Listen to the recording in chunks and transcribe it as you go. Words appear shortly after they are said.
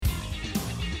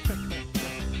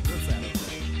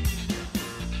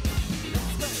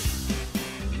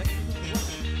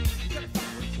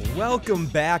Welcome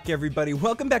back, everybody.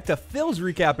 Welcome back to Phil's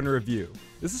Recap and Review.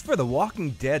 This is for The Walking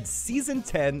Dead Season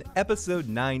 10, Episode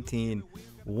 19,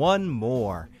 One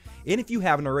More. And if you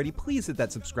haven't already, please hit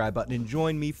that subscribe button and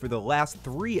join me for the last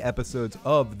 3 episodes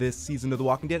of this season of The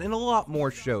Walking Dead and a lot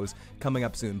more shows coming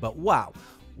up soon. But wow,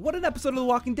 what an episode of The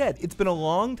Walking Dead. It's been a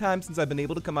long time since I've been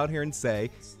able to come out here and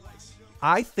say,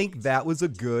 I think that was a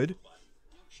good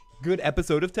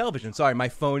episode of television. Sorry, my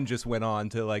phone just went on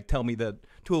to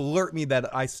alert me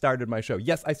that I started my show.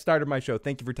 Yes, I started my show.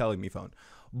 Thank you for telling me, phone.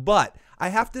 But I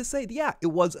have to say, yeah, it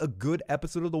was a good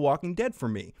episode of The Walking Dead for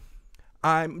me.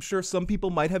 I'm sure some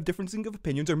people might have differences of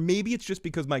opinions, or maybe it's just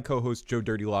because my co-host Joe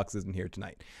Dirty Locks isn't here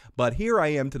tonight. But here I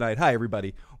am tonight. Hi,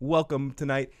 everybody. Welcome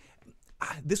tonight.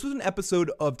 This was an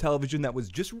episode of television that was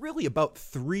just really about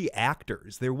 3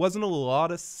 actors. There wasn't a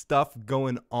lot of stuff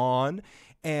going on,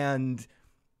 and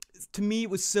to me, it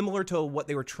was similar to what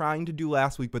they were trying to do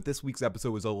last week, but this week's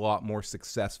episode was a lot more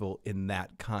successful in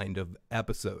that kind of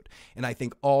episode. And I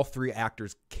think all 3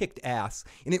 actors kicked ass,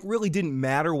 and it really didn't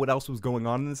matter what else was going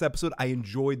on in this episode. I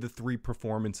enjoyed the 3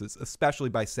 performances, especially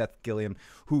by Seth Gilliam,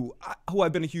 who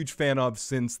I've been a huge fan of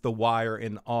since The Wire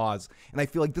and Oz. And I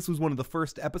feel like this was one of the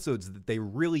first episodes that they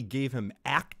really gave him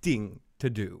acting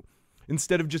to do.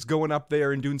 Instead of just going up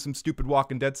there and doing some stupid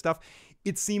Walking Dead stuff,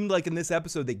 it seemed like in this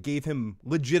episode they gave him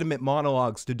legitimate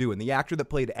monologues to do. And the actor that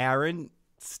played Aaron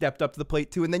stepped up to the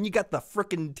plate too. And then you got the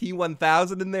frickin'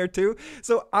 T-1000 in there too.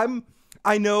 So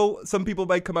I know some people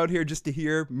might come out here just to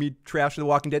hear me trash The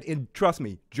Walking Dead. And trust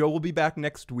me, Joe will be back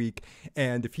next week.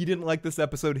 And if he didn't like this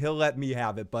episode, he'll let me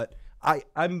have it. But I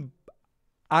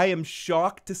am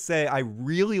shocked to say I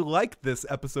really liked this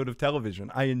episode of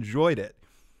television. I enjoyed it.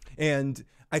 And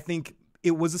I think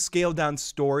it was a scaled down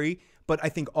story, but I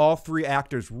think all 3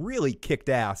 actors really kicked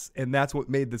ass, and that's what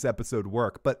made this episode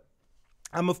work. But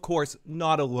I'm, of course,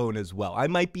 not alone as well. I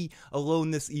might be alone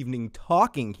this evening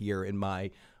talking here in my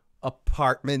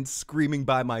apartment, screaming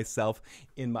by myself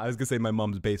in I was going to say my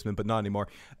mom's basement, but not anymore.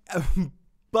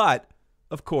 But,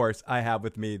 of course, I have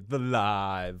with me the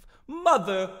live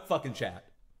motherfucking chat.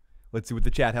 Let's see what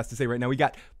the chat has to say right now. We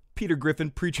got Peter Griffin,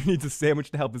 preacher needs a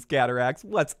sandwich to help his cataracts.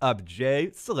 What's up,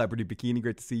 Jay? Celebrity Bikini,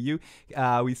 great to see you.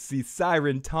 We see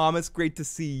Siren Thomas. Great to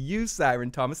see you,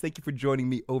 Siren Thomas. Thank you for joining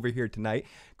me over here tonight.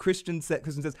 Christian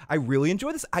says, I really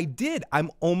enjoy this. I did.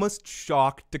 I'm almost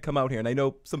shocked to come out here. And I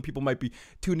know some people might be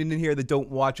tuning in here that don't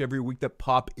watch every week that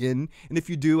pop in. And if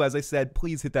you do, as I said,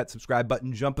 please hit that subscribe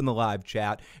button, jump in the live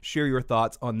chat, share your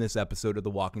thoughts on this episode of The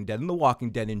Walking Dead and The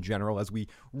Walking Dead in general as we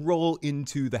roll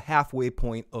into the halfway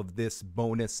point of this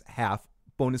bonus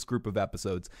group of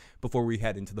episodes before we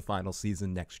head into the final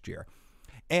season next year.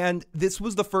 And this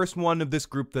was the first one of this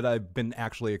group that I've been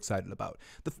actually excited about.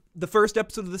 The first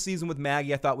episode of the season with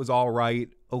Maggie I thought was all right,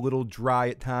 a little dry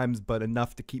at times, but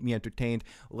enough to keep me entertained.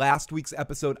 Last week's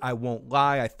episode, I won't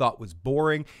lie, I thought was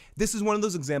boring. This is one of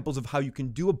those examples of how you can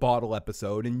do a bottle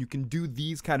episode, and you can do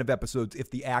these kind of episodes if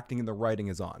the acting and the writing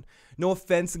is on. No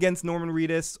offense against Norman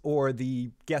Reedus or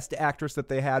the guest actress that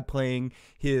they had playing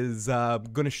his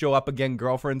gonna show up again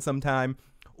girlfriend sometime,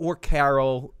 or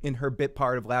Carol in her bit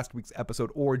part of last week's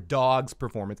episode, or Dog's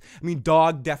performance. I mean,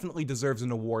 Dog definitely deserves an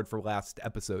award for last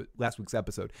week's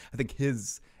episode. I think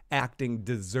his acting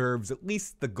deserves at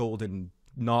least the golden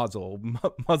muzzle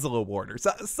award or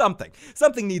something.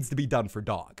 Something needs to be done for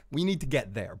Dog. We need to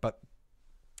get there, but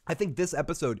I think this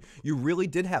episode, you really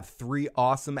did have 3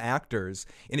 awesome actors,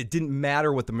 and it didn't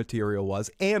matter what the material was.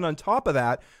 And on top of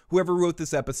that, whoever wrote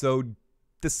this episode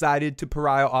decided to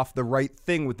pariah off the right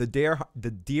thing with the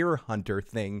deer hunter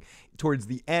thing towards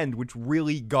the end, which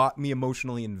really got me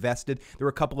emotionally invested. There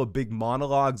were a couple of big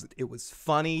monologues. It was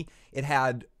funny. It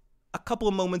had a couple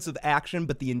of moments of action,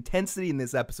 but the intensity in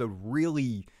this episode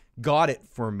really got it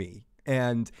for me.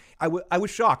 And I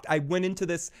was shocked. I went into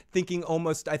this thinking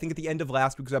almost, I think at the end of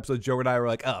last week's episode, Joe and I were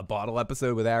like, a bottle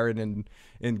episode with Aaron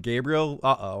and Gabriel?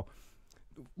 Uh-oh.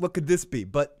 What could this be?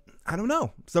 But I don't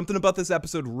know. Something about this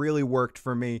episode really worked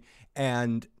for me,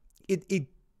 and it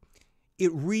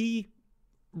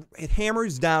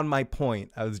hammers down my point.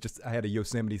 I had a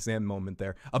Yosemite Sam moment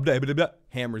there.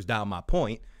 Hammers down my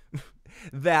point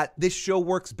that this show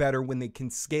works better when they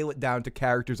can scale it down to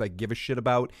characters I give a shit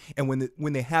about, and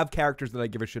when they have characters that I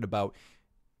give a shit about,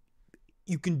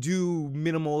 you can do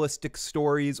minimalistic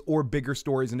stories or bigger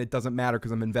stories, and it doesn't matter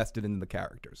because I'm invested in the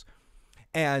characters.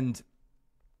 And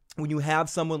when you have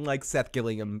someone like Seth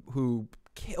Gilliam, who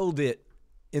killed it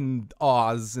in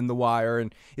Oz and The Wire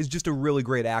and is just a really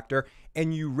great actor,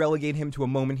 and you relegate him to a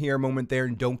moment here, a moment there,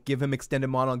 and don't give him extended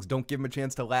monologues, don't give him a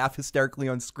chance to laugh hysterically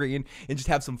on screen and just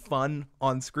have some fun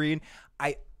on screen,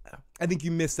 I think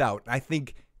you miss out. I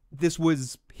think this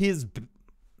was his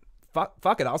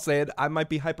fuck it, I'll say it. I might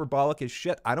be hyperbolic as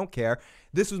shit. I don't care.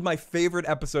 This was my favorite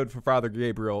episode for Father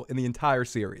Gabriel in the entire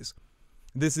series.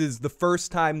 This is the first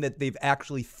time that they've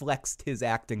actually flexed his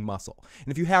acting muscle.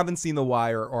 And if you haven't seen The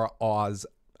Wire or Oz,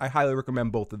 I highly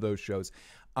recommend both of those shows.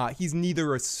 He's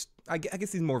neither I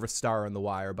guess he's more of a star on The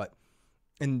Wire, but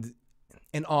and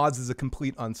Oz is a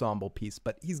complete ensemble piece,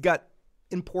 but he's got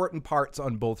important parts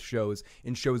on both shows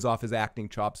and shows off his acting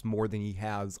chops more than he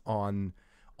has on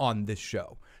this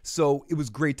show. So it was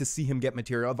great to see him get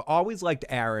material. I've always liked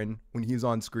Aaron when he's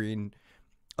on screen.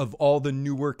 Of all the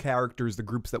newer characters, the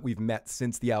groups that we've met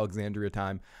since the Alexandria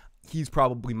time, he's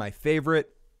probably my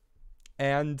favorite.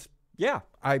 And yeah,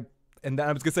 and then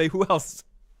I was gonna say, who else?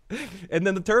 And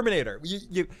then the Terminator,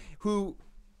 who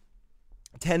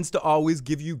tends to always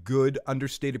give you good,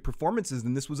 understated performances,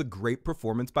 and this was a great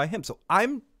performance by him. So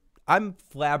I'm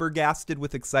flabbergasted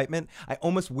with excitement. I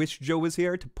almost wish Joe was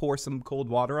here to pour some cold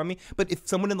water on me. But if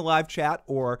someone in the live chat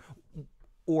or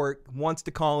wants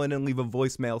to call in and leave a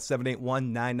voicemail,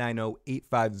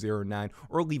 781-990-8509,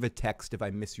 or leave a text if I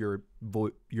miss your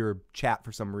chat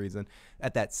for some reason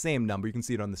at that same number. You can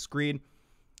see it on the screen.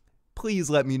 Please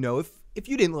let me know if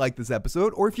you didn't like this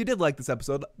episode, or if you did like this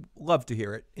episode. Love to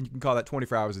hear it. And you can call that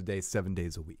 24 hours a day, 7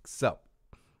 days a week. So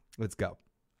let's go.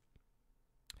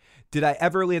 Did I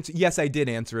ever answer? Yes, I did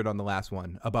answer it on the last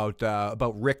one about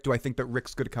Rick. Do I think that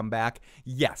Rick's going to come back?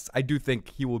 Yes, I do think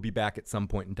he will be back at some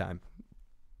point in time.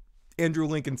 Andrew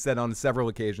Lincoln said on several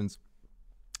occasions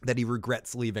that he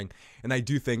regrets leaving, and I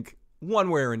do think one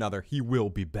way or another he will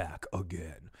be back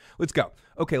again. Let's go.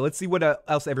 Okay, let's see what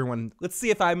else everyone. Let's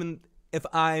see if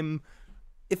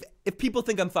people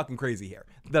think I'm fucking crazy here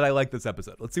that I like this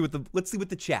episode. Let's see what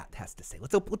the chat has to say.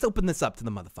 Let's open this up to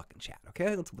the motherfucking chat.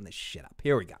 Okay, let's open this shit up.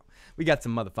 Here we go. We got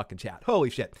some motherfucking chat. Holy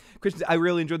shit, Christian, I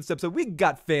really enjoyed this episode. We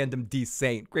got Fandom D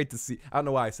Saint. Great to see. I don't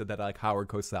know why I said that like Howard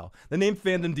Cosell. The name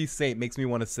Fandom D Saint makes me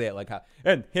want to say it like how.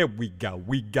 And here we go.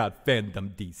 We got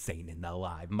Fandom D Saint in the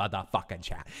live motherfucking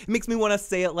chat. It makes me want to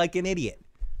say it like an idiot.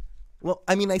 Well,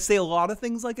 I mean, I say a lot of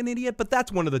things like an idiot, but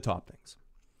that's one of the top things.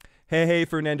 Hey,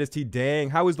 Fernandez T.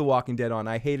 Dang, how is The Walking Dead on?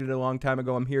 I hated it a long time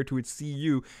ago. I'm here to see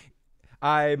you.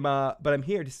 But I'm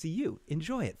here to see you.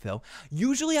 Enjoy it, Phil.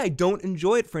 Usually I don't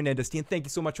enjoy it, Fernandez T. And thank you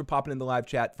so much for popping in the live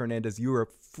chat, Fernandez. You are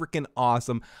freaking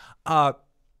awesome. The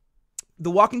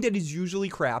Walking Dead is usually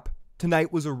crap.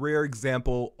 Tonight was a rare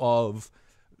example of...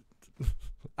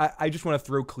 I just want to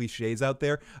throw cliches out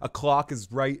there. A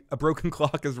broken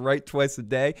clock is right twice a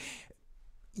day.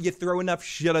 You throw enough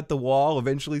shit at the wall,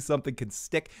 eventually something can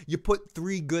stick. You put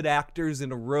 3 good actors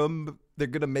in a room, they're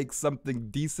going to make something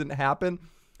decent happen.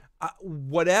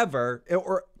 Whatever.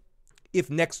 Or if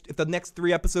the next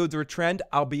 3 episodes are a trend,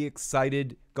 I'll be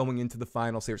excited going into the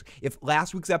final series. If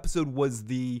last week's episode was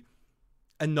the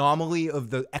anomaly of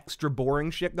the extra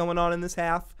boring shit going on in this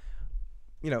half,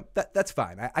 that's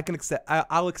fine.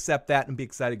 I'll accept that and be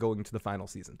excited going into the final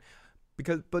season.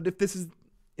 But if this is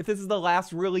the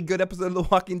last really good episode of The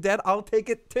Walking Dead, I'll take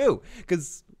it too.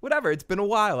 Because whatever, it's been a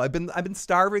while. I've been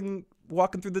starving,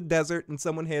 walking through the desert, and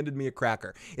someone handed me a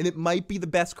cracker. And it might be the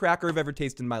best cracker I've ever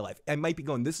tasted in my life. I might be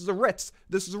going, this is a Ritz,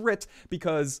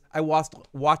 because I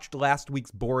watched last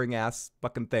week's boring ass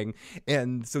fucking thing.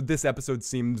 And so this episode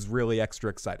seems really extra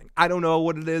exciting. I don't know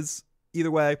what it is.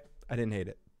 Either way, I didn't hate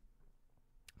it.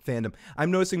 Fandom.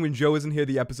 I'm noticing when Joe isn't here,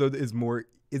 the episode is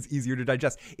easier to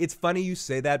digest. It's funny you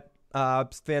say that,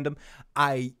 Fandom.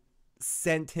 I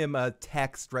sent him a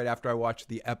text right after I watched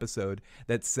the episode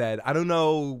that said, I don't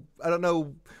know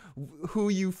who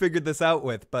you figured this out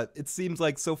with, but it seems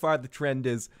like so far the trend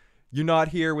is you're not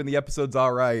here when the episode's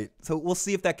all right. So we'll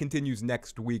see if that continues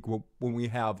next week when we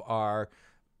have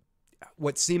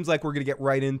what seems like we're going to get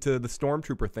right into the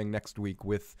Stormtrooper thing next week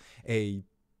with a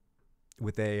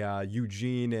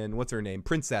Eugene and what's her name,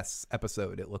 Princess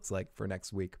episode, it looks like, for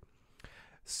next week.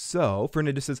 So,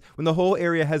 Fernandez says, when the whole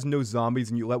area has no zombies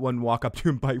and you let one walk up to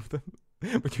you and bite them,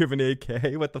 but you have an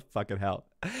AK? What the fucking hell?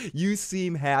 You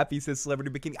seem happy, says Celebrity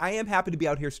Bikini. I am happy to be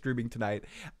out here streaming tonight.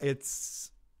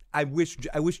 I wish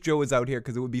Joe was out here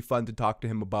because it would be fun to talk to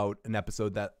him about an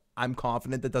episode that I'm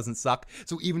confident that doesn't suck.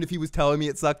 So even if he was telling me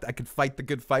it sucked, I could fight the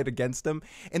good fight against him.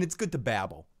 And it's good to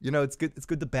babble. It's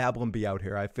good to babble and be out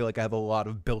here. I feel like I have a lot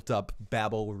of built up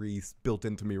babblery built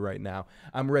into me right now.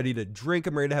 I'm ready to drink.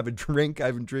 I'm ready to have a drink.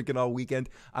 I've been drinking all weekend.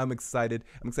 I'm excited.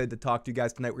 I'm excited to talk to you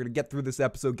guys tonight. We're going to get through this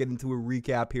episode, get into a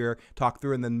recap here, talk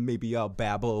through, and then maybe I'll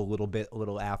babble a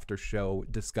little after show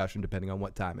discussion, depending on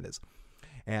what time it is.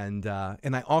 And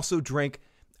I also drank...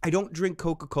 I don't drink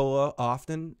Coca-Cola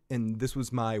often, and this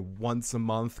was my once a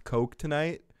month Coke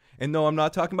tonight. And no, I'm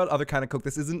not talking about other kind of coke.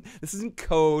 This isn't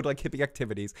code like hippie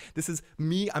activities. This is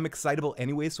me. I'm excitable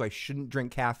anyway, so I shouldn't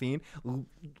drink caffeine.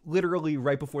 Literally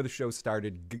right before the show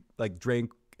started,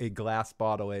 drank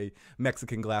a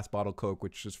Mexican glass bottle Coke,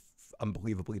 which is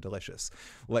unbelievably delicious.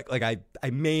 Like I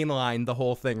mainlined the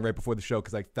whole thing right before the show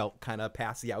because I felt kind of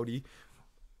passy outy.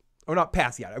 Or not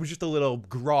passy out. I was just a little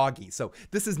groggy. So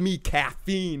this is me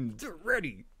caffeine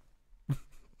ready. And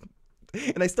I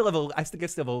think I still have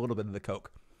a little bit of the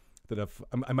Coke that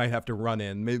I might have to run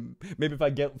in. Maybe if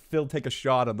I get Phil take a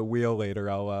shot on the wheel later,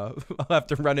 I'll have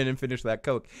to run in and finish that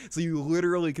Coke. So you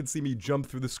literally can see me jump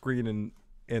through the screen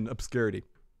in obscurity.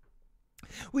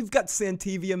 We've got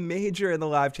Santivia Major in the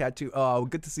live chat too. Oh,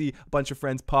 good to see a bunch of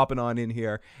friends popping on in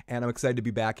here, and I'm excited to be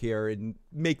back here and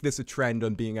make this a trend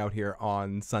on being out here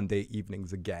on Sunday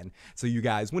evenings again. So you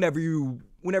guys, whenever you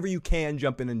can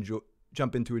jump in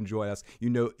to enjoy us,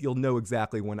 you'll know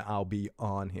exactly when I'll be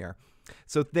on here.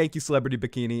 So thank you, Celebrity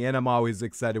Bikini, and I'm always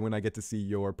excited when I get to see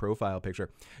your profile picture.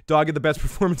 Dog had the best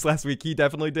performance last week. He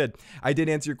definitely did. I did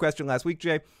answer your question last week,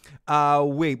 Jay.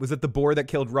 Wait, was it the boar that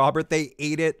killed Robert? They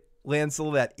ate it.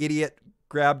 Lancel, that idiot,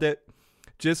 grabbed it.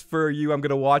 Just for you, I'm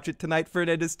gonna watch it tonight.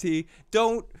 Fernandez T.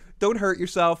 Don't hurt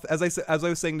yourself. As I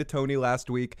was saying to Tony last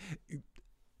week,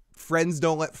 friends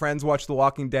don't let friends watch The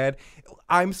Walking Dead.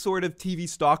 I'm sort of TV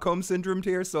Stockholm syndrome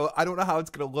here, so I don't know how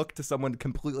it's gonna look to someone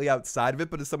completely outside of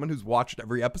it. But as someone who's watched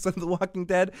every episode of The Walking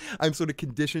Dead, I'm sort of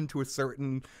conditioned to a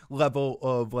certain level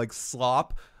of like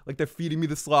slop. Like they're feeding me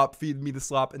the slop,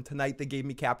 and tonight they gave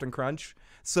me Captain Crunch.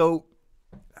 So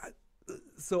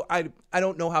I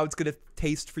don't know how it's going to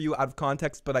taste for you out of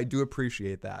context, but I do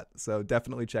appreciate that. So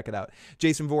definitely check it out.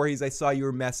 Jason Voorhees, I saw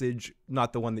your message,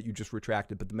 not the one that you just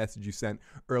retracted, but the message you sent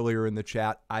earlier in the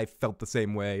chat. I felt the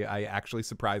same way. I actually,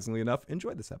 surprisingly enough,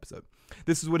 enjoyed this episode.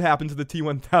 This is what happened to the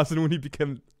T-1000 when he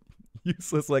became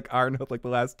useless like Arnold, like the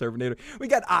last Terminator. We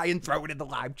got Ian throwing in the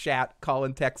live chat. Call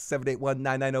and text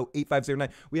 781-990-8509.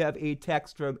 We have a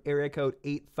text from area code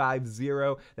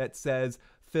 850 that says,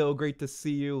 Phil, great to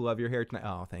see you. Love your hair tonight.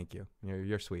 Oh, thank you.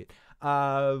 You're sweet.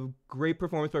 Great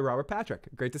performance by Robert Patrick.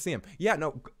 Great to see him. Yeah,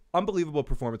 no, unbelievable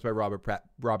performance by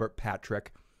Robert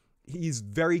Patrick. He's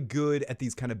very good at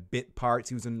these kind of bit parts.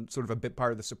 He was in sort of a bit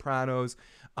part of The Sopranos.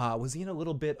 Was he in a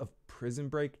little bit of Prison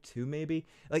Break too, maybe?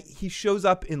 Like, he shows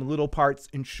up in little parts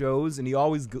in shows, and he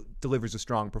always delivers a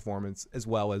strong performance, as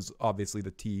well as, obviously,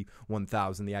 the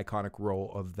T-1000, the iconic role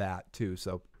of that, too.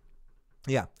 So,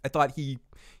 yeah, I thought he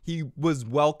was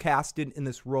well casted in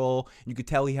this role. You could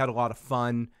tell he had a lot of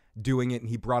fun doing it, and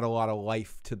he brought a lot of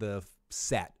life to the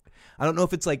set. I don't know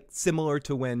if it's like similar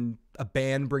to when a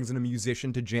band brings in a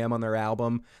musician to jam on their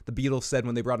album. The Beatles said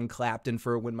when they brought in Clapton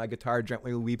for When My Guitar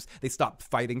Gently Weeps, they stopped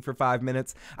fighting for 5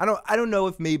 minutes. I don't know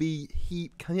if maybe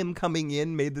him coming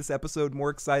in made this episode more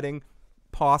exciting.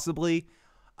 Possibly.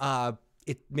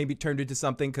 It maybe turned into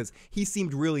something because he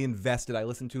seemed really invested. I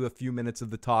listened to a few minutes of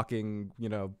the talking,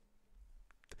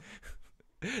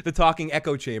 the talking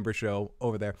echo chamber show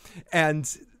over there. And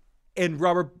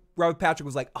Robert Patrick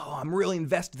was like, oh, I'm really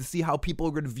invested to see how people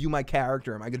are going to view my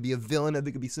character. Am I going to be a villain? Are they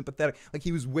going to be sympathetic? Like,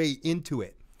 he was way into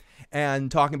it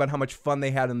and talking about how much fun they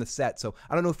had on the set. So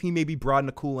I don't know if he maybe brought in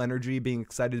a cool energy, being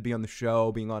excited to be on the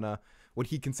show, being on what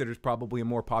he considers probably a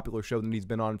more popular show than he's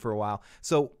been on for a while.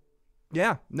 So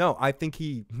yeah, no, I think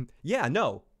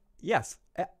yes.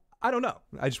 I don't know.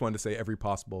 I just wanted to say every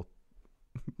possible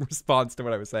response to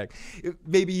what I was saying.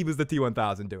 Maybe he was the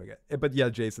T-1000 doing it. But yeah,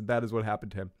 Jason, that is what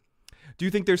happened to him. Do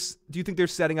you think they're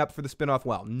setting up for the spinoff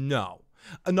well? No.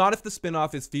 Not if the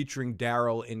spinoff is featuring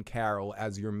Daryl and Carol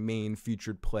as your main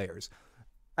featured players.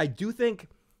 I do think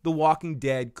The Walking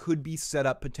Dead could be set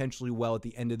up potentially well at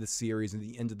the end of the series and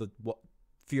the end of the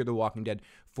Fear the Walking Dead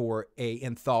for a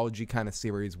anthology kind of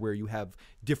series where you have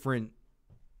different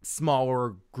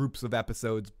smaller groups of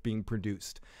episodes being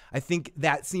produced. I think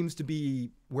that seems to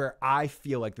be where I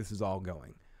feel like this is all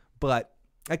going. But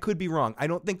I could be wrong. I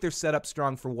don't think they're set up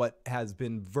strong for what has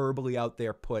been verbally out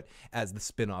there put as the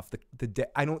spinoff.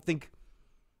 I don't think.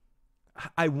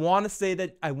 I want to say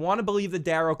that I want to believe that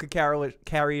Daryl could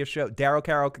carry a show. Daryl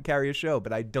Carroll could carry a show,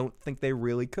 but I don't think they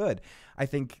really could. I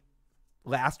think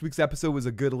last week's episode was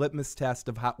a good litmus test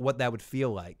of what that would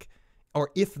feel like, or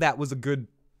if that was a good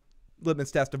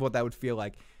litmus test of what that would feel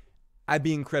like. I'd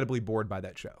be incredibly bored by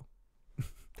that show.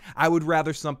 I would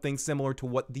rather something similar to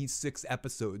what these 6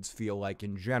 episodes feel like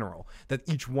in general, that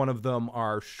each one of them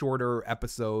are shorter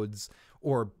episodes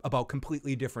or about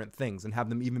completely different things, and have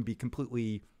them even be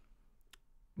completely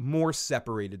more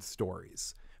separated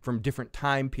stories from different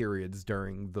time periods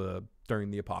during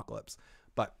the apocalypse.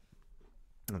 But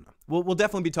I don't know. We'll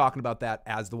definitely be talking about that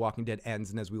as The Walking Dead ends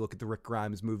and as we look at the Rick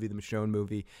Grimes movie, the Michonne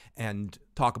movie, and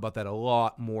talk about that a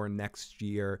lot more next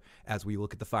year as we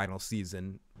look at the final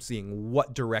season, seeing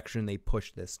what direction they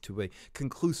push this to a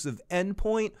conclusive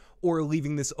endpoint or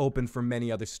leaving this open for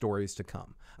many other stories to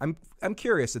come. I'm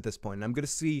curious at this point,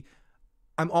 and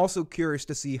I'm also curious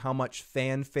to see how much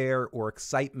fanfare or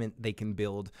excitement they can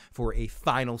build for a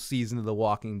final season of The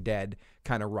Walking Dead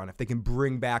kind of run, if they can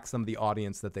bring back some of the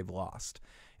audience that they've lost.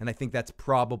 And I think that's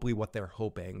probably what they're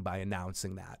hoping by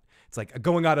announcing that. It's like a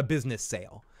going out of business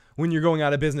sale. When you're going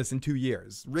out of business in 2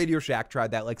 years. Radio Shack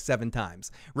tried that like 7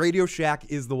 times. Radio Shack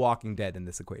is The Walking Dead in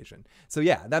this equation. So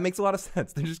yeah, that makes a lot of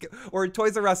sense. Or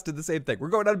Toys R Us did the same thing. We're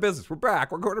going out of business. We're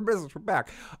back. We're going out of business. We're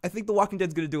back. I think The Walking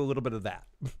Dead's going to do a little bit of that.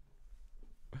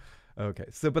 Okay,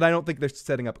 but I don't think they're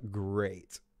setting up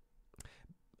great.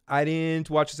 I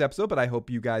didn't watch this episode, but I hope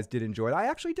you guys did enjoy it. I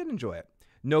actually did enjoy it.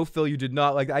 No, Phil, you did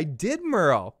not like it. I did,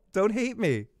 Merle. Don't hate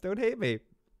me. Don't hate me.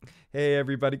 Hey,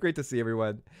 everybody. Great to see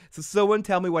everyone. So someone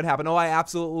tell me what happened. Oh, I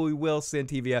absolutely will,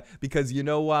 Santivia, because you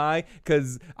know why?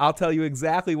 Because I'll tell you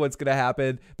exactly what's going to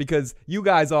happen, because you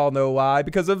guys all know why.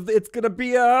 Because it's going to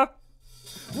be a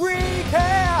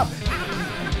recap!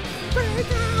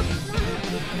 Recap!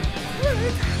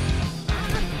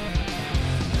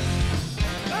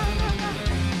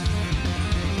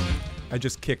 I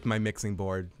just kicked my mixing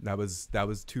board. That was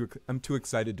too. I'm too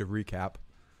excited to recap.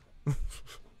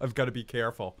 I've got to be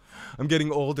careful. I'm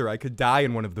getting older. I could die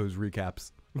in one of those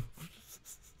recaps.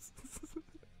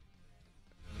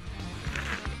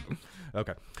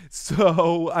 Okay,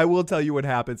 so I will tell you what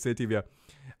happened, Santivia.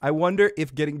 I wonder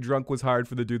if getting drunk was hard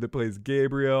for the dude that plays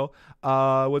Gabriel.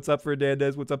 What's up,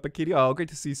 Fernandez? What's up, Akiti? Oh, great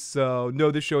to see. So, no,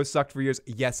 this show has sucked for years.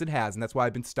 Yes, it has, and that's why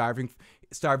I've been starving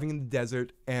in the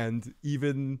desert, and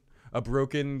even a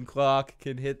broken clock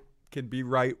can be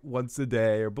right once a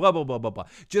day, or blah blah blah blah blah.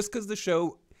 Just because a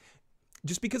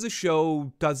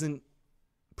show doesn't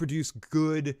produce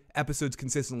good episodes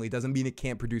consistently doesn't mean it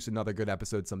can't produce another good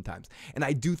episode sometimes. And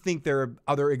I do think there are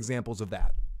other examples of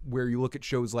that, where you look at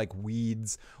shows like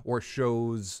Weeds or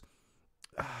shows.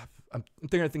 I'm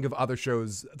trying to think of other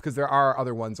shows, because there are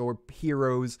other ones, or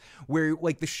Heroes, where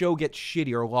like the show gets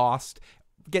shitty, or Lost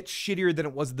gets shittier than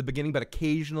it was at the beginning, but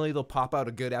occasionally they'll pop out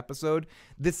a good episode.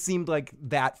 This seemed like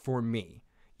that for me.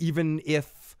 Even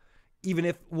if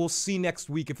we'll see next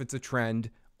week if it's a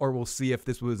trend, or we'll see if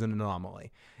this was an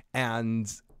anomaly.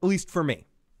 And at least for me.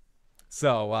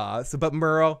 But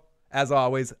Merle, as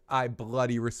always, I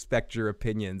bloody respect your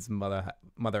opinions, mother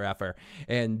effer.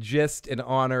 And just in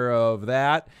honor of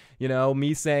that,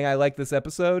 me saying I like this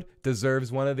episode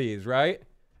deserves one of these, right?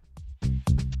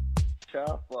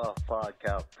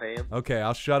 Okay,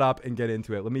 I'll shut up and get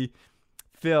into it.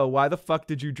 Phil, why the fuck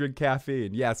did you drink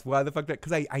caffeine? Yes, why the fuck?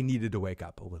 Because I needed to wake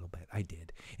up a little bit. I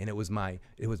did, and it was my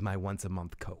once a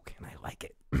month Coke, and I like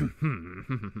it.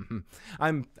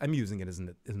 I'm using it as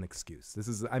an excuse.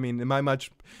 Is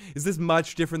this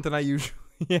much different than I usually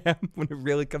am when it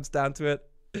really comes down to it?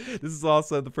 This is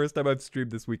also the first time I've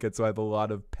streamed this weekend, so I have a lot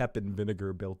of pep and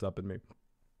vinegar built up in me.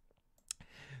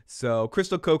 So,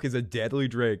 Crystal Coke is a deadly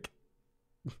drink.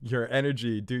 Your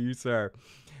energy, do you, sir?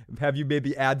 Have you made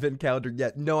the advent calendar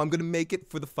yet? No, I'm going to make it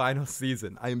for the final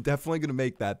season. I am definitely going to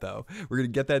make that, though. We're going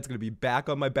to get that. It's going to be back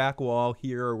on my back wall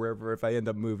here or wherever, if I end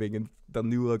up moving in the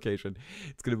new location.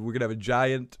 We're going to have a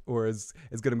giant, or I'm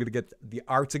going to get the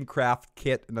arts and craft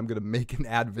kit, and I'm going to make an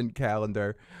advent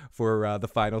calendar for the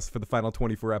final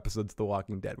 24 episodes of The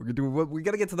Walking Dead. We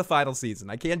got to get to the final season.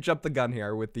 I can't jump the gun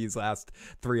here with these last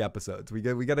 3 episodes. We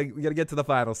got to get to the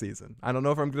final season. I don't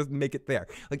know if I'm going to make it there.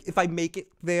 Like, if I make it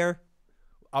there,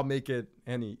 I'll make it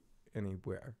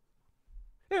anywhere.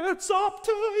 It's up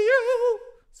to you.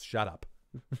 Shut up.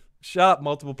 Shut up,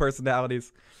 multiple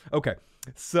personalities. Okay,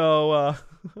 so,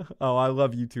 I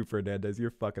love you too, Fernandez.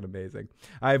 You're fucking amazing.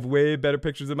 I have way better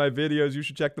pictures in my videos. You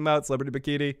should check them out. Celebrity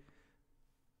Bikini.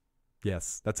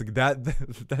 Yes,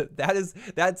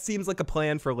 that seems like a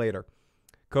plan for later.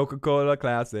 Coca-Cola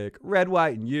Classic. Red,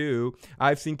 White, and You.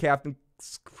 I've seen Captain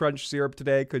Crunch Syrup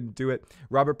today. Couldn't do it.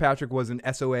 Robert Patrick was in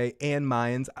SOA and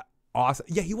Mayans. Awesome.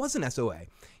 Yeah, he was in SOA.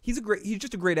 He's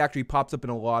just a great actor. He pops up in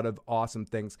a lot of awesome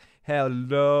things.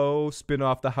 Hello,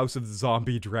 spin-off The House of the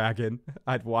Zombie Dragon.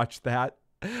 I'd watch that.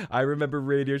 I remember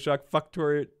Radio Shack. Fuck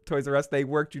Toys R Us. They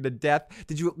worked you to death.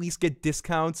 Did you at least get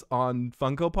discounts on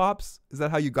Funko Pops? Is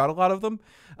that how you got a lot of them?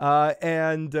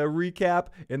 And recap.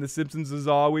 And The Simpsons is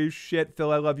always shit.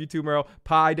 Phil, I love you too, Merle.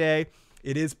 Pie Day.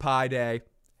 It is Pie Day.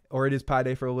 Or it is Pie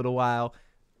Day for a little while.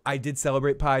 I did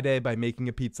celebrate Pie Day by making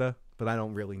a pizza, but I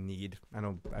don't really need. I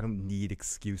don't need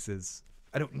excuses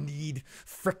I don't need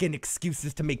frickin'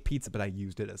 excuses to make pizza, but I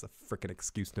used it as a frickin'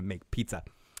 excuse to make pizza.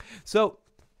 So,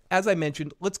 as I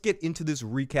mentioned, let's get into this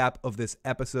recap of this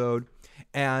episode.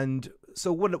 And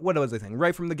so what was I saying?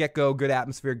 Right from the get-go, good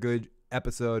atmosphere, good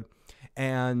episode.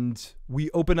 And we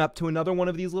open up to another one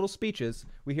of these little speeches.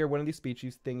 We hear one of these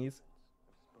speeches thingies.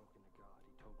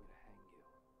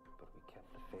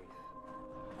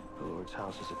 The Lord's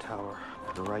house is a tower,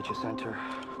 the righteous enter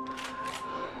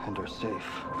and are safe.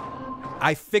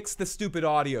 I fixed the stupid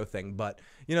audio thing, but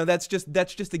you know, that's just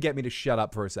to get me to shut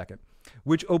up for a second.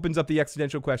 Which opens up the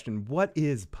existential question: what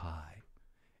is pie?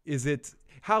 Is it,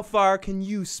 how far can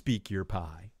you speak your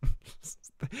pie?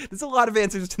 There's a lot of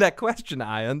answers to that question,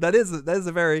 Ian. That is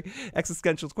a very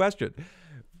existential question.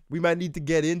 We might need to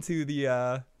get into the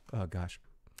oh gosh.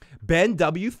 Ben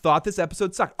W thought this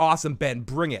episode sucked. Awesome, Ben,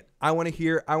 bring it. I want to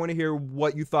hear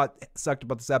what you thought sucked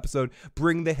about this episode.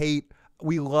 Bring the hate.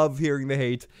 We love hearing the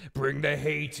hate. Bring the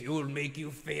hate. It will make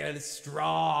you feel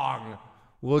strong.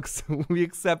 We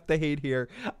accept the hate here.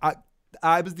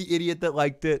 I was the idiot that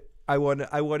liked it. I want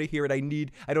to hear it.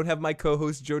 I don't have my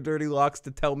co-host Joe Dirty Locks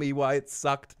to tell me why it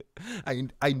sucked.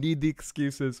 I need the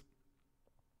excuses.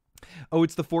 Oh,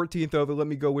 it's the 14th over. Let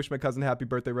me go wish my cousin happy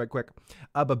birthday right quick.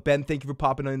 But Ben, thank you for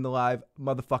popping in the live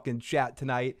motherfucking chat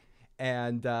tonight.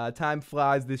 And time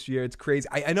flies this year. It's crazy.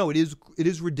 I know it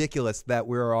is ridiculous that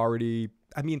we're already,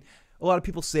 I mean, a lot of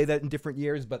people say that in different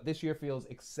years, but this year feels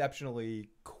exceptionally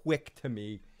quick to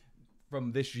me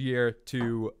from this year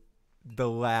to the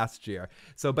last year.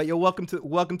 So, but you're welcome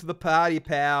to the party,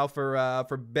 pal,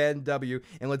 for Ben W.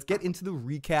 And let's get into the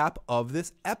recap of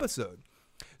this episode.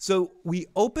 So we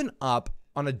open up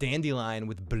on a dandelion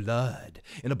with blood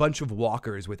and a bunch of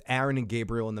walkers with Aaron and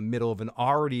Gabriel in the middle of an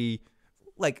already,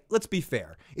 like, let's be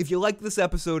fair. If you like this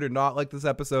episode or not like this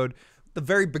episode, the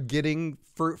very beginning,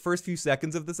 first few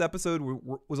seconds of this episode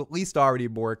was at least already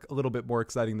a little bit more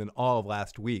exciting than all of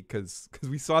last week because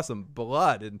we saw some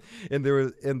blood and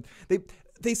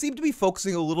they seem to be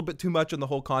focusing a little bit too much on the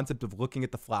whole concept of looking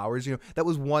at the flowers. You know, that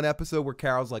was one episode where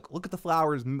Carol's like, look at the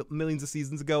flowers millions of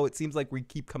seasons ago. It seems like we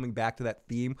keep coming back to that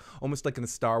theme, almost like in a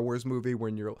Star Wars movie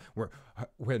when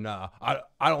I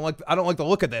don't like the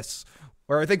look of this,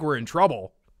 or I think we're in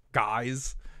trouble,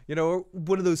 guys. You know,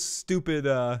 one of those stupid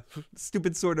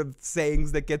sort of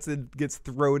sayings that gets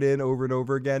thrown in over and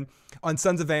over again. On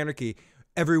Sons of Anarchy,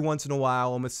 every once in a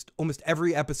while, almost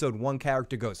every episode, one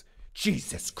character goes,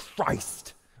 Jesus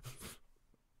Christ.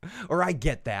 Or I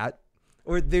get that.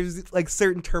 Or there's like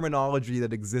certain terminology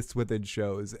that exists within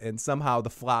shows, and somehow the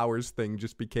flowers thing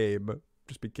just became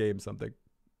something.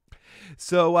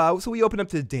 So we open up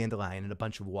to the dandelion and a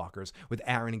bunch of walkers with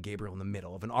Aaron and Gabriel in the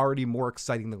middle of an already more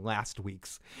exciting than last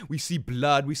week's. We see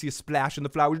blood, we see a splash in the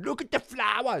flowers. Look at the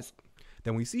flowers.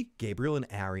 Then we see Gabriel and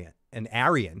Arian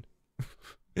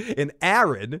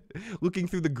looking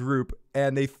through the group,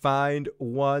 and they find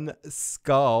one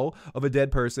skull of a dead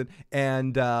person,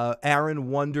 and Aaron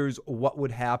wonders what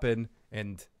would happen,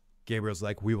 and Gabriel's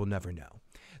like, we will never know.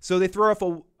 So they throw off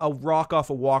a rock off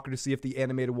a walker to see if the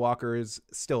animated walker is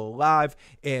still alive,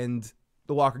 and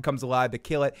the walker comes alive, they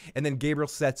kill it, and then Gabriel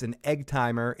sets an egg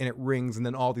timer, and it rings, and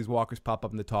then all these walkers pop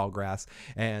up in the tall grass,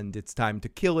 and it's time to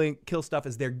kill stuff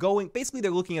as they're going. Basically,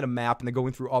 they're looking at a map, and they're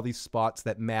going through all these spots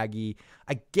that Maggie,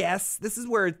 I guess, this is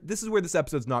where this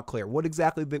episode's not clear. What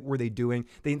exactly were they doing?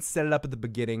 They didn't set it up at the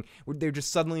beginning. They're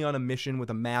just suddenly on a mission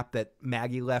with a map that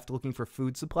Maggie left looking for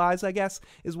food supplies, I guess,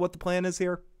 is what the plan is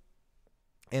here.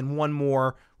 And one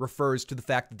more refers to the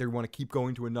fact that they want to keep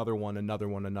going to another one.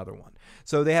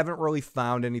 So they haven't really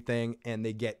found anything, and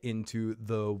they get into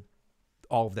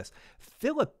all of this.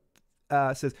 Philip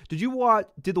says, did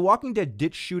The Walking Dead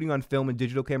ditch shooting on film and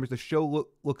digital cameras? The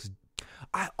show looks...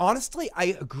 Honestly,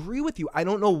 I agree with you. I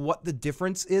don't know what the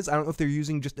difference is. I don't know if they're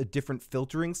using just a different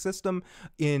filtering system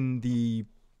in the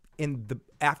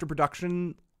after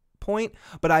production point,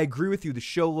 but I agree with you. The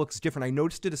show looks different. I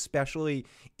noticed it especially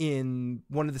in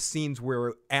one of the scenes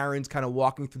where Aaron's kind of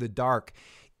walking through the dark.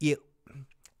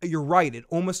 You're right. It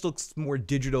almost looks more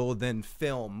digital than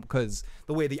film because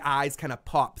the way the eyes kind of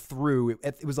pop through,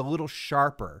 it was a little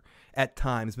sharper at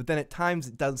times, but then at times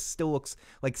it still looks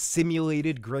like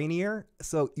simulated grainier.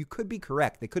 So you could be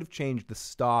correct. They could have changed the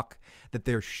stock that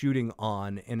they're shooting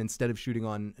on, and instead of shooting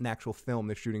on an actual film,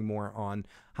 they're shooting more on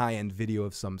high-end video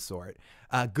of some sort.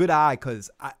 Good eye, because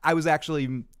I was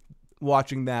actually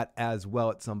watching that as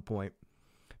well at some point,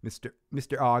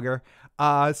 Mr. Auger.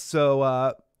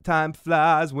 Time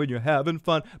flies when you're having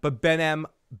fun. But Ben M.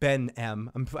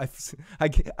 I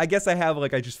guess I have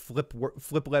I just flip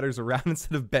letters around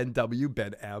instead of Ben W.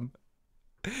 Ben M.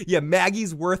 Yeah,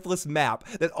 Maggie's worthless map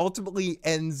that ultimately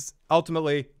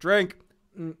drink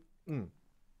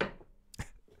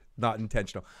Not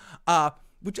intentional.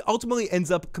 Which ultimately ends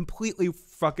up completely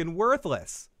fucking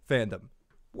worthless, fandom.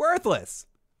 Worthless.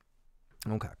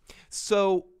 Okay.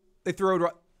 So they throw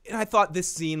it, and I thought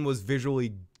this scene was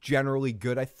visually generally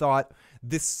good. I thought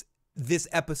this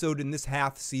episode in this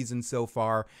half season so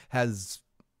far has,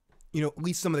 at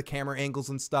least some of the camera angles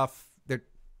and stuff,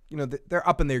 they're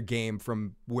up in their game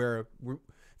from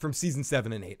season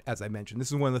 7 and 8, as I mentioned. This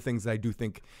is one of the things that I do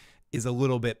think is a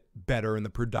little bit better in the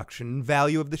production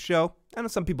value of the show. I know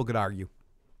some people could argue.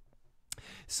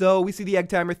 So we see the egg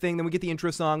timer thing, then we get the intro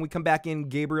song, we come back in,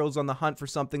 Gabriel's on the hunt for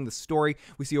something, the story,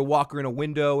 we see a walker in a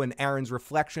window and Aaron's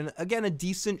reflection. Again, a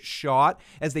decent shot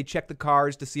as they check the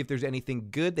cars to see if there's anything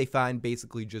good. They find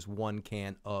basically just one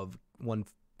can of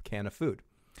food.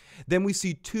 Then we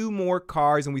see 2 more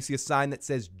cars and we see a sign that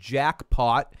says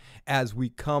jackpot as we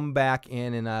come back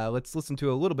in, and let's listen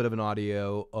to a little bit of an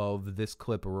audio of this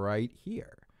clip right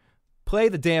here. Play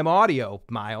the damn audio,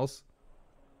 Miles.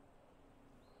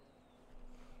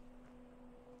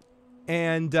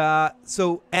 And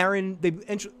so Aaron, they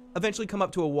eventually come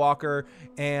up to a walker,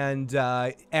 and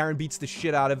Aaron beats the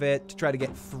shit out of it to try to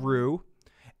get through.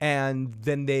 And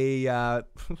then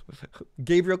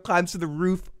Gabriel climbs to the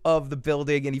roof of the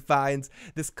building, and he finds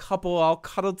this couple all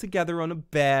cuddled together on a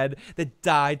bed that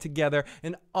died together.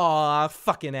 And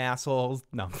fucking assholes.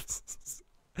 No,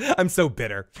 I'm so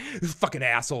bitter. These fucking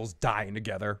assholes dying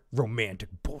together. Romantic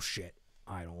bullshit.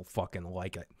 I don't fucking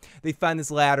like it. They find this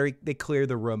ladder. They clear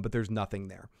the room, but there's nothing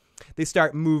there. They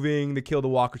start moving. They kill the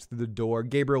walkers through the door.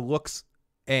 Gabriel looks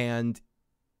and...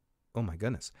 oh my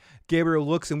goodness. Gabriel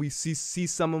looks and we see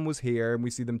someone was here, and we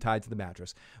see them tied to the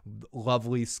mattress.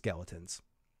 Lovely skeletons.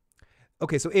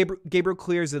 Okay, so Gabriel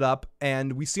clears it up,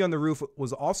 and we see on the roof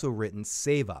was also written,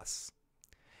 "Save us."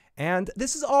 And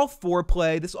this is all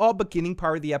foreplay. This is all beginning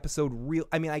part of the episode.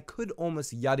 I could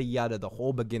almost yada yada the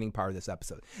whole beginning part of this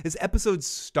episode. This episode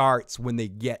starts when they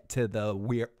get to the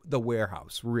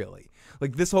warehouse, really.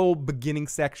 Like, this whole beginning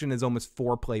section is almost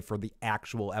foreplay for the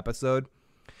actual episode.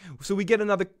 So we get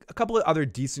a couple of other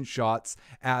decent shots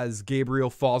as Gabriel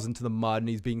falls into the mud and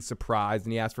he's being surprised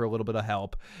and he asks for a little bit of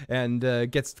help and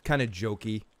gets kind of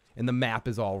jokey, and the map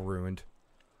is all ruined.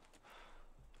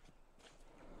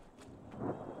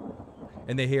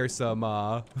 And they hear some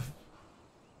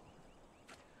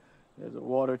There's a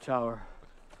water tower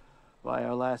by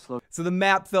our last location. So the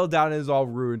map fell down and is all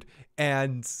ruined,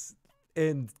 and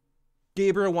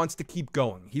Gabriel wants to keep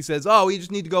going. He says, we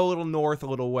just need to go a little north a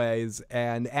little ways,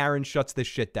 and Aaron shuts this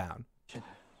shit down.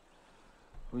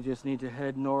 We just need to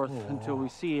head north until we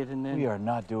see it, and then... We are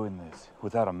not doing this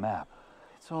without a map.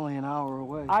 It's only an hour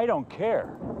away. I don't care.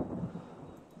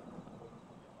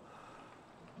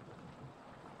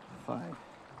 Fine.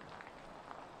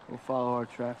 We'll follow our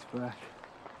tracks back.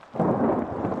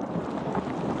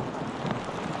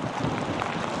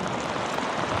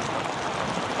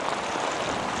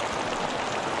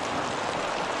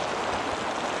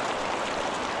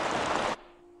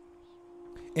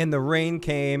 And the rain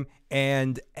came,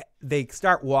 and they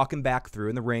start walking back through,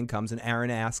 and the rain comes, and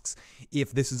Aaron asks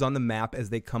if this is on the map as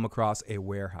they come across a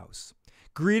warehouse.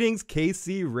 Greetings,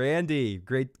 KC Randy.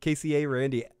 Great KCA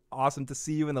Randy. Awesome to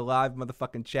see you in the live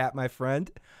motherfucking chat, my friend.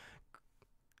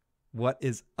 What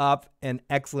is up? And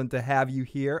excellent to have you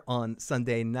here on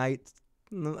Sunday night.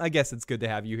 I guess it's good to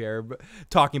have you here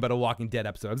talking about a Walking Dead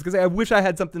episode. Because I wish I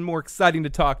had something more exciting to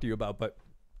talk to you about, but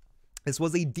this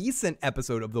was a decent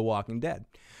episode of The Walking Dead.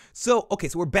 So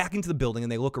we're back into the building,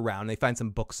 and they look around, and they find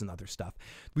some books and other stuff.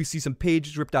 We see some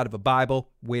pages ripped out of a Bible.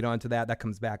 Wait on to that. That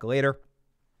comes back later.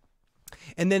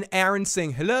 And then Aaron's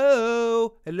saying,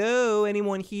 hello,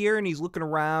 anyone here? And he's looking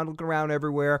around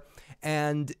everywhere.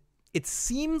 And it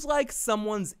seems like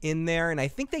someone's in there, and I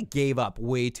think they gave up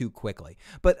way too quickly.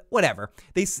 But whatever.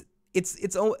 It's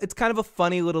kind of a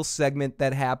funny little segment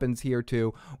that happens here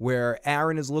too, where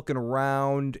Aaron is looking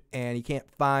around and he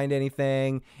can't find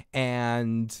anything,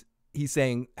 and he's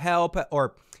saying help,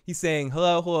 or he's saying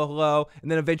hello,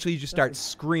 and then eventually he just starts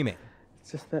screaming.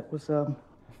 It's just that was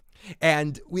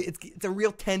And it's a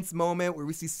real tense moment where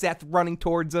we see Seth running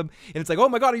towards him, and it's like, oh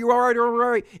my God, are you all right? All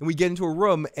right? And we get into a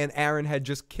room, and Aaron had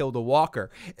just killed a walker,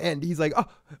 and he's like, oh,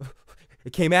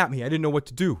 it came at me. I didn't know what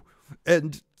to do.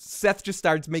 And Seth just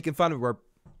starts making fun of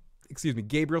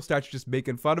Gabriel starts just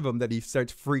making fun of him, that he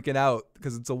starts freaking out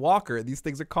because it's a walker. These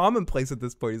things are commonplace at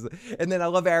this point. And then I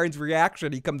love Aaron's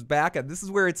reaction. He comes back, and this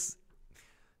is where it's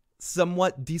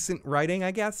somewhat decent writing,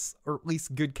 I guess, or at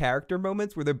least good character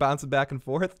moments where they're bouncing back and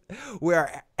forth,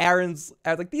 where Aaron's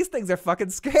like, these things are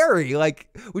fucking scary. Like,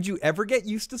 would you ever get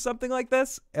used to something like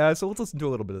this? So let's listen to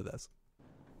a little bit of this.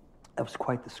 That was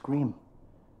quite the scream.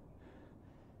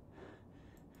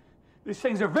 These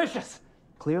things are vicious.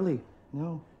 Clearly,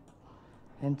 no.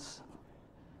 Hence,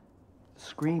 the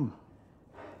scream.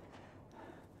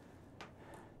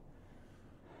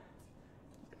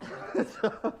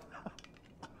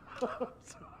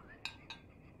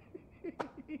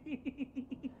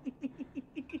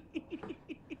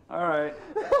 All right.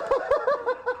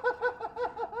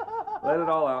 Let it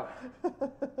all out.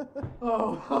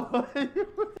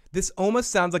 This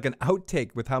almost sounds like an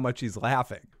outtake with how much he's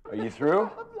laughing. Are you through?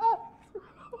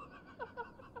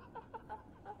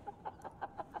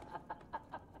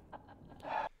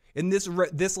 And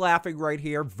this laughing right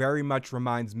here very much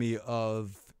reminds me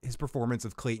of his performance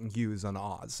of Clayton Hughes on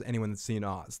Oz. Anyone that's seen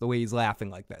Oz, the way he's laughing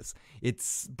like this,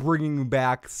 it's bringing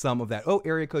back some of that. Oh,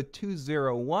 area code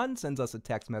 201 sends us a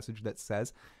text message that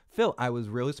says, Phil, I was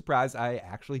really surprised. I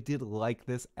actually did like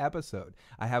this episode.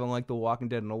 I haven't liked The Walking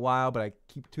Dead in a while, but I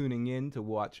keep tuning in to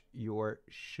watch your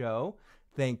show.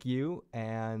 Thank you,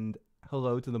 and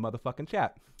hello to the motherfucking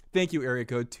chat. Thank you, area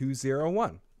code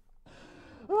 201.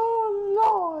 Oh,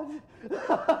 Lord!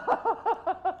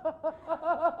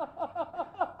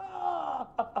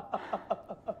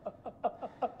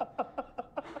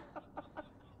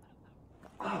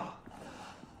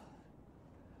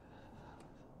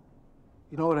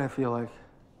 You know what I feel like?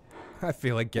 I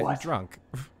feel like getting What? drunk.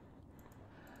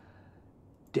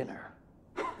 Dinner.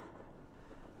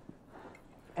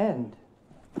 And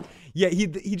Yeah,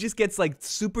 he just gets like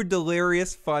super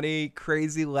delirious, funny,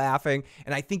 crazy laughing,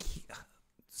 and I think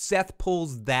Seth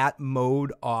pulls that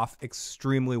mode off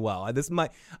extremely well.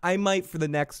 I might for the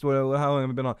next, how long have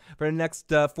I been on? For the next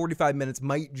 45 minutes,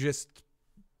 might just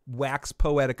wax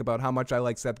poetic about how much I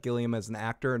like Seth Gilliam as an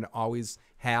actor and always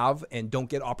have, and don't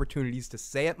get opportunities to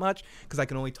say it much because I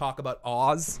can only talk about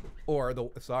Oz or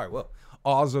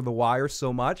Oz or The Wire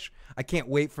so much. I can't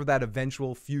wait for that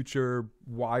eventual future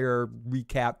Wire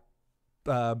recap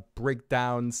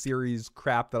breakdown series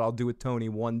crap that I'll do with Tony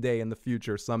one day in the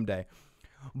future someday.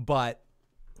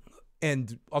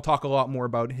 And I'll talk a lot more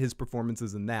about his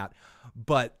performances in that.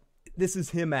 But this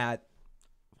is him at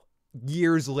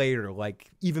years later, like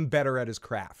even better at his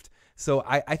craft. So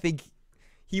I think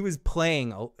he was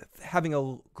having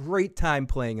a great time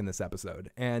playing in this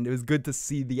episode. And it was good to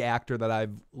see the actor that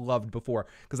I've loved before,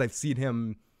 because I've seen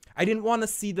him. I didn't want to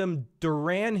see them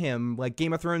Duran him, like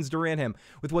Game of Thrones Duran him,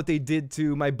 with what they did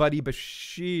to my buddy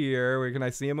Bashir. Where can I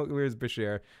see him? Where's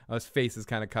Bashir? Oh, his face is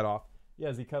kind of cut off. Yeah,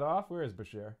 is he cut off? Where is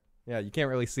Bashir? Yeah, you can't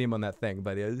really see him on that thing,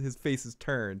 but his face is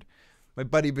turned. My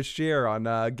buddy Bashir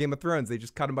on Game of Thrones, they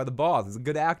just cut him by the balls. He's a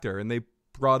good actor, and they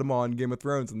brought him on Game of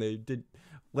Thrones, and they did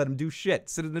let him do shit.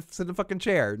 Sit in a fucking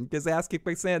chair and get his ass kicked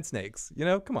by sand snakes. You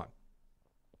know, come on.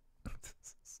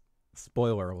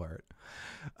 Spoiler alert.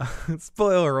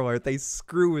 Spoiler alert, they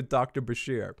screw with Dr.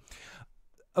 Bashir.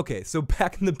 Okay, so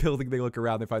back in the building, they look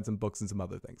around, they find some books and some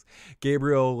other things.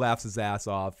 Gabriel laughs his ass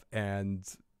off, and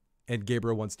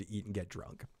Gabriel wants to eat and get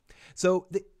drunk. So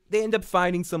they end up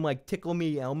finding some like Tickle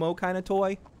Me Elmo kind of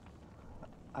toy.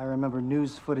 I remember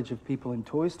news footage of people in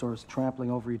toy stores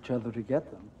trampling over each other to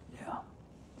get them. Yeah.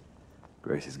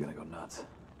 Gracie's gonna go nuts.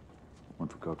 One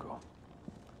for Coco.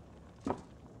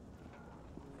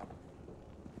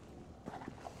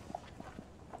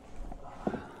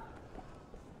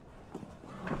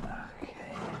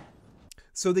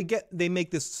 So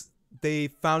they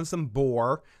found some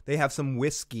boar, they have some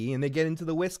whiskey, and they get into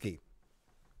the whiskey.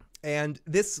 And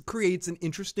this creates an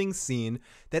interesting scene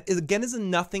that is a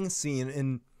nothing scene.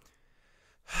 And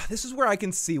this is where I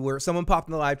can see where someone popped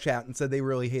in the live chat and said they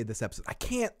really hate this episode. I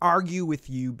can't argue with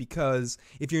you, because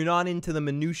if you're not into the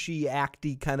minutiae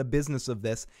acty kind of business of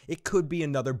this, it could be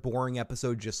another boring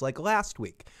episode just like last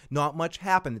week. Not much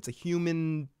happened. It's a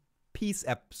human peace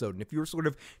episode. And if you're sort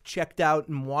of checked out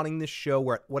and wanting this show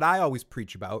where what I always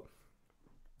preach about,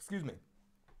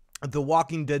 The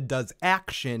Walking Dead does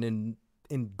action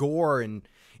and gore and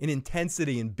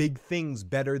intensity and big things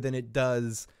better than it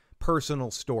does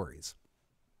personal stories.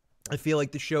 I feel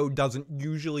like the show doesn't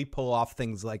usually pull off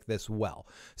things like this well.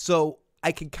 So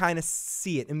I can kind of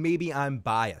see it, and maybe I'm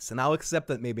biased, and I'll accept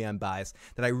that maybe I'm biased,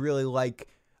 that I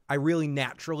really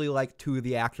naturally like two of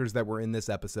the actors that were in this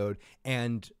episode,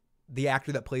 and the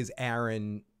actor that plays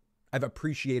Aaron, I've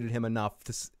appreciated him enough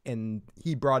and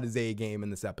he brought his A game in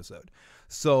this episode.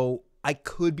 So I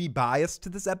could be biased to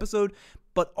this episode,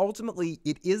 but ultimately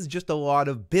it is just a lot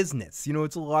of business. You know,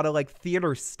 it's a lot of like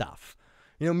theater stuff.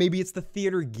 You know, maybe it's the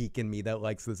theater geek in me that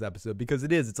likes this episode, because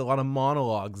it is. It's a lot of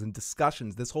monologues and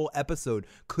discussions. This whole episode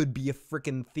could be a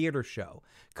freaking theater show.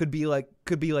 Could be like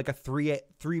a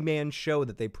three-man show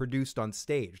that they produced on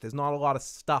stage. There's not a lot of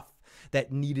stuff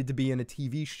that needed to be in a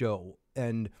TV show.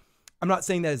 And I'm not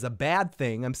saying that is a bad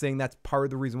thing. I'm saying that's part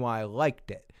of the reason why I liked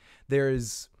it.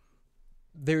 There's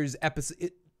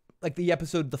like the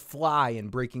episode The Fly in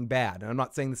Breaking Bad. And I'm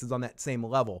not saying this is on that same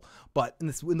level, but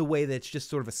in the way that it's just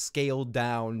sort of a scaled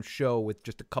down show with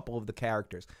just a couple of the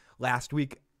characters. Last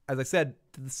week, as I said,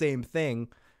 did the same thing.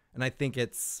 And I think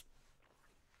it's,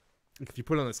 if you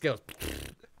put it on the scales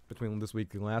between this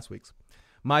week and last week's,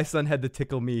 my son had to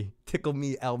tickle me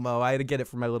Elmo. I had to get it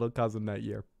for my little cousin that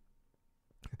year.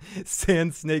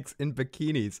 Sand snakes in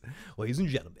bikinis. Ladies and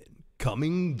gentlemen,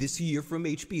 coming this year from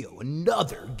HBO,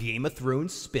 another Game of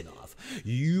Thrones spinoff.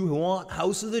 You want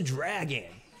House of the Dragon.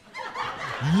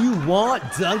 You want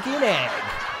Dunkin' Egg.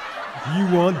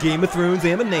 You want Game of Thrones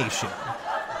animation.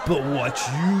 But what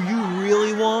you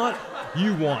really want?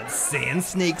 You want sand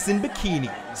snakes in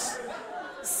bikinis.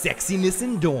 Sexiness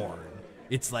in Dorne.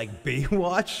 It's like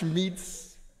Baywatch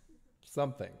meets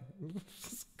something.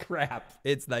 Crap.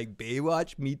 It's like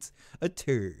Baywatch meets a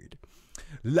turd.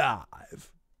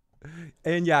 Live.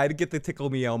 And yeah, I had to get the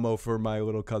Tickle Me Elmo for my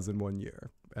little cousin one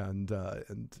year. And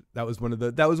that was one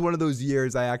of those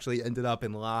years I actually ended up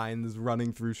in lines,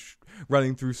 running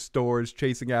through stores,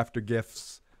 chasing after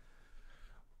gifts.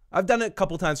 I've done it a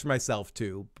couple times for myself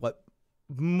too, but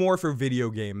more for video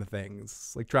game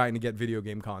things, like trying to get video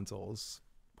game consoles.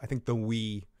 I think the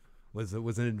Wii was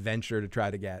an adventure to try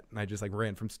to get, and I just like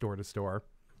ran from store to store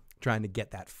trying to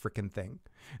get that freaking thing.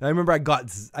 And I remember I got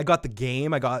the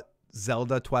game, I got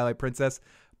Zelda Twilight Princess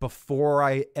before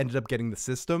I ended up getting the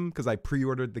system, because I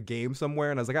pre-ordered the game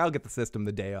somewhere, and I was like, I'll get the system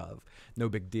the day of, no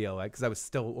big deal, because I was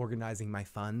still organizing my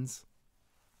funds.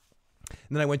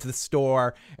 And then I went to the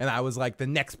store, and I was like the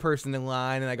next person in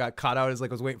line, and I got caught out as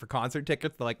like I was waiting for concert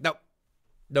tickets. They're like,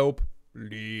 nope,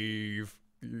 leave,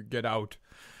 you get out.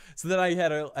 So then I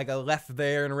had I left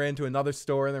there and ran to another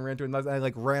store, and then ran to another. I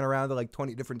like ran around to like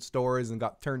 20 different stores and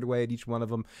got turned away at each one of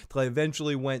them till I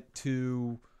eventually went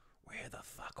to, where the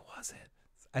fuck was it?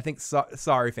 I think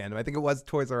sorry fandom. I think it was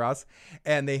Toys R Us,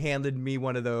 and they handed me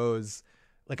one of those,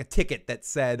 like a ticket that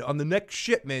said, on the next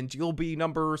shipment you'll be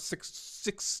number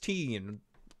 16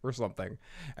 or something.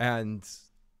 And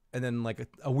then like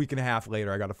a week and a half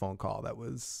later I got a phone call that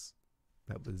was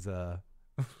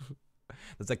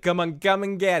it's like, come and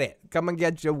get it. Come and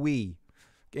get your Wii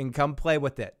and come play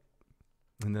with it.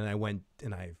 And then I went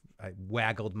and I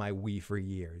waggled my Wii for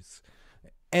years.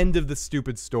 End of the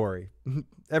stupid story.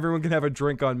 Everyone can have a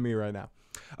drink on me right now.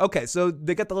 Okay, so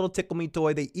they get the little Tickle Me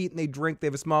toy. They eat and they drink. They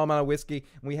have a small amount of whiskey.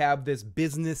 And we have this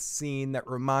business scene that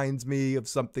reminds me of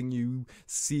something you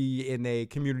see in a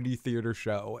community theater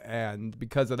show. And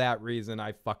because of that reason,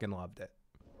 I fucking loved it.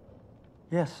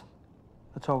 Yes,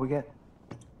 that's all we get.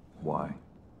 Why?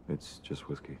 It's just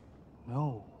whiskey.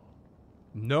 No,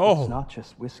 No. it's not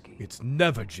just whiskey. It's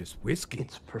never just whiskey.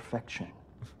 It's perfection.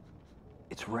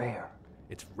 It's rare.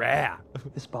 It's rare.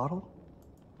 This bottle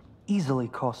easily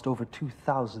cost over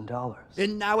 $2,000.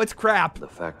 And now it's crap. The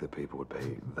fact that people would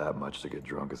pay that much to get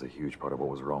drunk is a huge part of what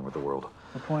was wrong with the world.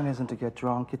 The point isn't to get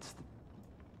drunk, it's...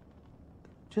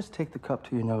 Just take the cup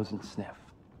to your nose and sniff.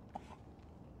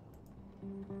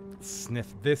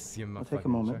 Sniff this, you motherfucker. Take a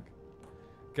moment.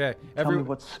 Okay, Tell me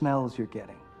what smells you're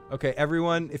getting. Okay,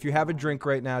 everyone, if you have a drink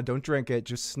right now, don't drink it,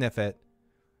 just sniff it.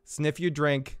 Sniff your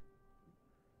drink.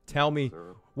 Tell me,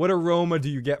 what aroma do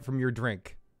you get from your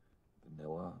drink?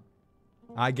 Vanilla.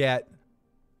 I get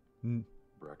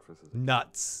Breakfast is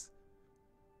nuts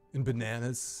and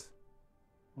bananas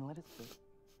And let it sit.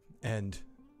 and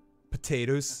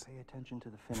potatoes. Pay attention to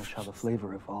the finish, how the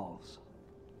flavor evolves.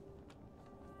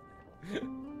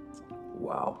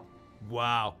 wow.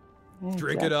 Wow.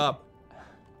 Drink it Exactly. up.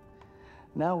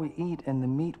 Now we eat and the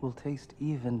meat will taste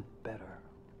even better.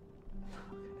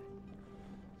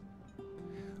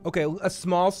 Okay, a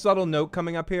small subtle note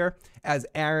coming up here as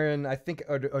Aaron, I think,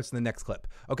 or it's the next clip.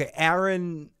 Okay,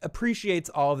 Aaron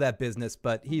appreciates all of that business,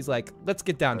 but he's like, let's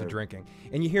get down to drinking.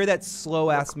 And you hear that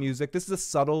slow ass music. This is a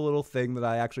subtle little thing that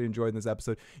I actually enjoyed in this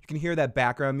episode. You can hear that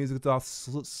background music. It's all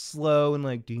slow and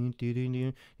like,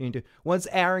 once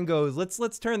Aaron goes,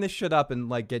 let's turn this shit up and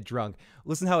like get drunk.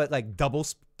 Listen how it like double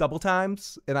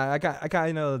times. And I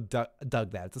kind of dug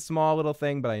that. It's a small little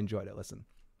thing, but I enjoyed it. Listen.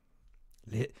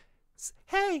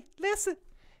 Hey, listen.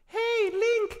 Hey,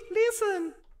 Link,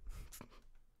 listen.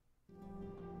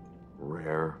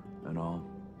 Rare and all,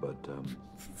 but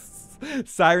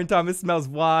Siren Thomas smells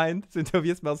wine.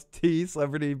 Centovia smells tea.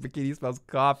 Celebrity Bikini smells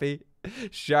coffee.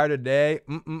 Chardonnay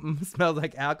smells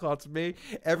like alcohol to me.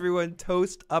 Everyone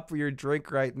toast up for your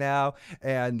drink right now,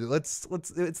 and let's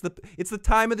it's the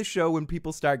time of the show when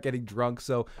people start getting drunk,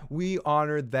 so we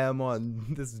honor them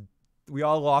on this We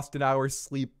all lost an hour's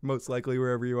sleep, most likely,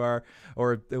 wherever you are,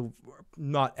 or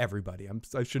not everybody.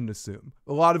 I shouldn't assume.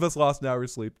 A lot of us lost an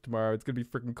hour's sleep tomorrow. It's gonna be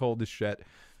freaking cold as shit.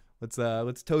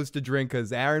 Let's toast a drink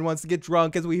because Aaron wants to get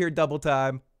drunk as we hear double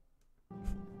time.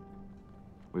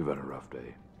 We've had a rough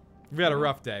day. We've had a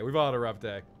rough day. We've all had a rough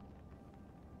day.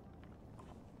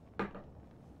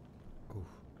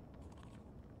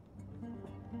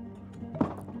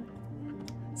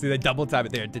 See, they double time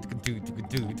it there.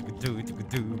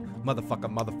 Motherfucker,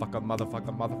 motherfucker,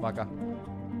 motherfucker, motherfucker.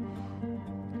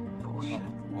 Bullshit.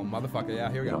 Oh, motherfucker.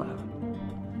 Yeah, here we You go. don't have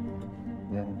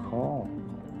it. Then call.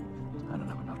 I don't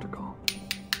have enough to call.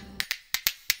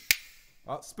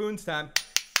 Oh, spoons time.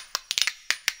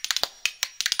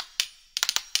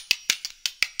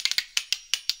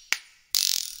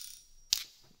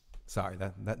 Sorry,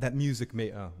 that music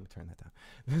made... Oh, let me turn that down.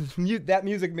 That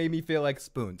music made me feel like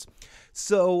spoons.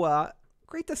 So,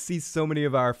 great to see so many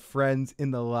of our friends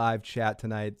in the live chat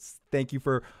tonight. Thank you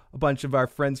for a bunch of our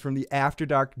friends from the After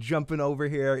Dark jumping over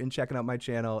here and checking out my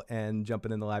channel and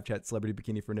jumping in the live chat. Celebrity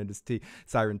Bikini Fernandez T,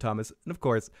 Siren Thomas, and of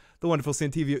course, the wonderful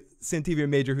Santivia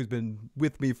Major, who's been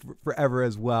with me forever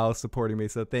as well, supporting me.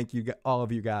 So thank you, all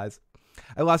of you guys.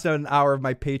 I lost out an hour of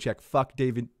my paycheck. Fuck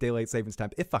daylight savings time.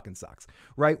 It fucking sucks,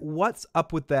 right? What's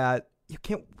up with that? You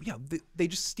can't. Yeah, they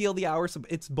just steal the hours.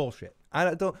 It's bullshit.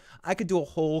 I could do a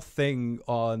whole thing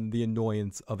on the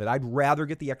annoyance of it. I'd rather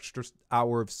get the extra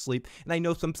hour of sleep. And I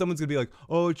know someone's gonna be like,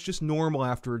 "Oh, it's just normal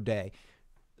after a day."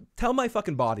 Tell my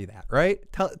fucking body that, right?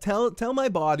 Tell my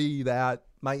body that,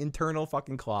 my internal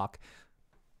fucking clock.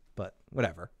 But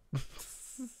whatever.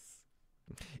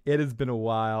 It has been a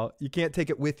while. You can't take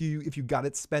it with you. If you got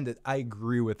it, spend it. I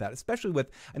agree with that. Especially with,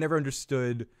 I never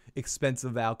understood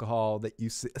expensive alcohol that you,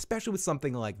 especially with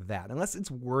something like that. Unless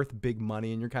it's worth big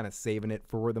money and you're kind of saving it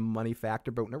for the money factor.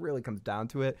 But when it really comes down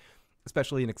to it,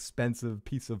 especially an expensive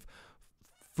piece of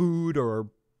food or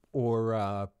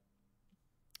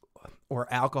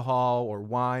alcohol or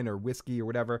wine or whiskey or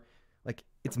whatever, like,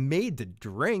 it's made to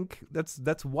drink.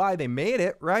 That's why they made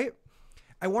it, right?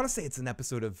 I want to say it's an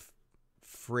episode of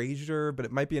Frasier, but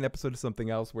it might be an episode of something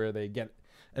else where they get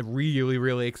a really,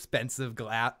 really expensive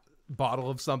bottle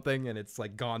of something and it's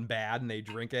like gone bad and they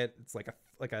drink it. It's like a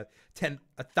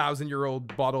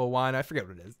 1,000-year-old bottle of wine. I forget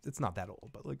what it is. It's not that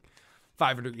old, but like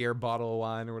 500-year bottle of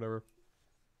wine or whatever.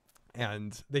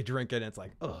 And they drink it and it's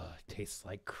like, oh, it tastes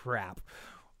like crap.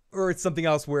 Or it's something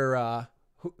else where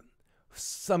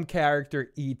some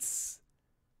character eats.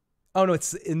 Oh no,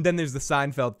 and then there's the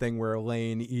Seinfeld thing where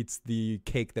Elaine eats the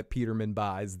cake that Peterman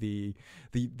buys, the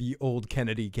old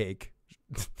Kennedy cake.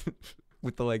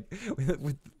 with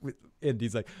and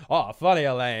he's like, "Oh, funny,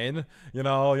 Elaine. You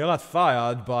know, you're not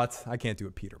fired, but I can't do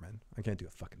a Peterman. I can't do a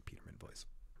fucking Peterman voice."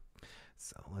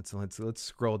 So let's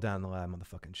scroll down the live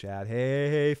motherfucking chat.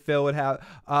 Hey, Phil,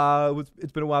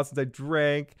 it's been a while since I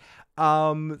drank.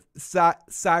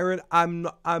 Siren,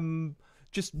 I'm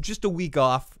just a week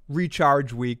off,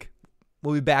 recharge week.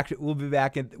 We'll be back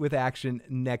with action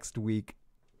next week.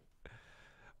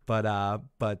 But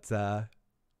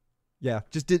yeah,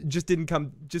 just didn't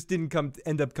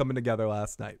end up coming together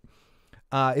last night.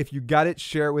 If you got it,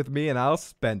 share it with me and I'll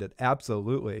spend it.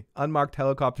 Absolutely. Unmarked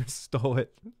helicopter stole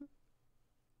it.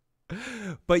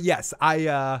 But yes,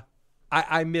 I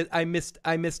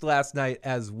missed last night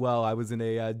as well. I was in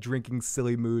a drinking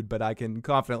silly mood, but I can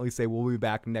confidently say we'll be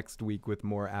back next week with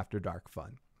more After Dark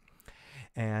fun.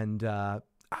 And there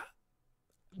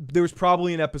was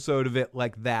probably an episode of it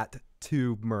like that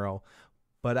too, Merle.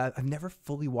 But I've never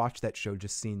fully watched that show,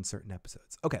 just seen certain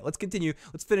episodes. Okay, let's continue.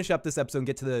 Let's finish up this episode and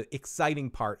get to the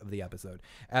exciting part of the episode.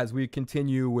 As we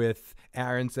continue with,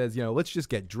 Aaron says, let's just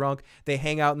get drunk. They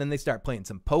hang out and then they start playing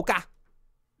some poker.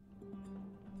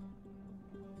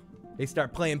 They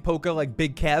start playing poker like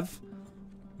Big Kev.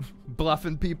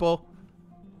 Bluffing people.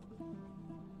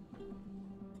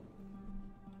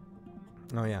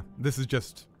 Oh yeah,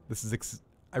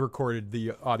 I recorded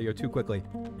the audio too quickly.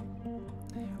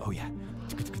 Oh yeah.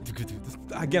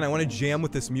 Again, I want to jam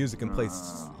with this music and play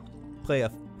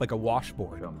a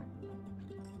washboard.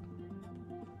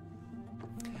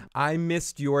 I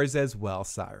missed yours as well,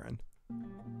 Siren.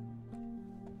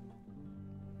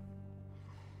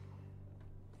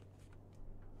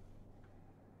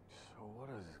 So what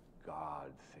does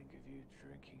God think of you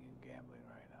drinking and gambling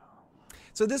right now?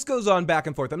 So this goes on back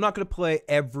and forth. I'm not going to play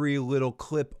every little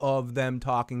clip of them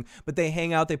talking, but they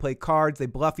hang out, they play cards, they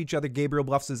bluff each other. Gabriel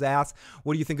bluffs his ass.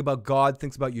 What do you think about God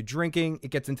thinks about you drinking?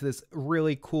 It gets into this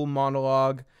really cool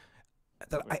monologue.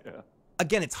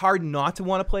 Again, it's hard not to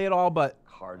want to play it all, but...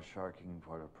 Card sharking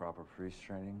part of proper priest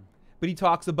training? But he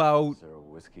talks about Is there a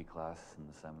whiskey class in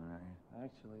the seminary?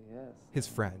 Actually, yes. his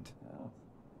friend. Yeah.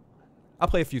 I'll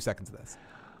play a few seconds of this.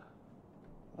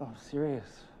 Oh, I'm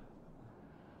serious.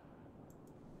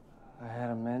 I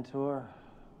had a mentor,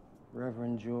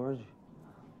 Reverend George.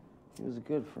 He was a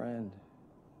good friend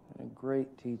and a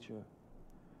great teacher.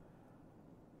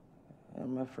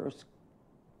 And my first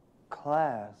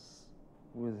class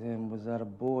with him was at a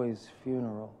boy's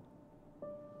funeral.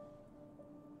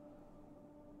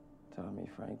 Tommy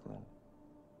Franklin.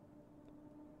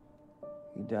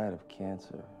 He died of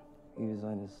cancer. He was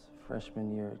on his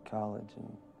freshman year at college,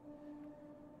 and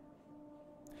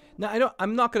Now,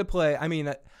 I'm not going to play, I'm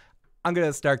going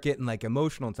to start getting like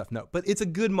emotional and stuff. No, but it's a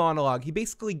good monologue. He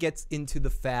basically gets into the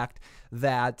fact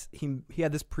that he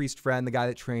had this priest friend, the guy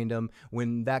that trained him.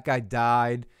 When that guy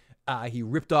died, he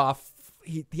ripped off,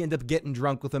 he ended up getting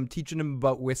drunk with him, teaching him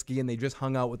about whiskey, and they just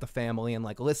hung out with the family and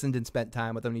like listened and spent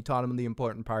time with him. And he taught him the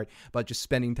important part about just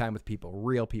spending time with people,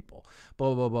 real people,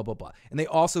 blah, blah, blah, blah, blah. And they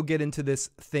also get into this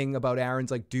thing about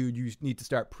Aaron's like, dude, you need to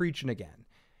start preaching again.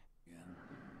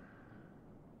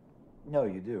 No,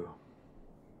 you do.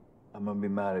 I'm gonna be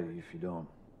mad at you if you don't.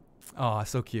 Oh,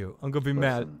 so cute. I'm gonna be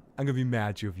mad. I'm gonna be mad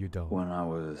at you if you don't. When I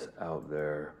was out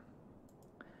there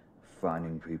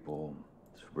finding people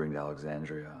to bring to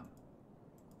Alexandria,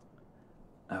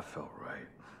 that felt right.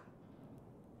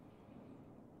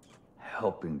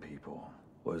 Helping people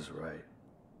was right.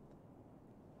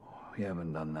 We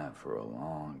haven't done that for a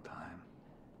long time.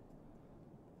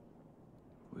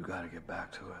 We've got to get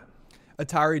back to it.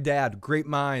 Atari Dad, great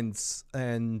minds,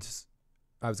 and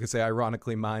I was gonna say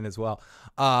ironically mine as well.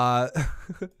 I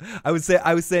was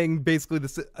saying basically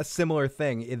a similar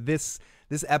thing. This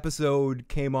episode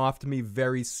came off to me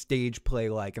very stage play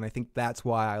like, and I think that's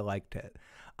why I liked it.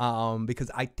 Because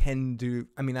I tend to,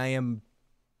 I am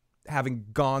having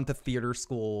gone to theater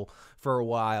school for a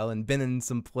while and been in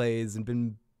some plays and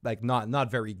been like not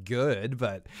very good,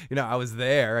 but I was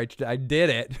there. I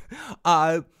did it.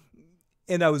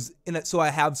 And I was in it, so I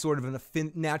have sort of an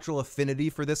natural affinity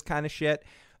for this kind of shit.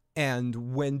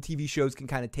 And when TV shows can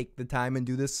kind of take the time and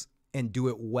do this and do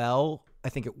it well, I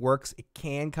think it works. It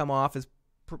can come off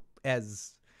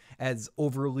as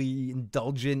overly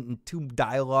indulgent and too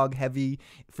dialogue heavy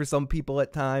for some people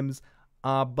at times.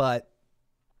 But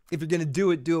if you're gonna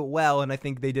do it well. And I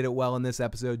think they did it well in this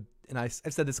episode. And I've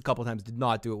said this a couple times, did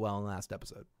not do it well in the last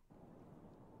episode.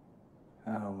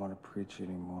 I don't want to preach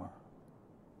anymore.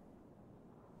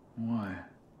 Why?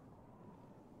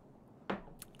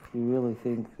 You really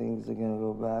think things are gonna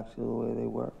go back to the way they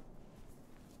were?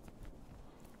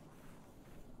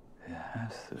 It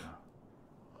has to. It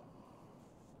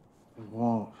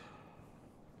won't.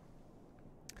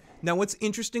 Now, what's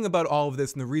interesting about all of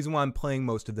this, and the reason why I'm playing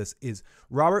most of this, is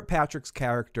Robert Patrick's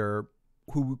character,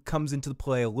 who comes into the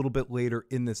play a little bit later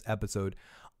in this episode,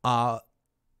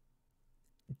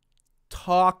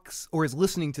 talks or is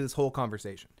listening to this whole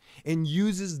conversation and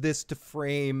uses this to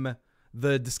frame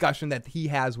the discussion that he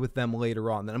has with them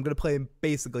later on. Then I'm going to play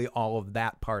basically all of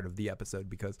that part of the episode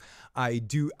because I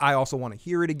also want to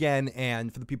hear it again.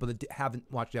 And for the people that haven't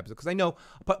watched the episode, because I know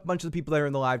a bunch of the people that are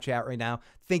in the live chat right now,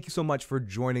 thank you so much for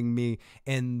joining me.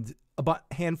 And a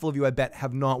handful of you, I bet,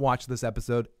 have not watched this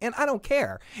episode, and I don't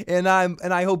care. And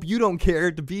I hope you don't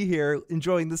care to be here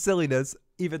enjoying the silliness,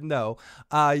 even though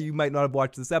you might not have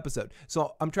watched this episode.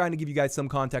 So I'm trying to give you guys some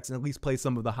context and at least play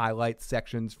some of the highlight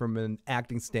sections from an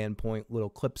acting standpoint, little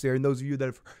clips here. And those of you that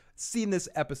have seen this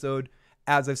episode,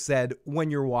 as I've said, when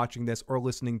you're watching this or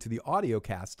listening to the audio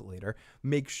cast later,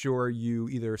 make sure you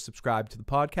either subscribe to the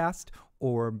podcast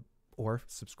or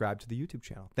subscribe to the YouTube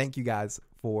channel. Thank you guys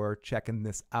for checking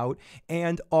this out.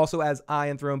 And also, as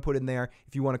Ian Throne put in there,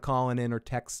 if you want to call in or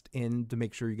text in to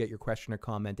make sure you get your question or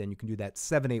comment, and you can do that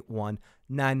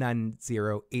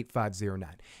 781-990-8509.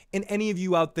 And any of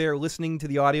you out there listening to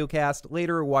the audio cast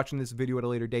later or watching this video at a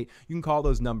later date, you can call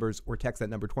those numbers or text that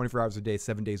number 24 hours a day,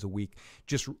 7 days a week.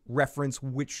 Just reference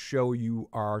which show you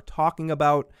are talking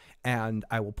about, and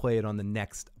I will play it on the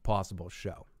next possible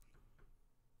show.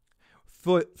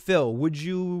 Phil, would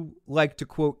you like to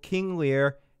quote King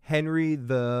Lear, Henry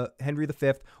V,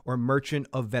 or Merchant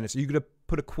of Venice? Are you going to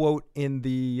put a quote in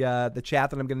the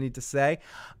chat that I'm going to need to say?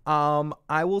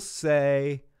 I will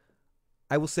say,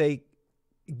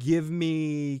 give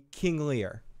me King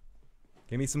Lear.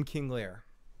 Give me some King Lear.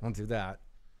 I'll do that.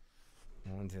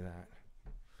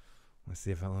 Let's see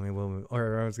if I let me.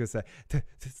 Or I was going to say,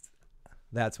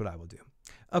 that's what I will do.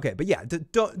 Okay, but yeah,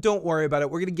 don't worry about it.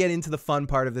 We're gonna get into the fun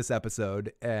part of this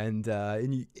episode, and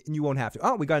you won't have to.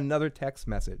 Oh, we got another text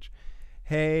message.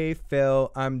 Hey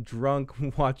Phil, I'm drunk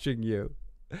watching you.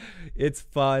 It's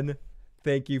fun.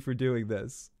 Thank you for doing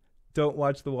this. don't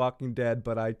watch The Walking Dead,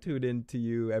 but I tune in to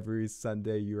you every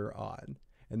Sunday you're on.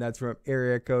 And that's from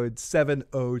area code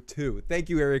 702. Thank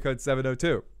you, area code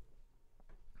 702.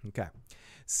 Okay,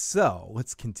 so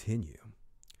let's continue.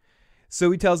 So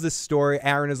he tells this story.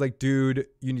 Aaron is like, dude,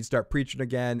 you need to start preaching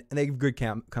again. And they have good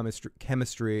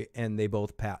chemistry, and they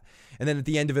both pat. And then at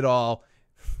the end of it all,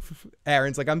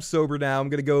 Aaron's like, I'm sober now. I'm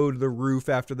going to go to the roof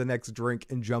after the next drink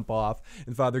and jump off.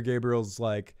 And Father Gabriel's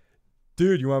like,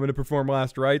 dude, you want me to perform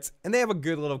last rites? And they have a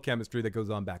good little chemistry that goes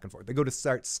on back and forth. They go to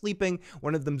start sleeping.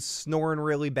 One of them's snoring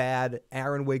really bad.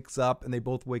 Aaron wakes up, and they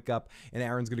both wake up, and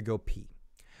Aaron's going to go pee.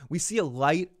 We see a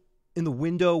light in the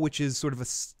window, which is sort of a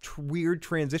weird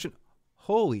transition.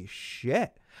 Holy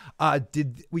shit.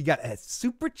 We got a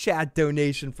super chat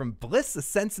donation from Bliss, a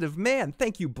sensitive man.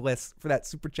 Thank you, Bliss, for that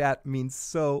super chat. It means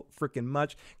so freaking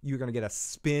much. You're going to get a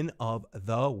spin of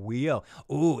the wheel.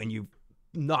 Ooh, and you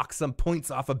knock some points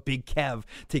off of Big Kev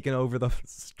taking over the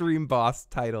stream boss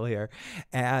title here.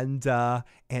 And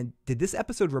did this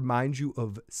episode remind you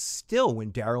of Still,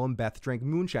 when Daryl and Beth drank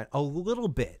moonshine? A little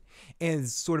bit. And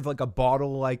it's sort of like a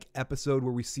bottle-like episode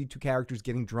where we see two characters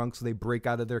getting drunk so they break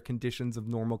out of their conditions of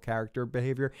normal character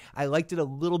behavior. I liked it a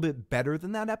little bit better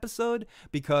than that episode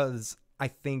because I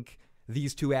think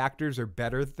these two actors are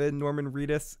better than Norman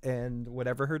Reedus and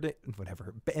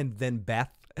and then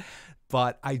Beth.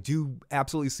 But I do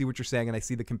absolutely see what you're saying, and I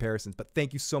see the comparisons. But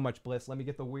thank you so much, Bliss. Let me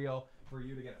get the wheel for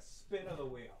you to get a spin of the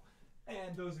wheel.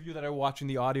 And those of you that are watching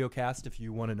the audio cast, if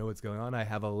you want to know what's going on, I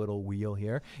have a little wheel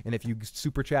here. And if you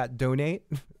super chat donate,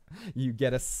 you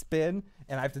get a spin.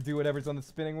 And I have to do whatever's on the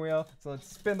spinning wheel. So let's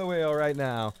spin the wheel right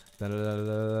now.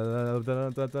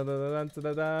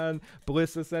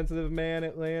 Bliss, a sensitive man.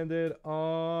 It landed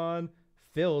on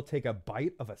Phil. Take a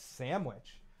bite of a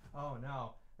sandwich. Oh,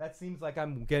 no. That seems like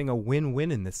I'm getting a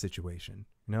win-win in this situation.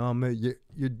 You know,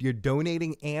 you're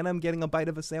donating and I'm getting a bite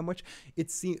of a sandwich.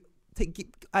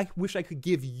 I wish I could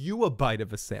give you a bite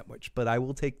of a sandwich, but I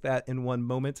will take that in one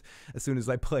moment. As soon as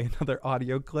I play another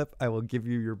audio clip, I will give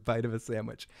you your bite of a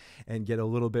sandwich and get a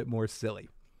little bit more silly.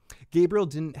 Gabriel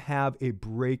didn't have a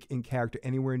break in character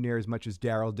anywhere near as much as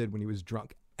Daryl did when he was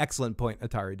drunk. Excellent point,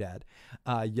 Atari Dad.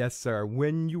 Yes, sir.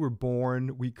 When you were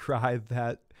born, we cried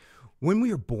that. When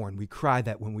we are born, we cry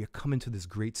that when we are coming to this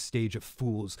great stage of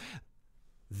fools.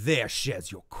 There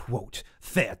shares your quote.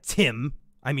 Fair Tim.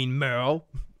 I mean Merle.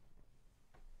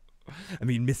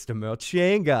 Mr. Merle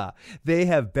Changa. They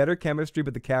have better chemistry,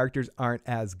 but the characters aren't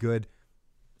as good.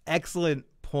 Excellent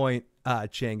point,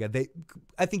 Changa.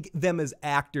 I think them as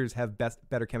actors have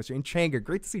better chemistry. And Changa,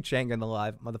 great to see Changa in the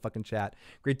live motherfucking chat.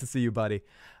 Great to see you, buddy.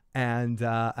 And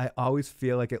I always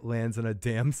feel like it lands on a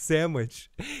damn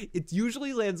sandwich. It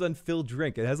usually lands on Phil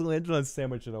Drink. It hasn't landed on a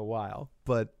sandwich in a while,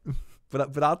 but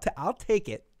I'll take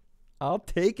it. I'll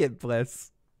take it,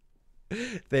 Bliss.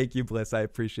 Thank you, Bliss. I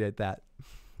appreciate that.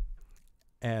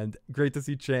 And great to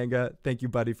see Changa. Thank you,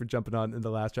 buddy, for jumping on in the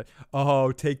last chat.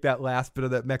 Oh, take that last bit of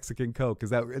that Mexican Coke.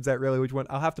 Is that really which one?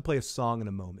 I'll have to play a song in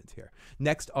a moment here.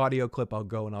 Next audio clip, I'll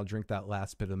go and I'll drink that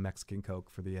last bit of Mexican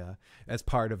Coke for the as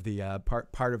part of the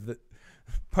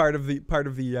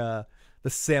the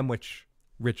sandwich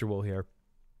ritual here.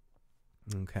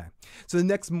 Okay. So the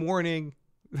next morning,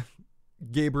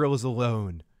 Gabriel is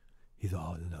alone. He's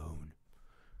all alone.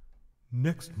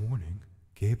 Next morning,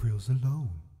 Gabriel's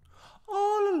alone.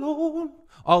 All alone.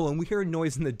 All alone. We hear a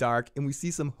noise in the dark, and we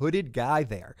see some hooded guy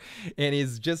there. And he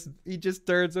just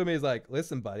turns to him. He's like,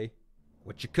 listen, buddy,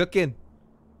 what you cooking?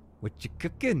 What you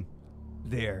cooking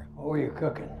there? What were you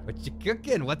cooking? What you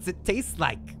cooking? What's it taste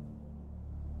like?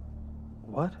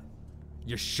 What?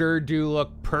 You sure do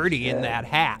look pretty in that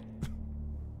hat.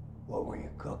 What were you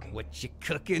cooking? What you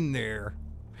cooking there?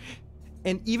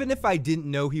 And even if I didn't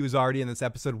know he was already in this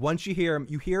episode, once you hear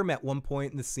him at one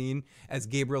point in the scene as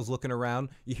Gabriel's looking around,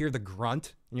 you hear the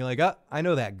grunt, and you're like, oh, I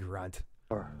know that grunt.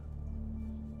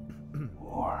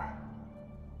 War.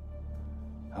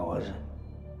 How was it?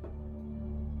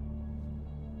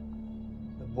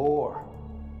 The boar.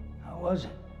 How was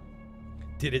it?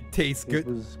 Did it taste good?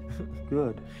 It was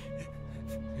good.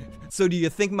 So do you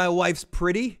think my wife's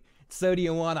pretty? So do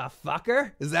you want to fuck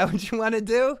her? Is that what you want to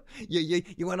do?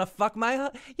 You want to fuck my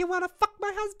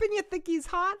husband? You think he's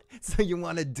hot? So you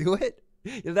want to do it?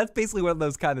 Yeah, that's basically one of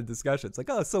those kind of discussions. Like,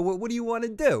 oh, so what do you want to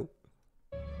do?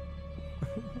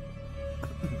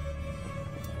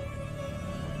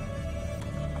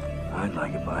 I'd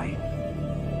like a bite.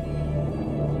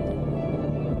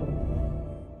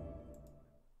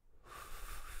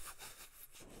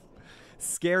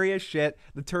 Scary as shit.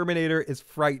 The Terminator is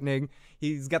frightening.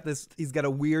 He's got a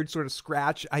weird sort of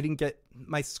scratch. I didn't get,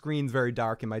 my screen's very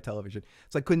dark in my television,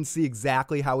 so I couldn't see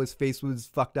exactly how his face was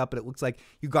fucked up, but it looks like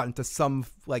you got into some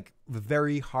like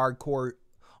very hardcore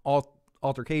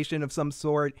altercation of some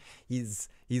sort. He's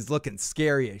looking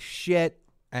scary as shit,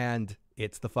 and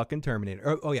it's the fucking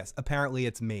Terminator. Oh yes, apparently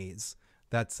it's Maze.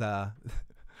 That's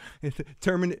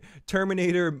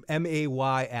Terminator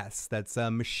MAYS. That's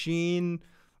Machine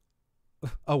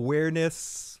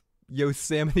Awareness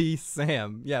Yosemite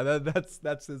Sam. Yeah, that's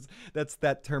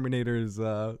that Terminator's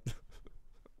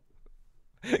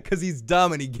because he's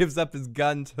dumb and he gives up his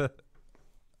gun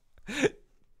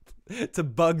to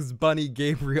Bugs Bunny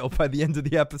Gabriel by the end of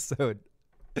the episode.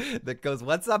 That goes,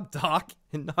 "What's up, Doc?"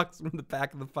 and knocks him in the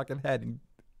back of the fucking head and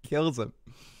kills him.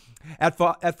 At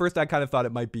first, I kind of thought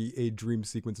it might be a dream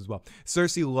sequence as well.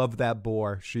 Cersei loved that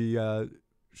boar. She did.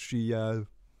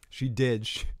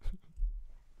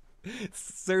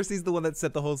 Cersei's the one that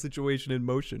set the whole situation in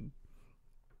motion.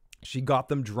 She got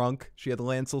them drunk. She had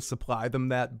Lancel supply them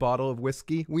that bottle of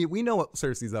whiskey. We know what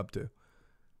Cersei's up to.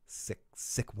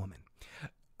 Sick woman.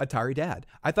 Atari Dad.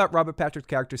 I thought Robert Patrick's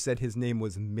character said his name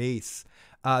was Mace.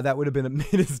 That would have made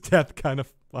his death kind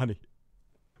of funny.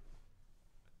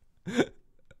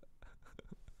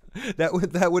 That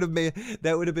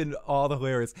would have been all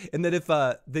hilarious. And then if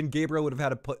then Gabriel would have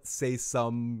had to say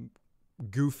some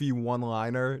goofy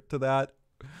one-liner to that.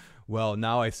 Well,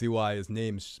 now I see why his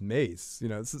name's Mace. You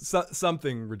know,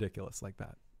 something ridiculous like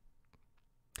that.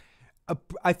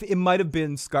 It might have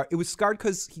been scarred. It was scarred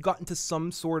because he got into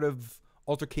some sort of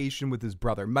altercation with his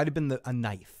brother. It might have been a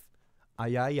knife. I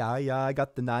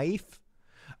got the knife.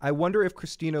 I wonder if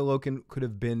Christina Loken could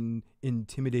have been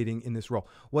intimidating in this role.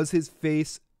 Was his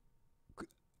face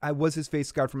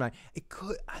scarred from knife? It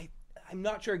could. I'm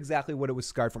not sure exactly what it was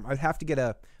scarred from. I'd have to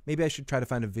get maybe I should try to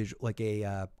find a visual, like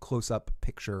a close-up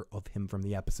picture of him from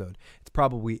the episode. It's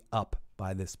probably up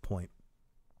by this point.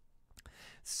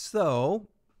 So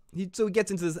he gets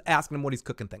into this asking him what he's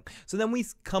cooking thing. So then we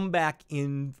come back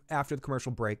in after the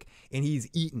commercial break, and he's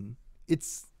eating.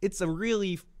 It's a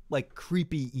really like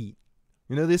creepy eat.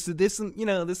 You know, there's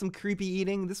some creepy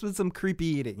eating. This was some creepy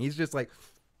eating. He's just like,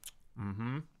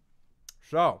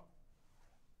 So,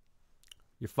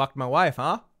 you fucked my wife,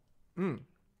 huh?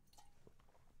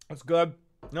 That's good.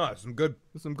 No, that's some good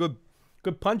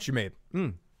punch you made.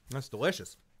 That's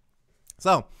delicious.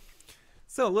 So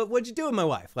what'd you do with my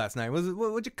wife last night?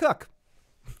 What'd you cook?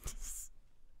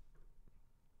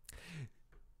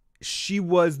 She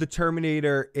was the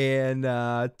Terminator in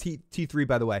T3,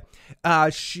 by the way.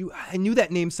 I knew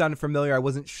that name sounded familiar. I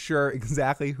wasn't sure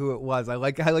exactly who it was. I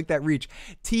like that reach.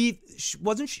 She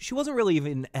wasn't really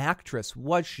even an actress,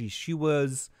 was she? She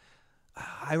was.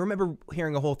 I remember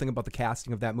hearing a whole thing about the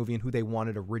casting of that movie and who they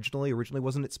wanted originally. Originally,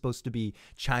 wasn't it supposed to be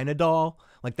China Doll?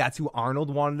 Like that's who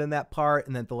Arnold wanted in that part,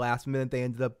 and then at the last minute they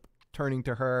ended up turning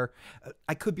to her.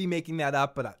 I could be making that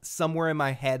up, but somewhere in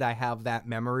my head I have that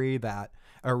memory that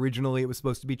originally it was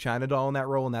supposed to be China Doll in that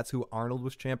role, and that's who Arnold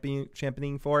was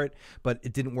championing for it, but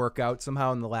it didn't work out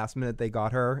somehow. In the last minute they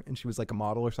got her, and she was like a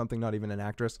model or something, not even an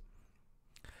actress.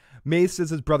 Mace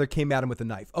says his brother came at him with a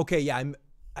knife. Okay, yeah,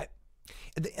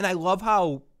 and I love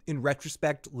how, in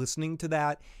retrospect, listening to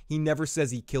that, he never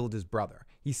says he killed his brother.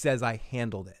 He says, I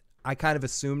handled it. I kind of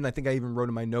assumed, and I think I even wrote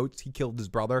in my notes, he killed his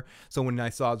brother. So when I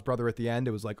saw his brother at the end,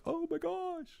 it was like, oh my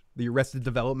gosh. The Arrested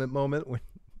Development moment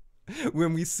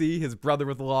when we see his brother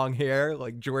with long hair,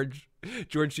 like George,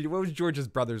 what was George's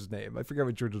brother's name? I forget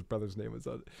what George's brother's name was.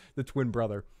 The twin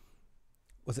brother.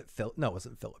 Was it Phil? No, it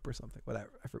wasn't Philip or something.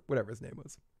 Whatever his name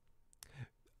was.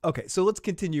 Okay, so let's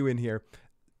continue in here.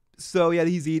 So yeah,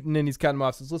 he's eating and he's cutting him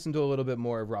off. So let's listen to a little bit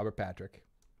more of Robert Patrick.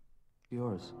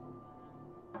 Yours.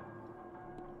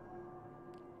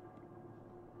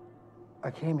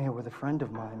 I came here with a friend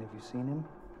of mine. Have you seen him?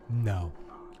 No.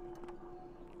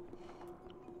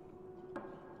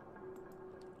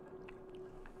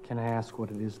 Can I ask what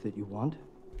it is that you want?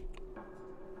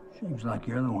 Seems like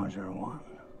you're the ones that are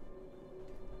wanting.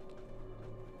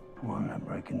 Wanting to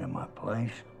break into my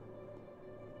place,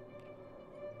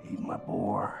 eat my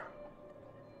boar,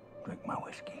 drink my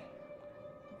whiskey.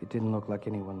 It didn't look like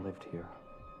anyone lived here.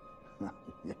 So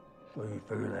you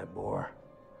figure that boar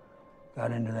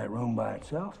got into that room by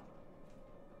itself?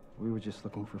 We were just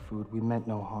looking for food. We meant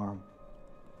no harm.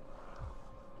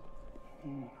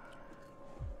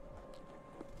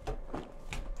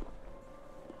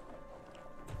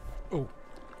 Oh,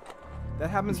 that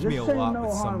happens to me a lot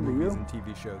with some movies and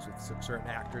TV shows with certain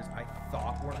actors I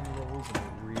thought were in roles and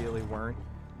they really weren't.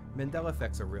 Mandela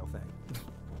effect's a real thing.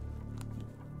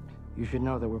 You should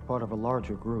know that we're part of a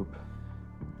larger group.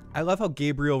 I love how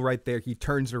Gabriel right there, he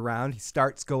turns around, he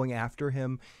starts going after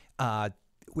him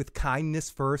with kindness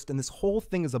first, and this whole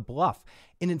thing is a bluff.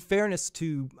 And in fairness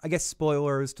to, I guess,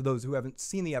 spoilers to those who haven't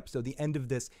seen the episode, the end of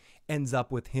this ends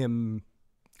up with them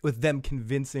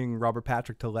convincing Robert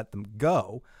Patrick to let them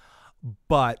go.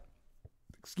 But,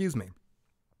 excuse me,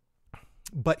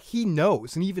 but he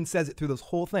knows, and he even says it through this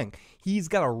whole thing. He's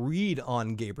got a read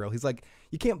on Gabriel. He's like,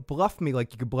 you can't bluff me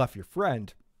like you could bluff your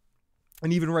friend.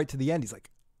 And even right to the end, he's like,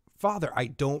 Father, I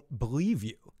don't believe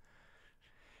you.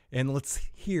 And let's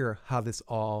hear how this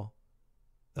all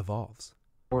evolves.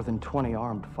 More than 20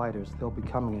 armed fighters. They'll be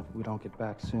coming if we don't get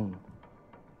back soon.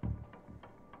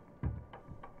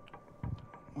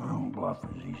 I don't bluff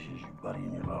as easy as your buddy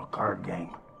in your little card game.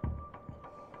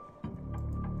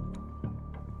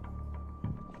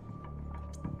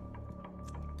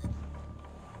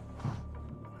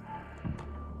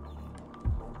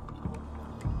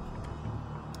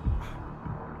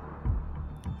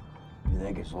 You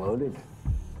think it's loaded?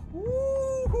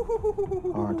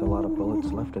 Aren't a lot of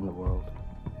bullets left in the world.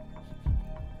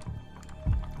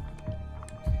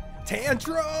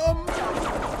 Tantrum!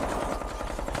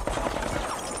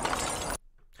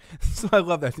 So I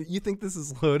love that. You think this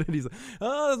is loaded? He's like,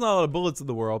 oh, there's not a lot of bullets in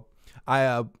the world.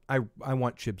 I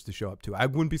want Chibs to show up too. I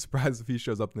wouldn't be surprised if he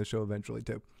shows up in the show eventually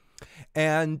too.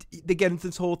 And they get into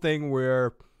this whole thing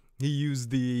where he uses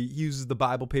the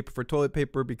Bible paper for toilet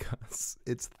paper because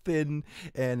it's thin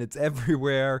and it's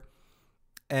everywhere.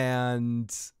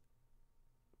 And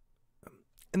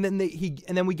then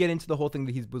we get into the whole thing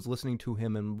that he was listening to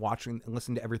him and watching and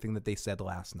listening to everything that they said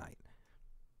last night.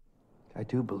 I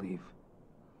do believe.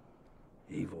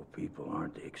 Evil people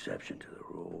aren't the exception to the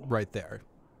rule. Right there.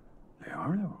 They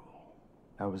are the rule.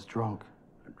 I was drunk.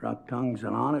 A drunk tongue's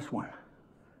an honest one.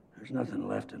 There's nothing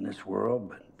left in this world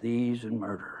but thieves and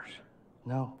murderers.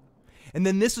 No. And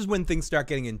then this is when things start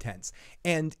getting intense.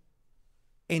 And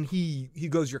he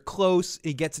goes, you're close.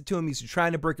 He gets it to him. He's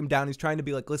trying to break him down. He's trying to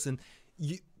be like, listen,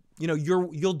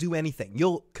 you'll do anything.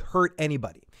 You'll hurt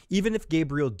anybody. Even if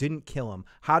Gabriel didn't kill him,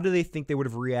 how do they think they would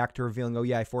have reacted to revealing, oh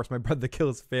yeah, I forced my brother to kill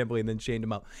his family and then chained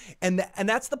him up? And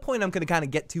that's the point I'm going to kind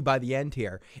of get to by the end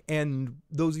here. And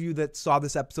those of you that saw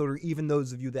this episode, or even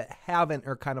those of you that haven't,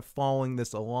 are kind of following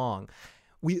this along.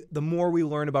 The more we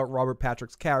learn about Robert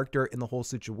Patrick's character and the whole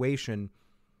situation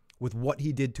with what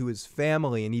he did to his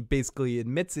family, and he basically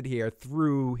admits it here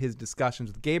through his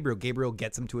discussions with Gabriel. Gabriel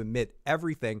gets him to admit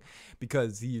everything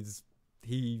because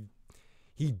he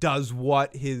does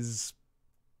what his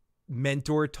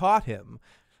mentor taught him.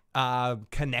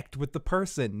 Connect with the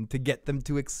person to get them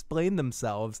to explain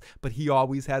themselves, but he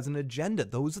always has an agenda.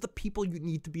 Those are the people you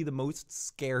need to be the most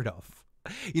scared of.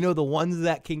 The ones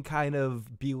that can kind of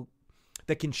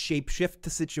that can shapeshift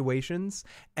to situations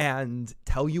and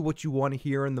tell you what you want to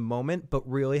hear in the moment, but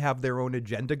really have their own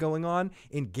agenda going on.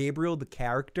 In Gabriel, the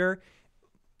character,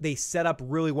 they set up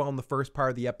really well in the first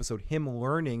part of the episode, him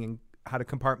learning and how to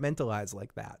compartmentalize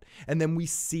like that. And then we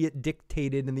see it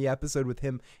dictated in the episode with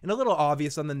him, and a little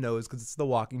obvious on the nose because it's The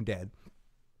Walking Dead.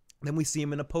 Then we see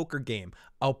him in a poker game,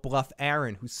 outbluff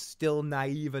Aaron, who's still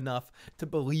naive enough to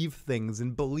believe things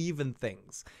and believe in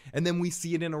things. And then we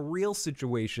see it in a real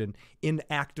situation, in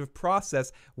active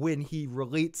process, when he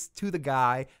relates to the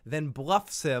guy, then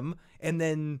bluffs him, and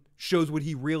then shows what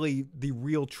the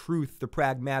real truth, the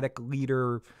pragmatic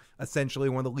leader, essentially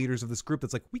one of the leaders of this group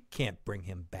that's like, we can't bring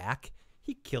him back.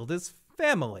 He killed his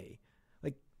family.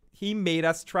 Like, he made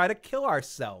us try to kill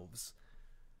ourselves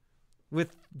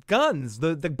with guns.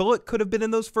 The bullet could have been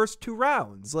in those first 2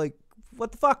 rounds. Like,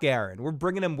 what the fuck, Aaron? We're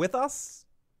bringing him with us?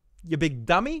 You big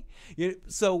dummy?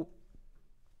 So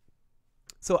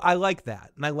I like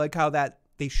that. And I like how that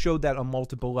they showed that on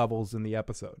multiple levels in the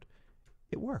episode.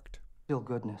 It worked. Feel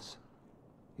goodness.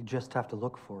 You just have to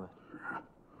look for it.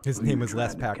 His name is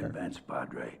Les Packer. Convince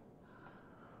Padre.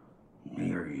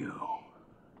 Me or you?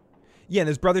 Yeah, and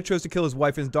his brother chose to kill his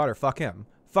wife and his daughter. Fuck him.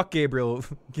 Fuck Gabriel.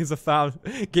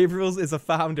 Gabriel is a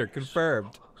founder,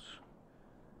 confirmed.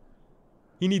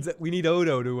 We need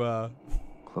Odo to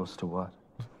Close to what?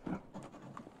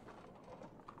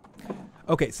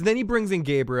 Okay, so then he brings in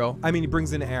he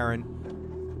brings in Aaron.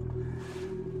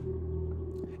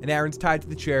 And Aaron's tied to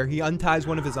the chair. He unties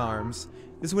one of his arms.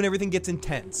 This is when everything gets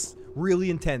intense. Really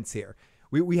intense here.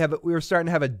 We're starting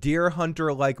to have a deer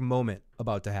hunter-like moment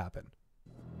about to happen.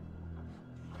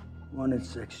 1 in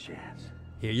 6 chance.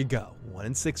 Here you go. 1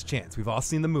 in 6 chance. We've all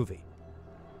seen the movie.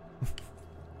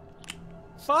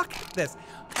 Fuck this.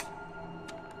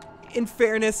 In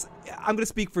fairness, I'm going to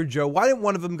speak for Joe. Why didn't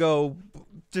one of them go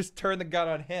just turn the gun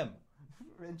on him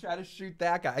and try to shoot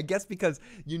that guy? I guess because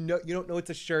you don't know it's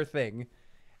a sure thing.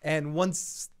 And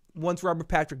once once Robert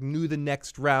Patrick knew the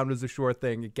next round was a sure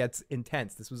thing, it gets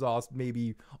intense. This was all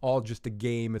maybe all just a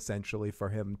game essentially for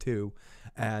him too,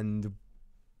 and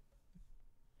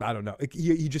I don't know.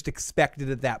 He just expected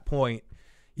at that point.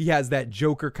 He has that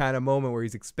Joker kind of moment where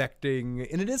he's expecting,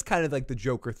 and it is kind of like the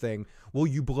Joker thing. Will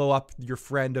you blow up your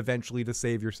friend eventually to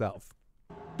save yourself?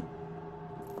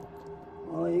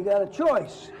 Well, you got a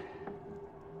choice.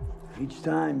 Each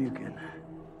time you can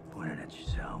point it at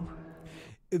yourself.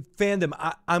 Fandom,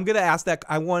 I'm going to ask that.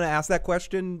 I want to ask that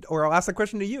question, or I'll ask that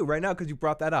question to you right now because you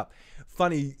brought that up.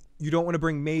 Funny, you don't want to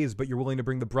bring Maze, but you're willing to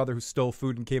bring the brother who stole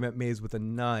food and came at Maze with a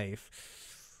knife.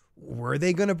 Were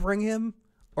they going to bring him?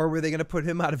 Or were they going to put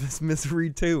him out of his misery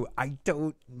too? I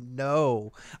don't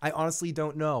know. I honestly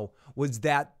don't know. Was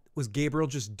Gabriel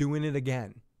just doing it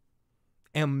again?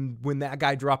 And when that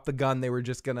guy dropped the gun,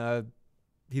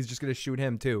 he's just going to shoot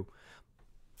him too.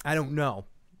 I don't know.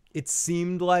 It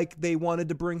seemed like they wanted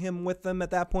to bring him with them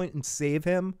at that point and save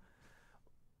him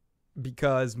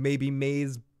because maybe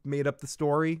Maze made up the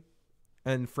story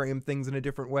and framed things in a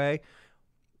different way.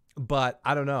 But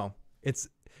I don't know.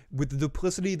 With the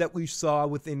duplicity that we saw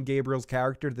within Gabriel's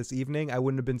character this evening, I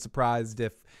wouldn't have been surprised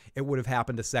if it would have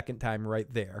happened a second time right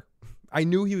there. I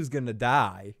knew he was going to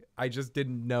die. I just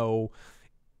didn't know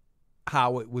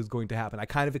how it was going to happen. I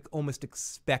kind of almost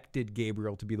expected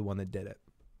Gabriel to be the one that did it.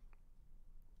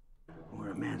 Or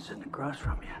a man sitting across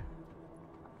from you.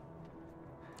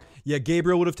 Yeah,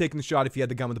 Gabriel would have taken the shot if he had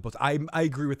the gun with the bullets. I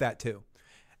agree with that too.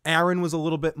 Aaron was a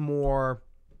little bit more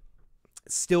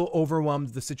still overwhelmed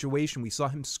with the situation. We saw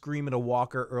him scream at a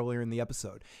walker earlier in the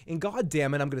episode. And God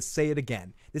damn it, I'm going to say it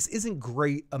again. This isn't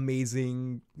great,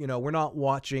 amazing. We're not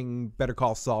watching Better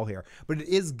Call Saul here. But it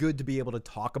is good to be able to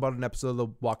talk about an episode of The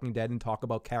Walking Dead and talk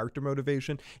about character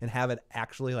motivation and have it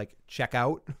actually, check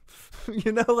out.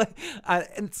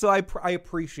 And so I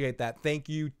appreciate that. Thank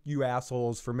you, you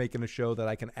assholes, for making a show that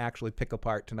I can actually pick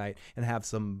apart tonight and have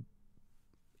some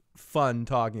fun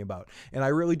talking about. And I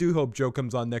really do hope Joe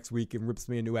comes on next week and rips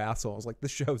me a new asshole. It's like, the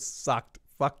show sucked.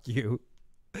 Fuck you.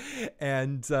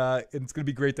 And it's gonna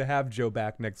be great to have Joe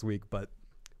back next week. But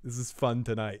this is fun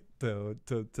tonight to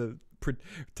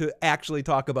actually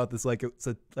talk about this like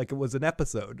it was an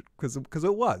episode, because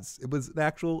it was an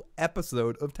actual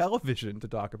episode of television to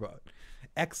talk about.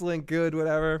 Excellent, good,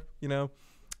 whatever,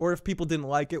 or if people didn't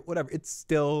like it, whatever. It's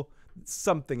still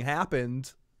something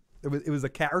happened. It was a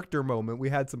character moment. We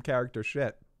had some character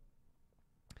shit.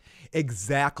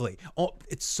 Exactly. Oh,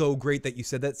 it's so great that you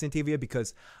said that, Santavia,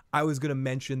 because I was going to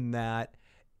mention that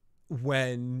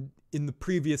when in the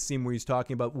previous scene where he's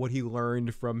talking about what he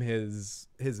learned from his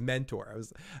mentor.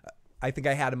 I think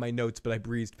I had in my notes, but I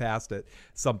breezed past it.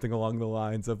 Something along the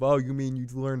lines of, "Oh, you mean you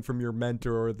learned from your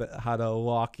mentor how to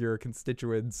lock your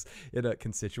constituents in a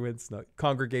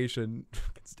congregation,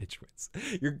 constituents,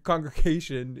 your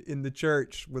congregation in the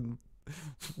church when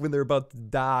they're about to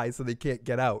die, so they can't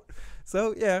get out."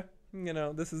 So yeah,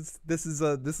 this is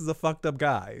a fucked up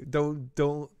guy. Don't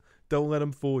let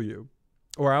him fool you.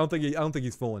 Or I don't think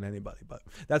he's fooling anybody. But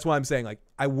that's why I'm saying,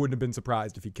 I wouldn't have been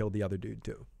surprised if he killed the other dude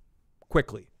too,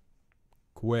 quickly.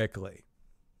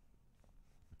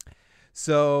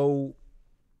 So,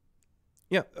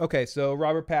 yeah, okay, so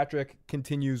Robert Patrick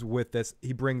continues with this.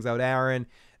 He brings out Aaron.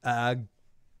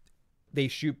 They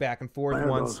shoot back and forth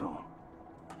once.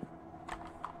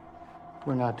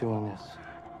 We're not doing this.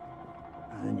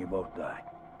 And then you both die.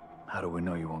 How do we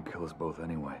know you won't kill us both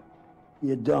anyway?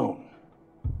 You don't.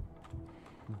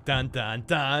 Dun, dun,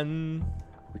 dun.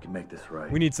 We can make this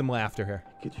right. We need some laughter here.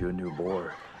 Get you a new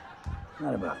boar.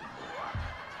 Not about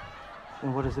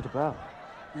And what is it about?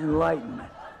 enlightenment.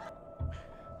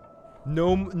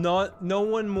 No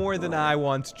one more than I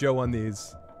wants Joe on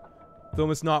these. It's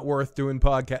almost not worth doing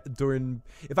podcast.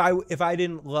 If I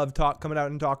didn't love coming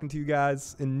out and talking to you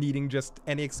guys and needing just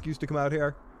any excuse to come out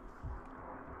here.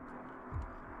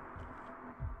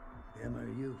 Him or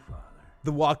you, Father?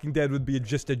 The Walking Dead would be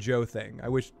just a Joe thing.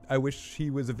 I wish he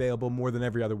was available more than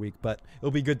every other week, but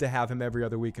it'll be good to have him every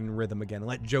other week in rhythm again.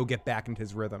 Let Joe get back into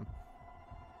his rhythm.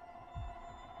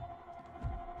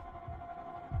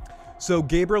 So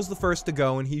Gabriel's the first to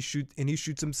go, and he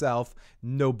shoots himself.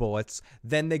 No bullets.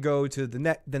 Then they go to the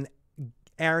net. Then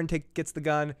Aaron gets the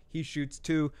gun. He shoots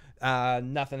too.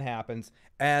 Nothing happens.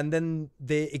 And then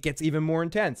it gets even more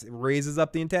intense. It raises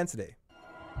up the intensity.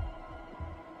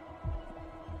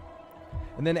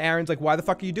 And then Aaron's like, "Why the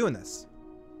fuck are you doing this?"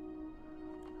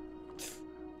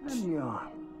 And your arm.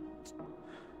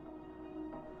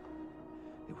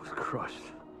 It was crushed.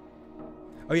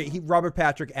 Oh yeah, Robert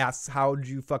Patrick asks, "How did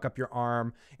you fuck up your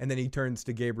arm?" And then he turns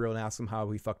to Gabriel and asks him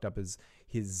how he fucked up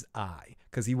his eye,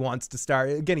 because he wants to start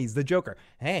again. He's the Joker.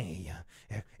 Hey,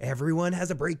 everyone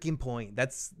has a breaking point.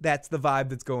 That's the vibe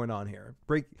that's going on here.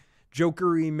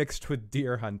 Jokery mixed with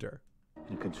Deer Hunter.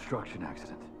 In a construction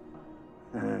accident.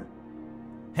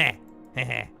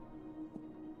 Heh.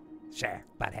 Sure,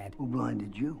 butthead. Who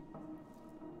blinded you?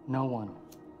 No one.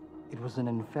 It was an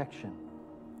infection.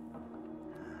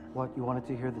 What, you wanted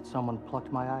to hear that someone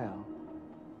plucked my eye out?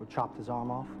 Or chopped his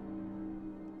arm off?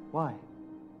 Why?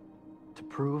 To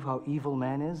prove how evil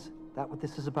man is? That what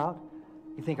this is about?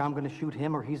 You think I'm gonna shoot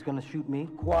him or he's gonna shoot me?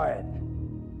 Quiet.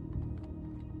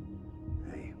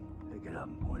 Hey, pick it up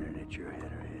and point it at your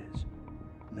head or his.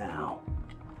 Now.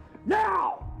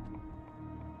 Now!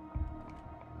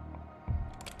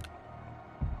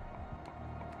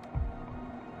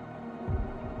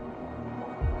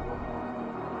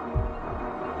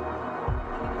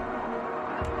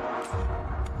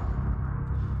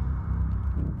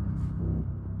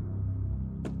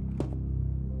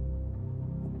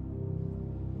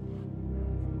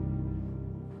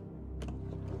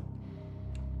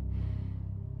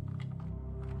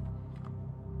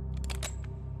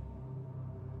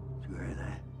 You hear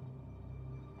that?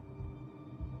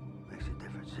 Makes a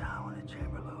different sound when the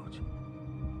chamber loads.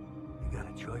 You got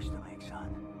a choice to make,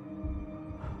 son.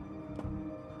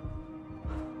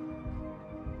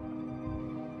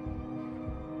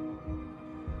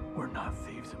 We're not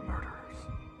thieves and murderers.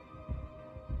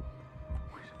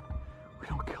 We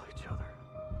don't kill each other.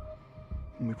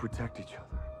 And we protect each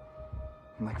other.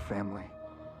 And like family.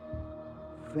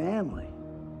 Family?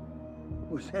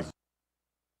 What's that?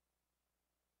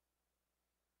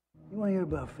 You want to hear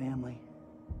about family?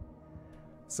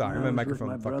 Sorry, I my was microphone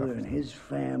with my fucked brother up. and his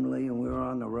family, and we were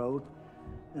on the road.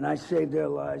 And I saved their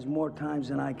lives more times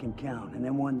than I can count. And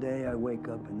then one day I wake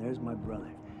up and there's my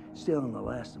brother, stealing the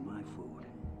last of my food.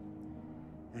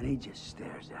 And he just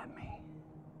stares at me.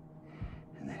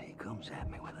 And then he comes at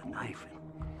me with a knife and...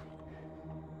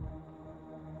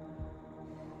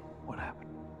 What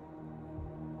happened?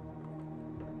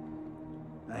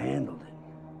 I handled it.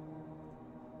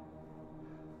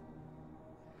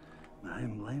 I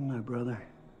didn't blame my brother.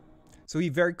 So he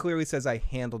very clearly says, "I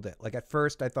handled it." Like at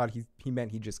first I thought he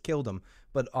meant he just killed him,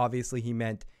 but obviously he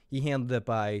meant he handled it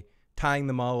by tying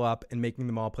them all up and making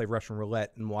them all play Russian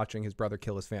roulette and watching his brother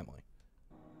kill his family.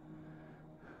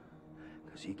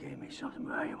 Because he gave me something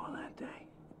valuable that day.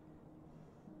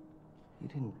 He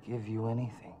didn't give you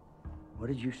anything. What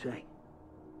did you say?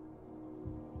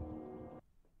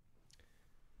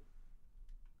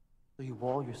 So you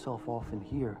wall yourself off in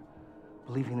here,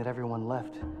 believing that everyone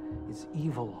left is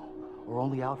evil or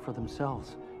only out for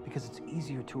themselves, because it's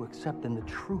easier to accept than the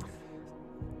truth.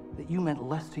 That you meant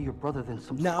less to your brother than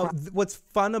some Now, what's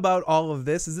fun about all of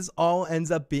this is this all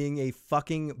ends up being a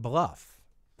fucking bluff.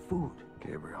 food.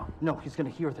 Gabriel. No, he's gonna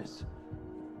hear this.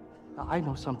 Now, I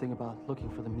know something about looking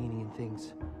for the meaning in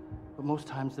things, but most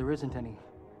times there isn't any.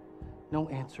 No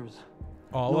answers.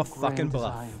 All no a fucking grand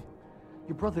bluff. design.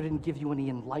 Your brother didn't give you any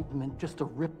enlightenment, just a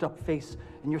ripped up face,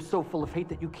 and you're so full of hate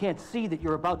that you can't see that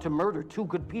you're about to murder two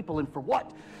good people, and for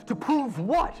what? To prove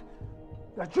what?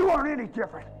 That you aren't any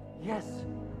different. Yes,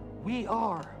 we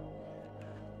are.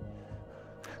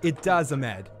 It does,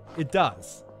 Ahmed. It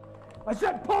does. I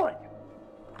said pull it!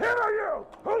 Him or you?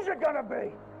 Who's it gonna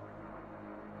be?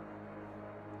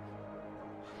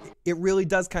 It really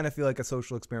does kind of feel like a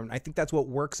social experiment. I think that's what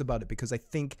works about it, because I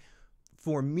think,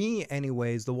 for me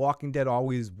anyways, The Walking Dead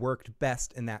always worked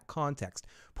best in that context.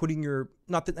 Putting your,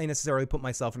 not that I necessarily put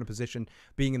myself in a position,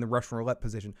 being in the Russian roulette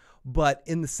position, but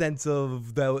in the sense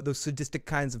of those sadistic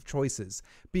kinds of choices.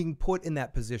 Being put in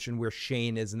that position where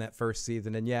Shane is in that first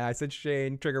season. And yeah, I said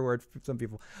Shane, trigger word for some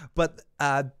people. But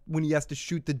when he has to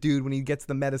shoot the dude, when he gets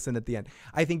the medicine at the end.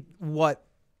 I think what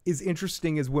is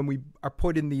interesting is when we are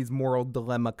put in these moral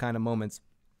dilemma kind of moments,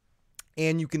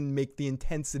 and you can make the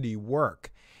intensity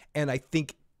work. And I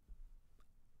think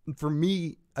for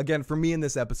me in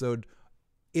this episode,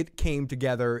 it came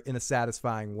together in a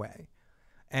satisfying way.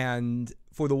 And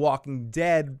for The Walking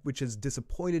Dead, which has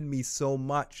disappointed me so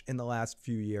much in the last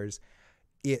few years,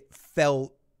 it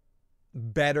felt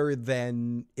better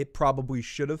than it probably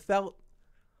should have felt.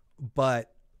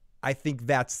 But I think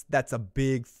that's a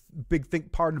big thing,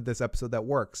 part of this episode that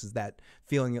works, is that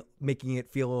feeling, making it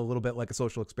feel a little bit like a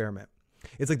social experiment.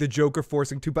 It's like the Joker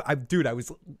forcing two, but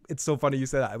it's so funny you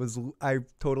said that. I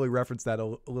totally referenced that a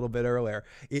little bit earlier.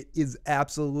 It is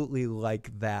absolutely like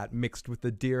that, mixed with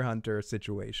the Deer Hunter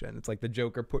situation. It's like the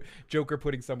Joker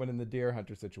putting someone in the Deer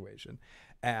Hunter situation.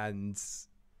 And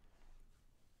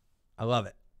I love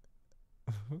it.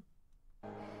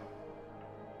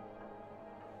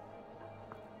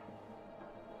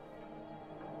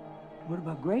 What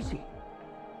about Gracie?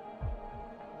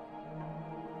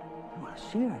 You want to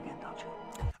see her again, don't you?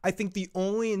 I think the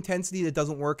only intensity that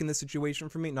doesn't work in this situation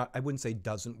for me, I wouldn't say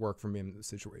doesn't work for me in this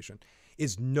situation,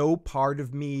 is no part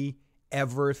of me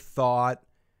ever thought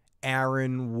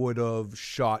Aaron would have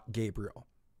shot Gabriel.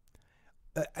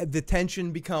 The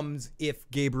tension becomes if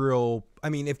Aaron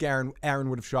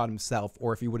would have shot himself,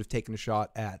 or if he would have taken a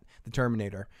shot at the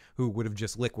Terminator, who would have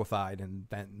just liquefied and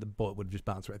then the bullet would have just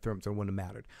bounced right through him, so it wouldn't have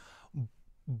mattered.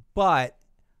 But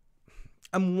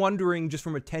I'm wondering, just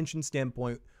from a tension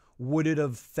standpoint, would it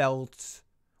have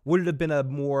been a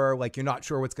more like you're not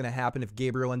sure what's going to happen if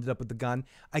Gabriel ended up with the gun?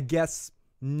 I guess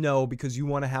no, because you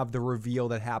want to have the reveal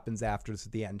that happens after this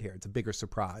at the end here. It's a bigger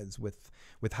surprise with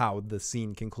how the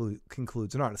scene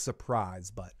concludes. Not a surprise,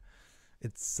 but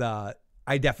it's I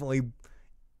definitely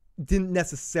didn't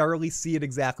necessarily see it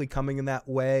exactly coming in that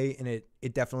way, and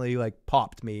it definitely like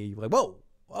popped me like, whoa,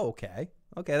 okay,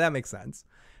 that makes sense.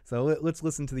 So let's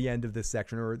listen to the end of this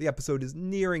section, or the episode is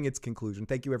nearing its conclusion.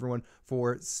 Thank you, everyone,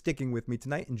 for sticking with me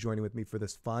tonight and joining with me for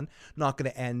this fun. Not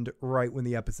going to end right when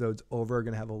the episode's over.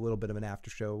 Going to have a little bit of an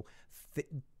after show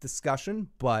discussion,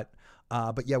 but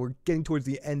yeah, we're getting towards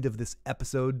the end of this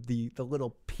episode, the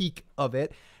little peak of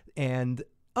it, and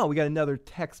we got another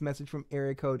text message from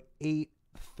area code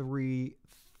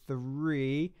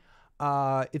 833.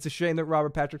 It's a shame that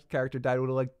Robert Patrick's character died. I would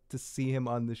have liked to see him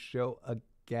on the show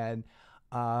again.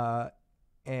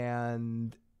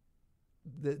 And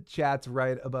the chat's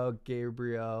right about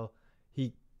Gabriel.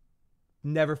 He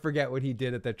never forget what he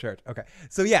did at the church. Okay.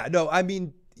 So yeah, no, I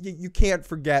mean, you can't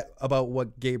forget about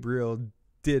what Gabriel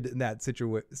did in that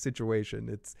situation.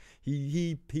 It's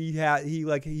he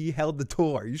held the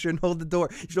door. You shouldn't hold the door.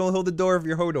 You should only hold the door of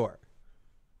your Hodor.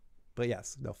 But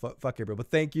yes, no, fuck Gabriel.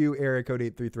 But thank you, area code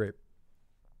 833.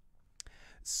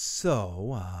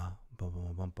 So,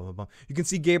 you can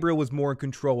see Gabriel was more in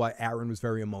control while Aaron was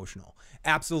very emotional.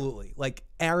 Absolutely. Like,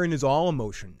 Aaron is all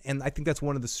emotion. And I think that's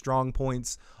one of the strong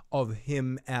points of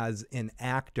him as an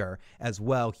actor as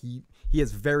well. He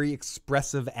has very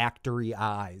expressive actory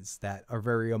eyes that are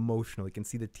very emotional. You can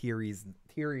see the tearies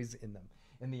in them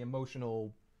and the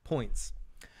emotional points.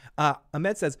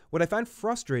 Ahmed says, what I find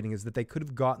frustrating is that they could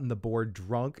have gotten the boar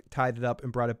drunk, tied it up,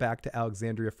 and brought it back to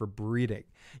Alexandria for breeding.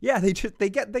 Yeah, they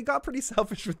got pretty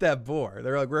selfish with that boar.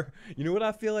 They're like, you know what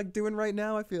I feel like doing right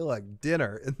now? I feel like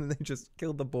dinner. And then they just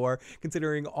killed the boar,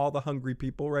 considering all the hungry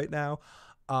people right now.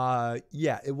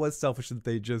 Yeah, it was selfish that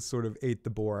they just sort of ate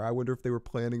the boar. I wonder if they were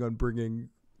planning on bringing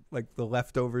like the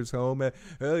leftovers home.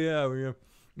 Hell yeah, we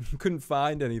couldn't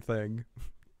find anything.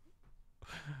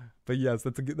 But yes,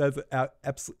 that's an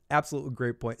absolutely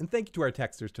great point. And thank you to our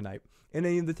texters tonight. And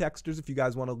any of the texters, if you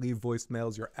guys want to leave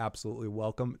voicemails, you're absolutely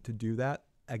welcome to do that.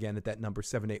 Again, at that number,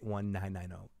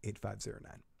 781-990-8509.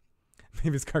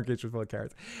 Maybe it's congregation full of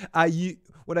carrots.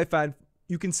 What I find,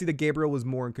 you can see that Gabriel was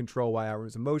more in control while Aaron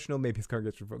was emotional. Maybe it's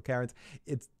congregation full of carrots.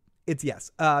 It's yes.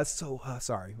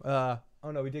 Sorry. Oh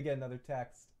no, we did get another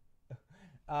text.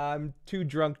 I'm too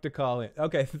drunk to call in.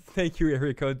 Okay, thank you,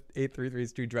 area code 833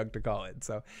 is too drunk to call in.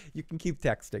 So you can keep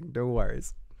texting, no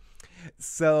worries.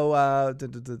 So,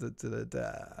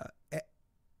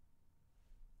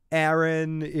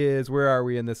 Aaron is, where are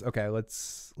we in this? Okay,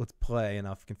 let's play and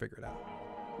I can figure it out.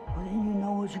 Well, then you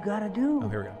know what you gotta do. Oh,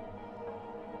 here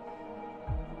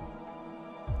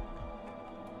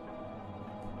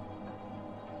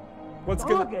we go.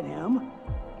 Look at him.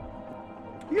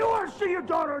 You want to see your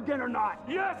daughter again or not?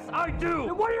 Yes, I do!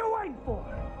 Then what are you waiting for?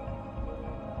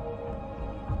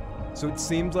 So it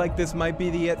seems like this might be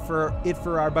the it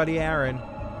for our buddy Aaron.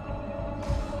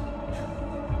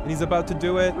 And he's about to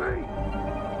do it. 3, 2,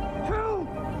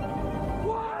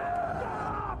 1,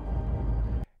 stop!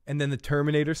 And then the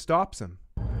Terminator stops him.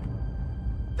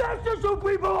 This is who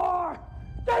people are!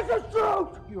 This is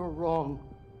truth! You're wrong.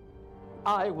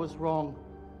 I was wrong.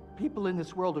 People in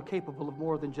this world are capable of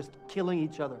more than just killing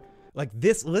each other. Like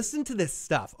this, listen to this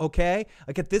stuff, okay?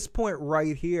 Like at this point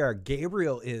right here,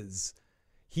 Gabriel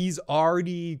he's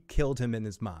already killed him in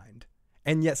his mind.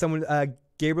 And yet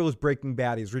Gabriel is Breaking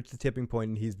Bad. He's reached the tipping point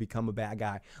and he's become a bad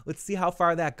guy. Let's see how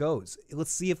far that goes.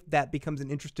 Let's see if that becomes an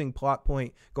interesting plot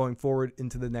point going forward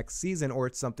into the next season, or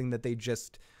it's something that they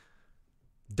just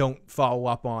don't follow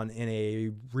up on in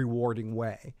a rewarding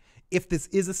way. If this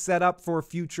is a setup for a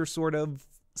future sort of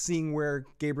seeing where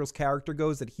Gabriel's character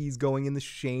goes, that he's going in the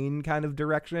Shane kind of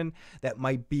direction, that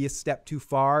might be a step too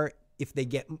far if they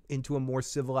get into a more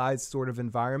civilized sort of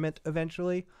environment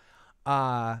eventually.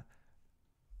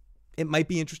 It might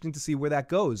be interesting to see where that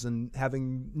goes, and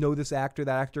that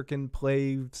actor can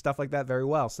play stuff like that very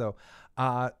well. So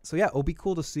yeah, it'll be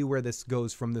cool to see where this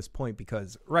goes from this point,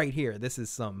 because right here, this is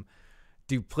some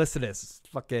duplicitous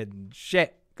fucking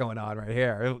shit going on right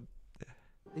here.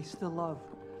 They still love,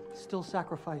 still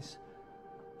sacrifice.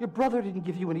 Your brother didn't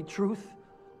give you any truth.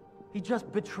 He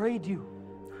just betrayed you.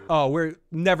 Oh, we're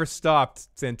never stopped,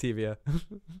 Santivia.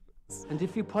 And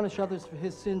if you punish others for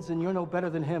his sins, then you're no better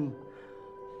than him.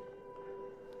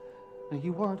 Now,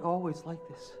 you weren't always like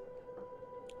this.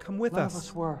 Come with None us. of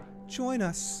us were. Join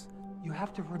us. You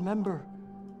have to remember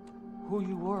who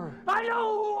you were. I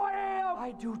know who I am!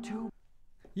 I do too.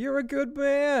 You're a good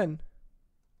man.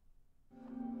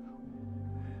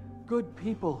 Good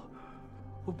people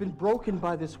who've been broken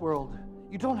by this world.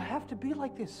 You don't have to be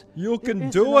like this. You There can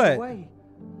is do another it. way.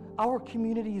 Our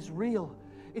community is real.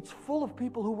 It's full of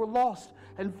people who were lost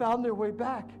and found their way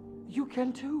back. You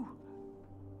can too.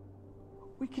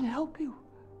 We can help you.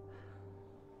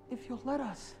 If you'll let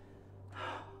us.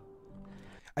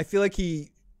 I feel like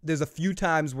there's a few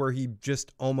times where he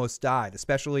just almost died,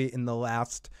 especially in the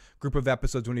last group of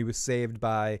episodes when he was saved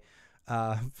by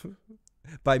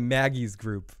Maggie's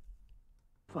group.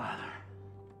 Father,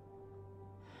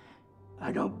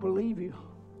 I don't believe you.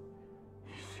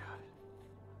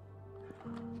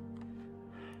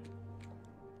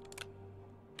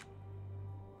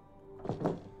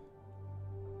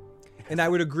 And I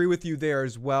would agree with you there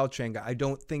as well, Chenga. I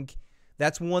don't think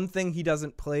that's one thing he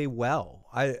doesn't play well.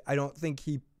 I don't think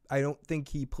he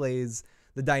plays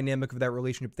the dynamic of that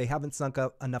relationship. They haven't sunk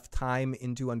up enough time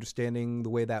into understanding the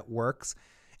way that works,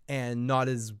 and not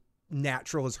as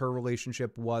natural as her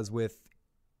relationship was with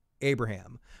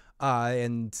Abraham.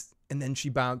 And then she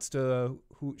bounced to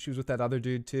who she was with, that other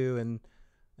dude too,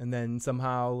 and then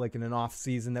somehow, like in an off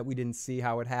season that we didn't see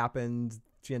how it happened,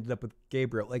 she ended up with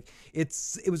Gabriel. Like it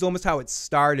was almost how it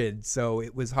started, so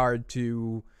it was hard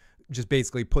to just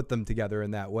basically put them together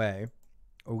in that way.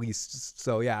 At least,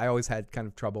 so yeah, I always had kind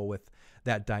of trouble with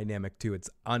that dynamic too.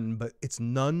 It's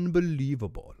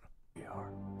non-believable. Did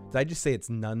I just say it's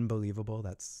non-believable?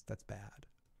 That's bad.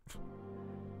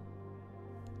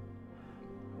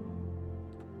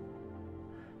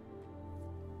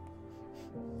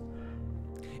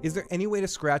 Is there any way to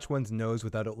scratch one's nose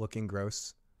without it looking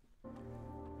gross?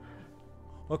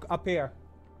 Look up here.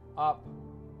 Up.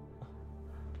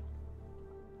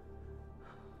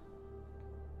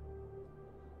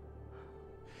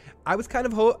 I was kind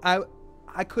of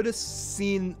I could have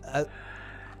seen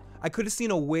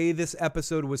a way this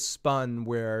episode was spun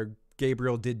where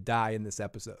Gabriel did die in this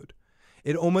episode.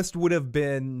 It almost would have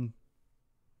been,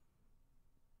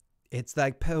 it's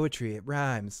like poetry, it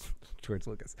rhymes. George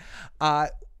Lucas.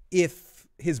 If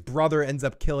his brother ends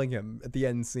up killing him at the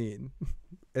end scene,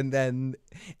 and then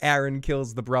Aaron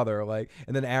kills the brother,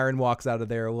 and then Aaron walks out of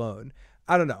there alone.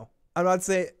 I don't know. I'm not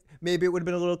saying, maybe it would have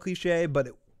been a little cliche, but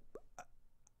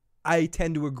I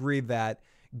tend to agree that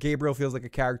Gabriel feels like a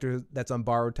character that's on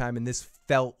borrowed time, and this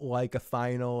felt like a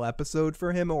final episode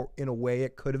for him, or in a way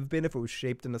it could have been if it was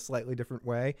shaped in a slightly different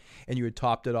way, and you had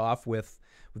topped it off with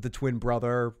the twin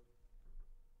brother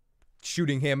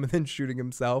shooting him and then shooting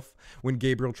himself when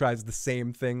Gabriel tries the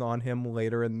same thing on him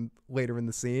later in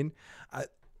the scene.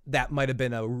 That might have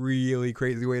been a really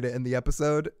crazy way to end the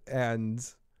episode, and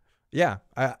yeah,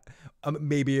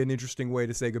 maybe an interesting way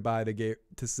to say goodbye to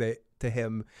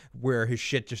him, where his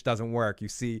shit just doesn't work. You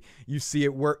see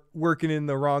it working in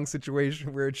the wrong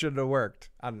situation where it shouldn't have worked.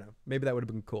 I don't know. Maybe that would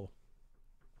have been cool.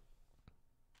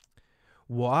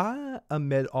 Why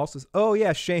Ahmed also? Oh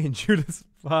yeah, Shane, Judith's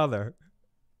father.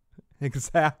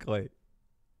 Exactly.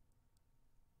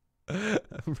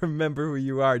 Remember who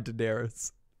you are,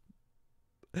 Daenerys.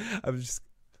 I was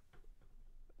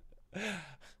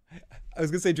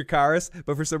gonna say Dracarys,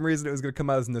 but for some reason it was gonna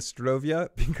come out as Nostrovia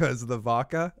because of the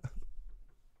vodka.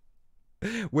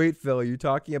 Wait, Phil, are you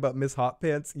talking about Miss Hot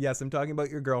Pants? Yes, I'm talking about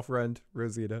your girlfriend,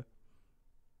 Rosita.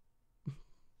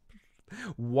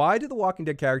 Why do the Walking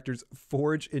Dead characters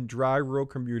forage in dry rural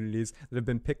communities that have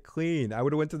been picked clean? I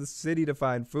would have went to the city to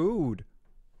find food.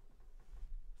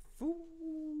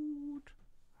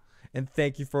 And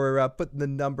thank you for putting the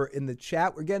number in the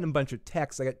chat. We're getting a bunch of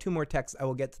texts. I got 2 more texts. I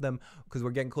will get to them because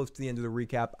we're getting close to the end of the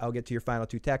recap. I'll get to your final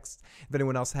 2 texts. If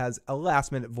anyone else has a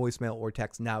last-minute voicemail or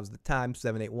text, now's the time,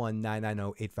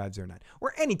 781-990-8509.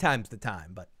 Or any time's the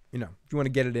time, but, if you want to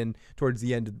get it in towards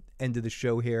the end of the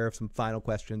show here, some final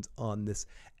questions on this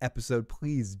episode,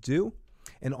 please do.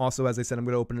 And also, as I said, I'm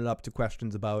going to open it up to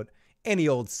questions about any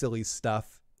old silly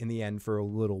stuff in the end for a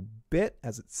little bit,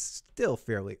 as it's still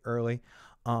fairly early.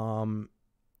 What are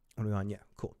we on? Yeah,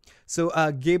 cool.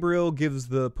 So Gabriel gives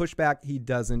the pushback. He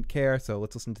doesn't care. So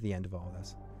let's listen to the end of all of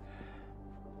this.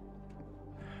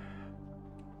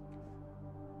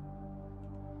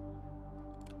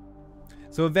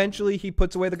 So eventually he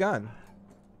puts away the gun.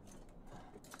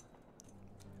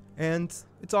 And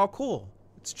it's all cool.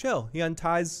 It's chill. He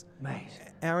unties Maze.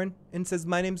 Aaron and says,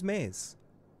 "My name's Maze."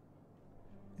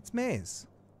 It's Maze.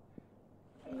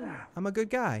 I'm a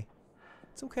good guy.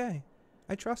 It's okay.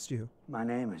 I trust you. My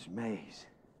name is Maze.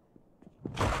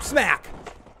 Smack!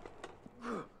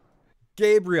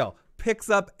 Gabriel picks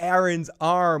up Aaron's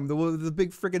arm, the big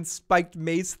freaking spiked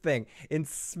mace thing, and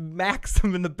smacks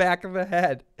him in the back of the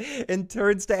head, and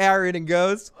turns to Aaron and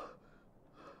goes...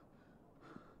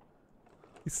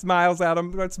 He smiles at him.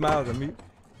 Not smiles at me.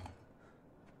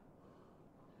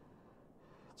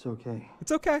 It's okay.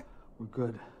 It's okay. We're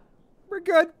good. We're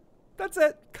good. That's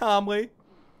it. Calmly.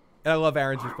 And I love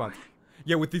Aaron's response.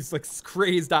 Yeah, with these like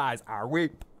crazed eyes. Are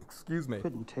we? Excuse me.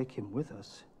 Couldn't take him with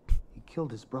us. He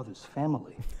killed his brother's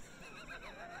family.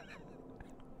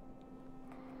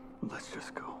 Let's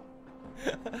just go.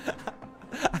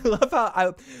 I love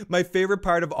how my favorite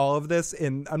part of all of this,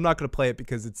 and I'm not going to play it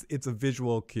because it's a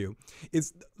visual cue,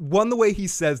 is one, the way he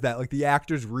says that, like the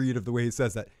actor's read of the way he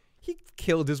says that. He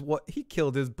killed his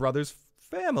brother's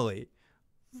family.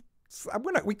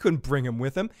 We couldn't bring him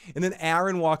with him. And then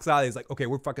Aaron walks out. He's like, okay,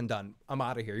 we're fucking done. I'm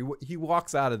out of here. He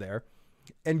walks out of there.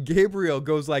 And Gabriel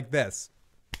goes like this.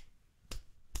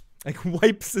 Like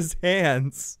wipes his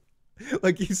hands.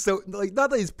 Like he's so, like, not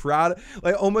that he's proud.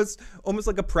 Like almost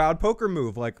like a proud poker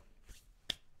move. Like,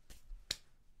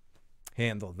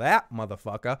 handle that,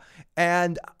 motherfucker.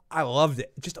 And I loved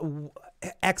it. Just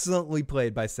excellently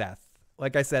played by Seth.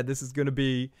 Like I said, this is gonna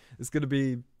be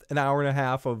an hour and a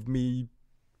half of me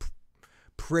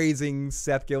praising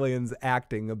Seth Gillian's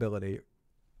acting ability,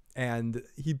 and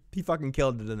he fucking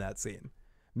killed it in that scene.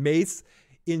 Mace,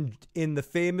 in the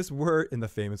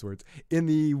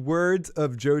words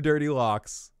of Joe Dirty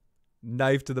Locks,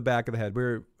 knife to the back of the head.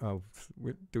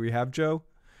 Do we have Joe?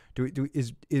 Do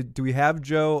we have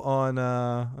Joe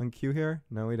on cue here?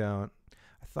 No, we don't.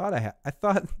 I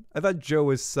thought Joe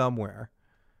was somewhere.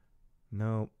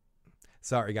 No,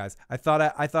 sorry guys. I thought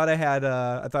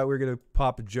we were gonna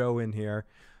pop Joe in here,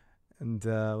 and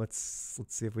let's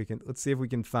see if we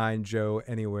can find Joe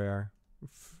anywhere.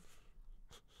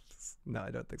 No,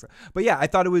 I don't think so. But yeah, I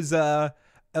thought it was a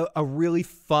really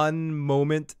fun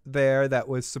moment there that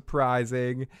was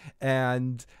surprising,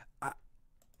 and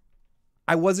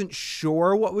I wasn't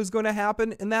sure what was going to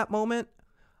happen in that moment.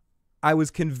 I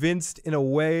was convinced in a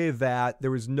way that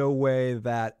there was no way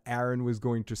that Aaron was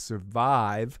going to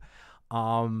survive.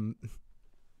 I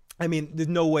mean, there's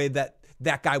no way that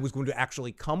guy was going to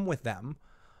actually come with them.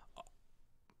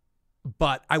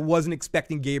 But I wasn't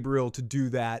expecting Gabriel to do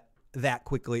that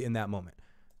quickly in that moment.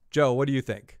 Joe, what do you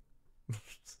think?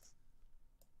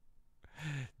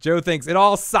 Joe thinks it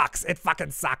all sucks. It fucking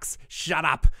sucks. Shut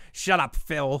up,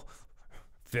 Phil.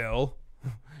 Phil.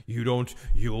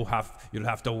 You'll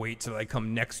have to wait till I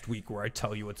come next week where I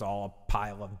tell you it's all a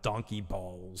pile of donkey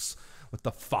balls. What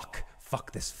the fuck?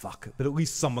 Fuck this fuck. But at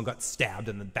least someone got stabbed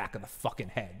in the back of the fucking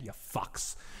head. You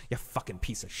fucks. You fucking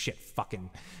piece of shit fucking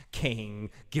king,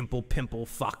 gimple pimple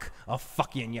fuck. I'll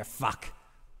fuck you and you fuck.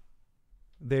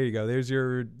 There you go. There's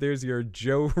your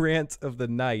Joe rant of the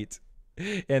night.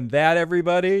 And that,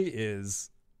 everybody,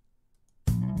 is...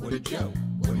 What did Joe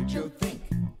think? What did Joe think?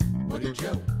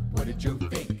 What did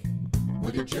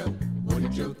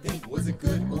Joe think? Was it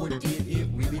good or did it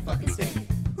really fucking stink?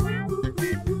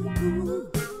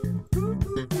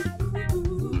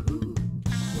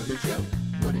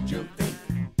 What did Joe think?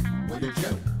 What did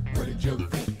Joe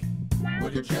think?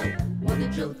 What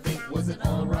did Joe think? Was it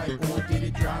alright or did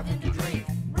it drive him to drink?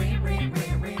 Ran, ran,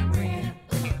 ran, ran, ran.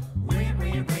 Ran,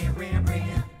 ran, ran, ran,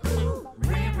 ran.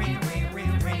 Ran, ran, ran,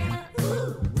 ran, ran.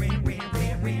 Ran, ran,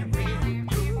 ran, ran, ran.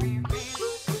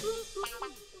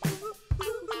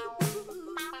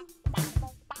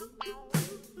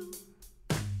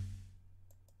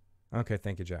 Okay,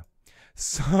 thank you, Joe.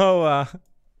 So,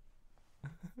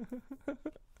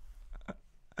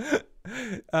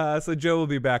 so Joe will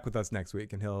be back with us next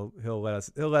week, and he'll let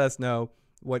us know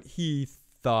what he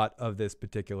thought of this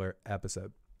particular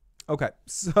episode. Okay,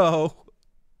 so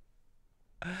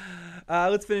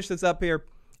let's finish this up here.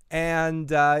 And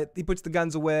he puts the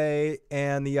guns away,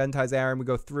 and he unties Aaron. We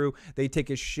go through. They take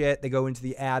his shit. They go into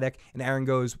the attic, and Aaron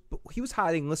goes, he was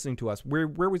hiding, listening to us. Where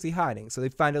was he hiding? So they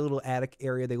find a little attic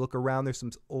area. They look around. There's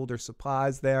some older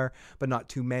supplies there, but not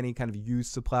too many, kind of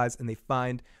used supplies. And they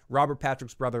find Robert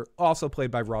Patrick's brother, also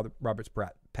played by Robert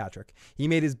Patrick. He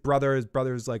made his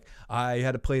brother's like, I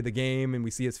had to play the game, and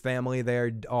we see his family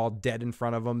there all dead in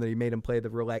front of him. That he made him play the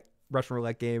Russian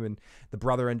roulette game, and the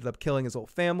brother ended up killing his whole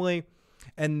family.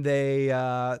 And they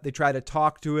try to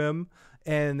talk to him,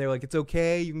 and they're like, it's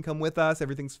okay, you can come with us,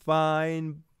 everything's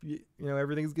fine, you know,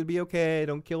 everything's gonna be okay,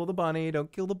 don't kill the bunny.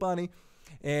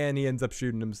 and he ends up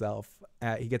shooting himself.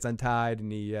 He gets untied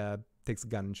and he takes a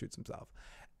gun and shoots himself.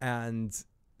 And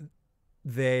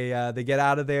they get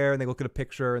out of there and they look at a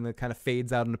picture, and it kind of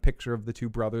fades out in a picture of the two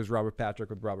brothers, Robert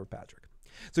Patrick with Robert Patrick.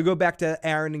 So go back to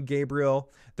Aaron and Gabriel.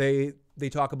 They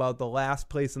talk about the last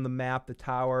place on the map, the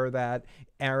tower that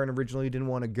Aaron originally didn't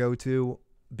want to go to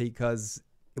because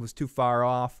it was too far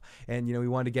off, and he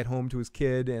wanted to get home to his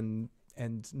kid and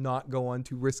not go on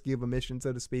too risky of a mission,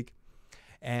 so to speak.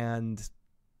 And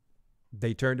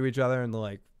they turn to each other and they're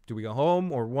like, do we go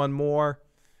home or one more?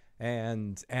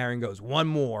 And Aaron goes, one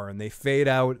more, and they fade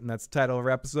out, and that's the title of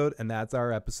our episode, and that's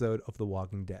our episode of The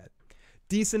Walking Dead.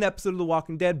 Decent episode of The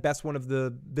Walking Dead, best one of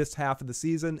this half of the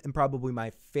season, and probably my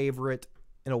favorite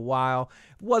in a while.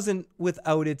 It wasn't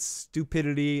without its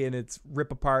stupidity and its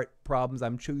rip-apart problems.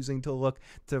 I'm choosing to look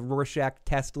to Rorschach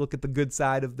test, look at the good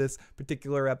side of this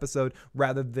particular episode,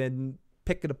 rather than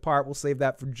pick it apart. We'll save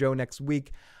that for Joe next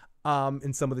week.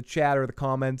 In some of the chat or the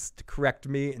comments to correct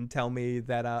me and tell me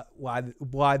that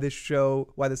why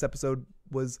this episode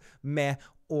was meh,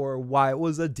 or why it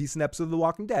was a decent episode of The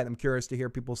Walking Dead. I'm curious to hear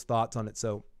people's thoughts on it.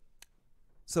 So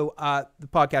the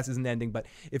podcast isn't ending, but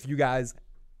if you guys,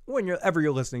 whenever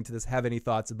you're listening to this, have any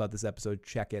thoughts about this episode,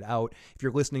 check it out. If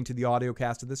you're listening to the audio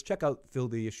cast of this, check out Phil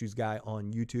the Issues Guy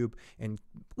on YouTube and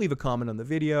leave a comment on the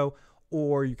video,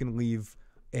 or you can leave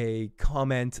a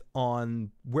comment on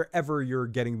wherever you're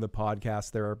getting the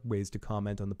podcast. There are ways to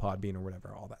comment on the Podbean or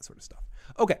whatever, all that sort of stuff.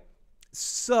 Okay,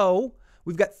 so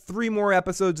we've got 3 more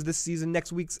episodes this season.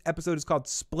 Next week's episode is called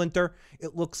Splinter.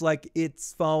 It looks like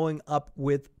it's following up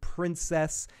with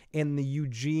Princess and the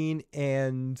Eugene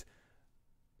and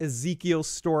Ezekiel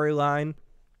storyline.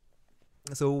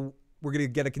 So we're going to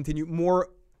get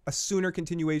a sooner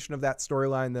continuation of that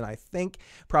storyline than I think.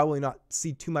 Probably not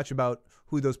see too much about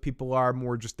who those people are,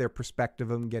 more just their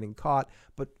perspective of them getting caught.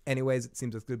 But anyways, it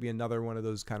seems it's going to be another one of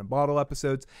those kind of bottle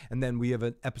episodes. And then we have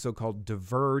an episode called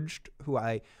Diverged,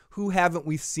 who haven't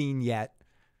we seen yet?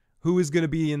 Who is going to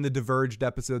be in the Diverged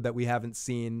episode that we haven't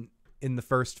seen in the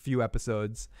first few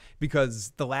episodes?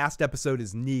 Because the last episode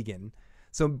is Negan.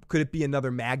 So could it be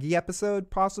another Maggie episode,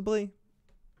 possibly?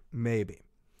 Maybe.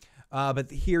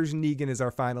 But here's Negan is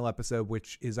our final episode,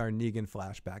 which is our Negan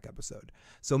flashback episode.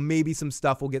 So maybe some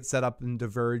stuff will get set up and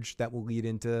diverged that will lead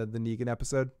into the Negan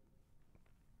episode.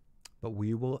 But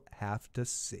we will have to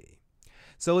see.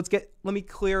 So let me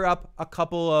clear up a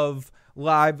couple of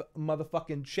live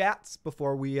motherfucking chats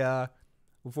before we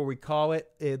call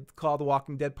the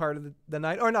Walking Dead part of the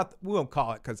night. Or not, we won't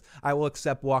call it, because I will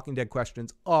accept Walking Dead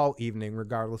questions all evening,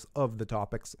 regardless of the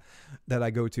topics that I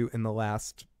go to in the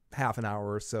last half an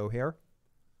hour or so here.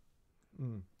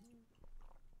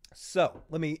 So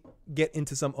let me get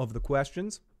into some of the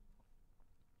questions.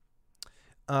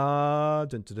 Another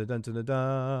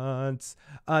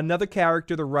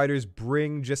character the writers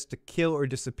bring just to kill or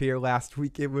disappear. Last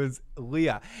week it was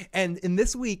Leah, and in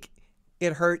this week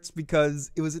it hurts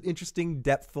because it was an interesting,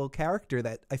 depthful character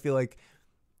that I feel like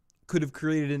could have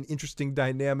created an interesting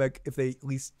dynamic if they at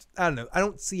least, I don't know. I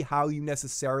don't see how you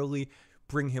necessarily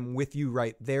bring him with you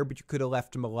right there, but you could have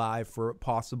left him alive for a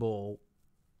possible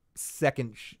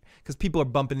second, because people are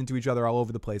bumping into each other all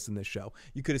over the place in this show.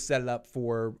 You could have set it up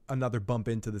for another bump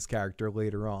into this character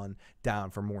later on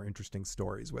down for more interesting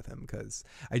stories with him, because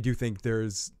I do think there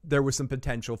was some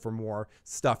potential for more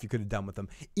stuff you could have done with him,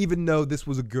 even though this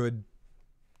was a good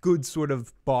sort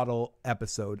of bottle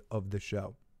episode of the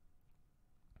show.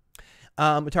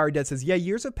 Atari Dead says, yeah,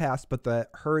 years have passed, but the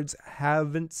herds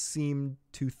haven't seemed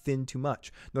to thin too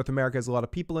much. North America has a lot of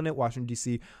people in it. Washington,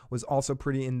 D.C. was also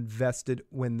pretty invested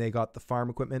when they got the farm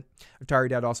equipment. Atari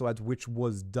Dad also adds, which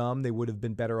was dumb. They would have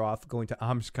been better off going to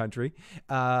Amish country.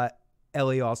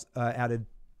 Ellie also added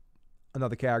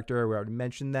another character. We already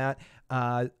mentioned that.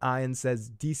 Ian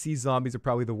says, DC zombies are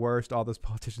probably the worst. All those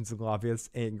politicians and lobbyists,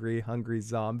 angry, hungry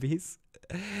zombies.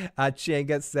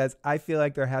 Changa says, I feel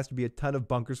like there has to be a ton of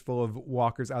bunkers full of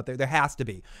walkers out there. There has to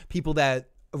be. People that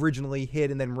originally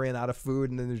hid and then ran out of food,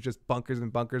 and then there's just bunkers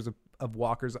and bunkers of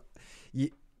walkers.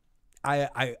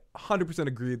 I 100%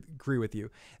 agree with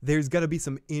you. There's got to be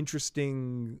some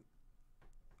interesting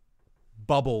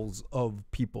bubbles of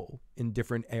people in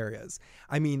different areas.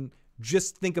 I mean,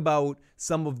 just think about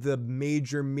some of the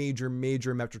major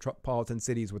metropolitan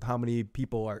cities with how many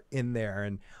people are in there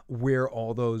and where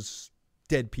all those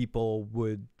dead people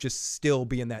would just still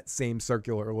be in that same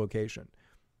circular location.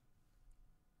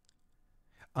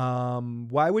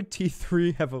 Why would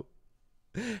T3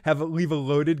 leave a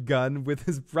loaded gun with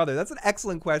his brother? That's an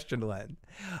excellent question, Len.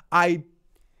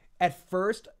 At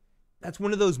first, that's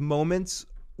one of those moments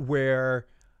where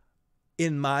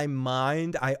in my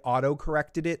mind, I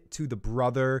auto-corrected it to the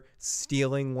brother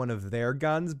stealing one of their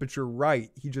guns, but you're right.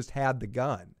 He just had the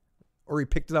gun, or he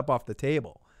picked it up off the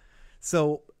table.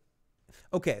 So,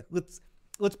 okay, let's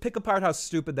pick apart how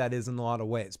stupid that is in a lot of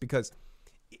ways, because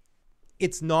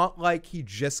it's not like he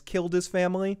just killed his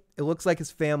family. It looks like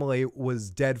his family was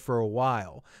dead for a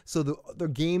while. So the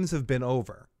games have been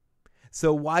over.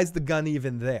 So why is the gun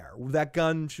even there? That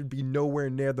gun should be nowhere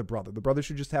near the brother. The brother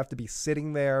should just have to be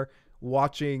sitting there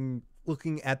watching,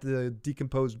 looking at the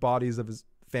decomposed bodies of his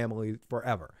family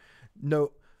forever.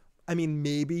 No, I mean,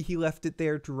 maybe he left it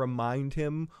there to remind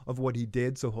him of what he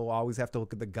did, so he'll always have to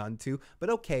look at the gun too. But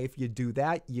okay, if you do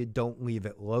that, you don't leave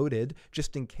it loaded,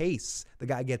 just in case the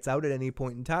guy gets out at any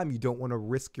point in time. You don't want to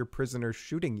risk your prisoner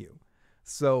shooting you.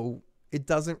 So it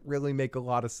doesn't really make a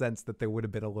lot of sense that there would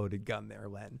have been a loaded gun there,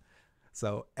 Len.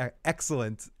 So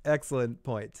excellent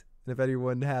point. And if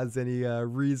anyone has any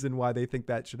reason why they think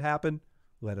that should happen,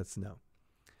 let us know.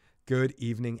 Good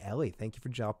evening, Ellie. Thank you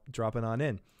for dropping on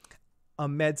in.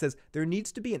 Ahmed says, there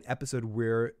needs to be an episode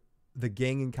where the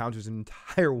gang encounters an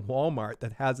entire Walmart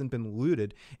that hasn't been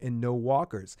looted and no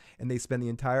walkers, and they spend the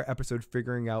entire episode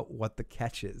figuring out what the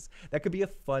catch is. That could be a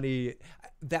funny,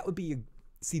 that would be,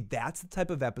 see, that's the type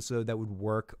of episode that would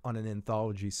work on an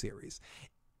anthology series.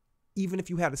 Even if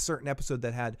you had a certain episode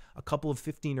that had a couple of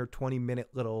 15 or 20 minute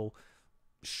little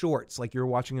shorts, like you're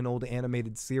watching an old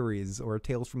animated series or a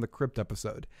Tales from the Crypt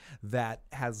episode, that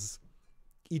has,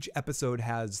 each episode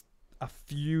has a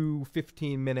few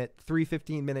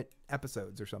 15-minute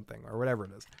episodes or something, or whatever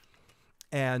it is.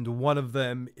 And one of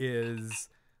them is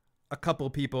a couple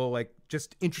of people, like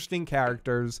just interesting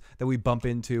characters that we bump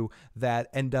into that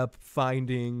end up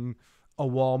finding a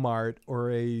Walmart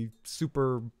or a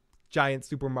giant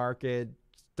supermarket,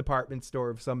 department store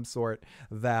of some sort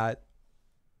that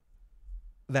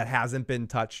hasn't been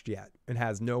touched yet and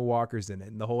has no walkers in it.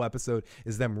 And the whole episode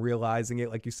is them realizing it,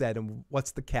 like you said, and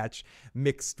what's the catch,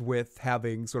 mixed with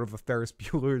having sort of a Ferris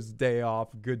Bueller's Day Off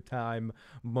good time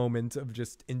moment of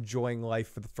just enjoying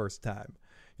life for the first time.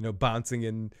 You know, bouncing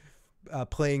on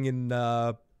trampoline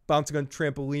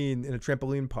in a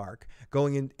trampoline park,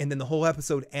 going in, and then the whole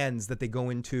episode ends that they go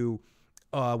into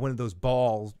one of those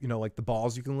balls, you know, like the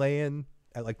balls you can lay in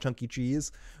at like Chuck E.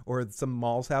 Cheese, or some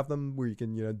malls have them where you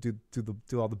can, you know, do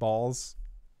all the balls.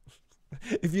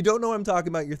 If you don't know what I'm talking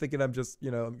about, you're thinking I'm just,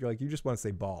 you know, you're like, you just want to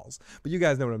say balls, but you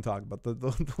guys know what I'm talking about. The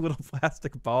little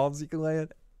plastic balls you can lay in,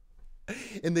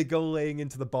 and they go laying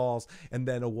into the balls, and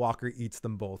then a walker eats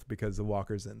them both because the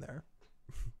walker's in there.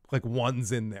 Like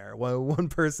one's in there. Well, one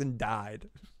person died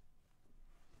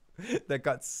that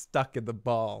got stuck in the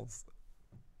balls.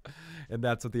 And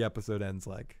that's what the episode ends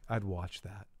like. I'd watch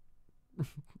that.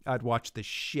 I'd watch the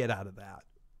shit out of that.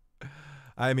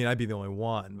 I mean, I'd be the only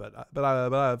one, but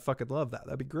I fucking love that.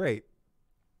 That'd be great.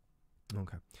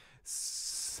 Okay.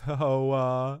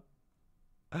 So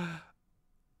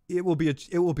it will be a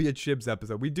Chibs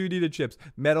episode. We do need a Chibs.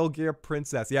 Metal Gear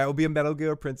Princess. Yeah, it will be a Metal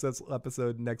Gear Princess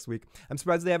episode next week. I'm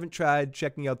surprised they haven't tried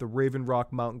checking out the Raven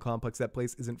Rock Mountain Complex. That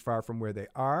place isn't far from where they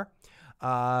are.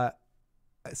 I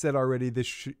said already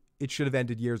it should have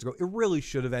ended years ago. It really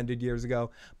should have ended years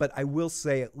ago. But I will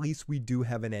say at least we do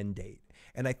have an end date.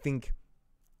 And I think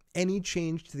any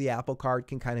change to the Apple Card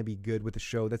can kind of be good with a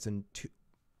show that's a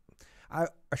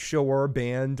show or a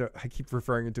band. I keep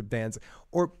referring it to bands.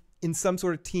 Or in some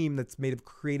sort of team that's made of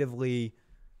creatively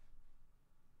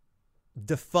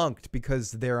defunct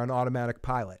because they're an automatic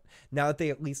pilot. Now that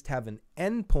they at least have an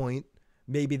end point,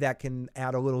 maybe that can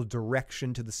add a little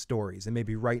direction to the stories. And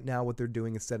maybe right now what they're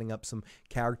doing is setting up some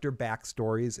character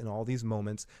backstories in all these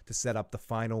moments to set up the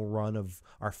final run of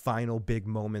our final big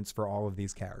moments for all of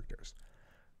these characters.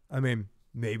 I mean,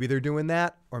 maybe they're doing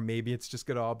that, or maybe it's just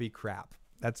going to all be crap.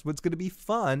 That's what's going to be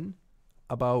fun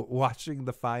about watching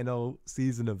the final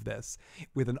season of this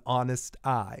with an honest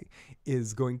eye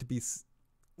is going to be,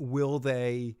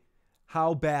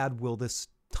 how bad will this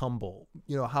tumble?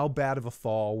 You know, how bad of a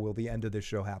fall will the end of this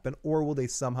show happen? Or will they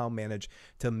somehow manage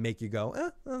to make you go,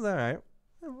 that's all right.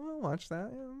 I'll watch that.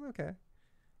 Yeah, okay.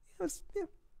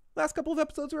 Last couple of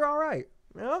episodes were all right.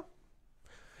 Yeah.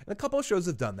 And a couple of shows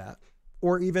have done that.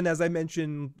 Or even, as I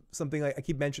mentioned, something like I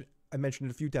mentioned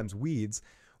it a few times, Weeds,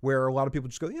 where a lot of people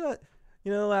just go,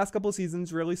 the last couple of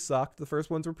seasons really sucked. The first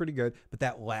ones were pretty good. But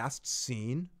that last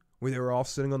scene where they were all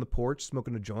sitting on the porch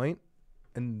smoking a joint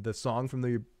and the song from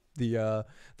the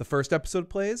first episode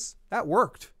plays, that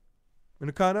worked. And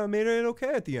it kind of made it okay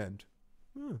at the end.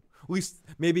 At least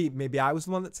maybe I was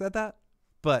the one that said that.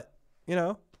 But,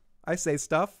 I say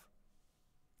stuff.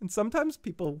 And sometimes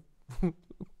people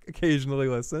occasionally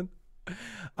listen.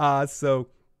 So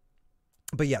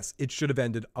But yes, it should have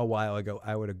ended a while ago.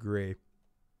 I would agree.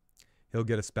 He'll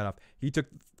get a spinoff.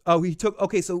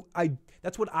 Okay, so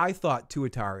that's what I thought to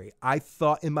Atari. I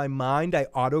thought in my mind, I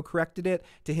auto-corrected it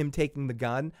to him taking the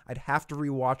gun. I'd have to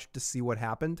rewatch to see what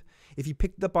happened. If he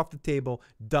picked it up off the table,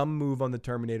 dumb move on the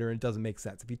Terminator, and it doesn't make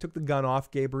sense. If he took the gun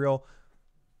off Gabriel,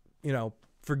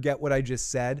 forget what I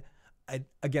just said. I'd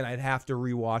have to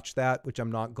rewatch that, which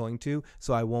I'm not going to,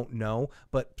 so I won't know.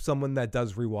 But someone that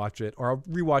does rewatch it, or I'll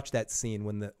rewatch that scene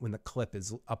when the clip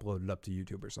is uploaded up to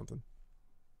YouTube or something.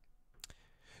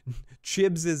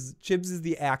 Chibs is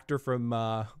the actor from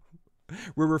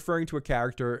we're referring to a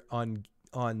character on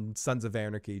Sons of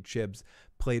Anarchy. Chibs,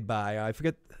 played by I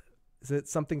forget, is it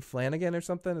something Flanagan or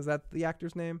something? Is that the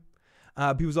actor's name?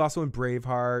 He was also in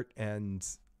Braveheart and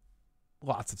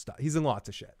lots of stuff. He's in lots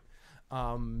of shit.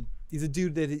 He's a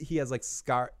dude that he has like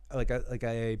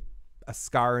a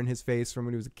scar in his face from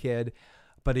when he was a kid,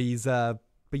 but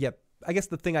yeah, I guess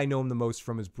the thing I know him the most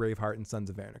from is Braveheart and Sons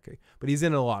of Anarchy, but he's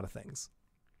in a lot of things.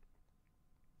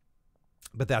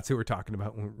 But that's who we're talking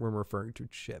about when we're referring to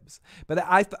Chibs. But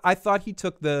I thought he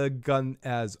took the gun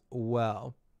as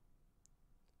well.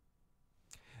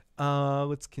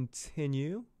 Let's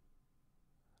continue.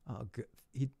 Oh, good.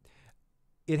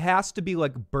 It has to be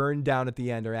like burned down at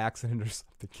the end or accident or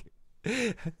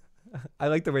something. I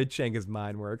like the way Chenga's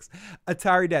mind works.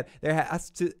 Atari Dad.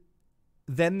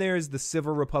 Then there's the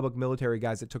Civil Republic military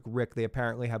guys that took Rick. They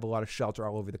apparently have a lot of shelter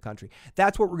all over the country.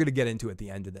 That's what we're going to get into at the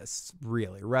end of this,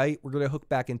 really, right? We're going to hook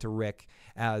back into Rick,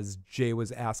 as Jay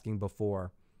was asking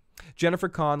before. Jennifer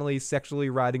Connelly sexually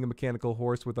riding a mechanical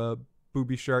horse with a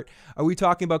booby shirt. Are we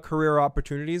talking about career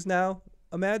opportunities now,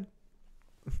 Ahmed?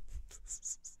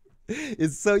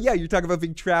 You're talking about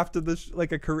being trapped in this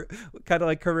like a career, kind of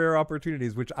like career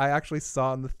opportunities, which I actually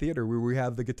saw in the theater where we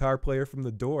have the guitar player from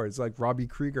The Doors, like Robbie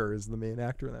Krieger is the main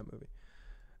actor in that movie.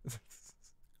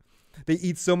 They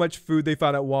eat so much food they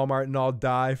found at Walmart and all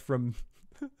die from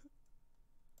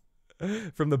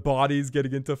the bodies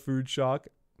getting into food shock.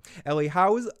 Ellie,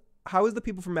 how is the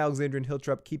people from Alexandria and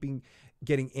Hilltop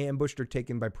getting ambushed or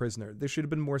taken by prisoner? There should have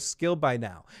been more skill by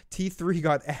now. T3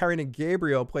 got Aaron and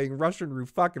Gabriel playing Russian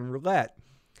fucking roulette.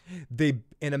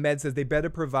 And Ahmed says they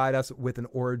better provide us with an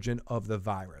origin of the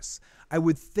virus. I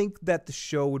would think that the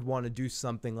show would want to do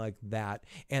something like that,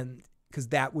 and because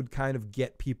that would kind of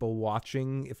get people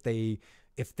watching if they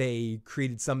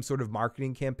created some sort of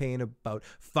marketing campaign about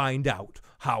find out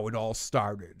how it all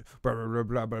started, blah, blah, blah,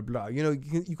 blah, blah, blah.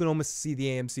 You can almost see the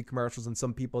AMC commercials and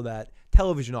some people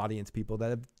television audience people that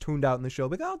have tuned out in the show,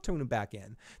 but I'll tune them back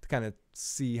in to kind of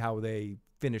see how they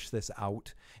finish this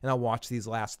out. And I'll watch these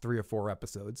last 3 or 4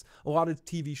 episodes. A lot of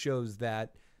TV shows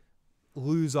that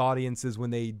lose audiences when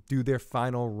they do their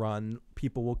final run,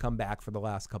 people will come back for the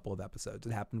last couple of episodes.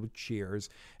 It happened with Cheers.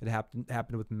 It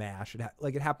happened with MASH.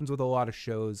 It happens with a lot of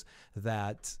shows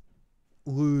that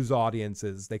lose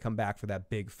audiences. They come back for that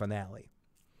big finale.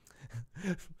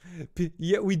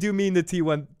 Yeah, we do mean the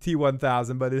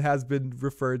T1000, but it has been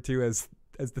referred to as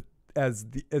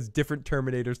different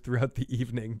Terminators throughout the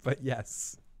evening. But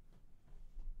yes,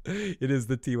 it is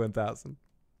the T1000.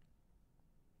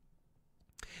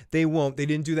 They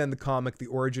didn't do that in the comic. The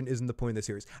origin isn't the point of the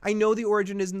series. I know the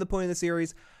origin isn't the point of the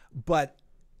series, but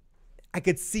I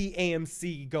could see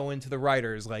AMC going to the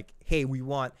writers like, hey, we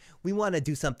want to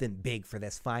do something big for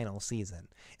this final season.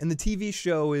 And the TV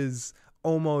show is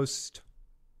almost,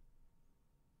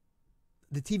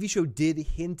 the TV show did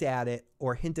hint at it,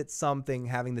 or hint at something,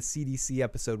 having the CDC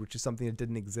episode, which is something that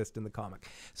didn't exist in the comic.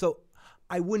 So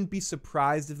I wouldn't be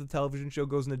surprised if the television show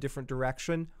goes in a different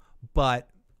direction, but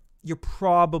you're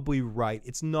probably right.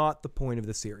 It's not the point of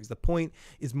the series. The point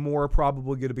is more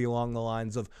probably going to be along the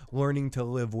lines of learning to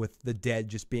live with the dead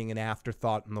just being an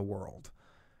afterthought in the world.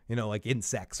 Like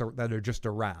insects that are just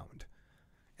around.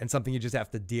 And something you just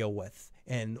have to deal with.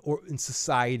 Or in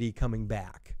society coming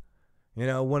back.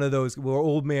 One of those where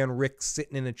old man Rick's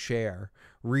sitting in a chair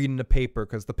reading the paper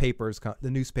because the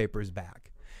newspaper's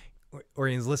back. Or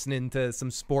he's listening to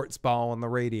some sports ball on the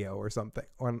radio or something.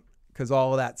 Or because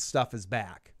all of that stuff is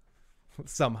back.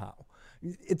 Somehow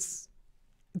it's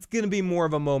going to be more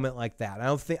of a moment like that.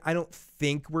 I don't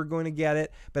think we're going to get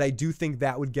it, but I do think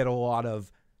that would get a lot of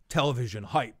television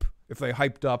hype if they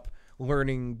hyped up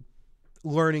learning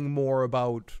more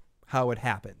about how it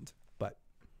happened. But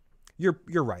you're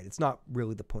right. It's not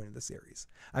really the point of the series.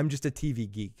 I'm just a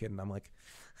TV geek, and I'm like,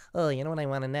 oh, you know what I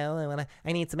want to know?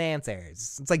 I need some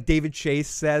answers. It's like David Chase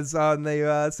says on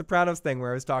the Sopranos thing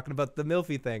where I was talking about the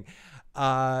Milfy thing.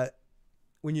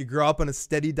 When you grow up on a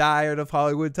steady diet of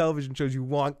Hollywood television shows, you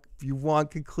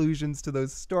want conclusions to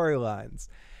those storylines.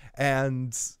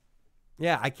 And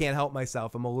Yeah, I can't help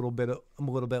myself. I'm a little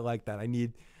bit like that. I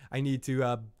need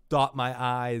to dot my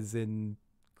I's and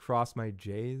cross my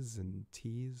J's and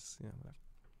T's. Yeah, whatever.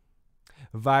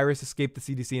 Virus escaped the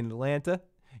CDC in Atlanta.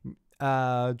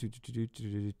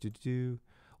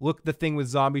 Look, the thing with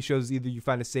zombie shows, either you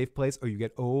find a safe place or you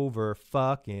get over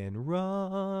fucking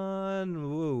run.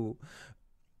 Ooh.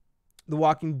 The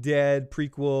Walking Dead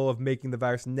prequel of making the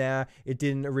virus. Nah, it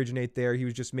didn't originate there. He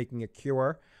was just making a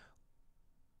cure.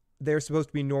 They're supposed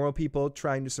to be normal people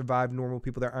trying to survive. Normal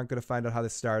people that aren't going to find out how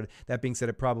this started. That being said,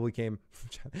 it probably came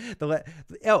the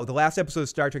last episode of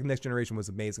Star Trek Next Generation was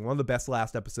amazing. One of the best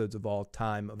last episodes of all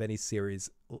time of any series.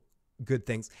 Good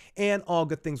Things. And All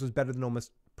Good Things was better than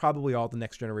almost probably all the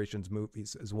Next Generation's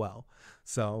movies as well.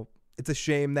 So it's a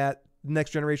shame that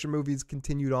Next Generation movies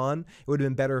continued on. It would have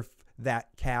been better if that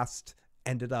cast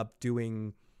ended up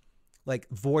doing like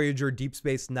Voyager, Deep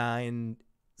Space Nine,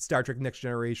 Star Trek Next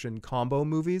Generation combo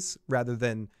movies rather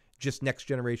than just Next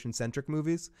Generation centric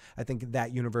movies. I think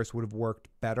that universe would have worked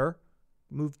better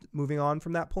moving on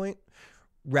from that point,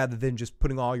 rather than just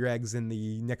putting all your eggs in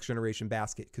the Next Generation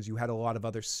basket, because you had a lot of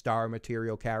other star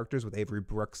material characters with Avery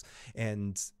Brooks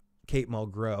and Kate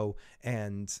Mulgrew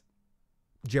and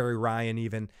Jerry Ryan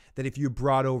even, that if you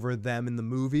brought over them in the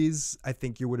movies, I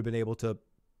think you would have been able to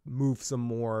move some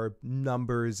more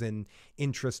numbers and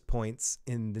interest points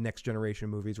in the Next Generation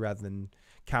movies, rather than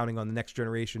counting on the Next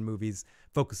Generation movies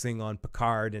focusing on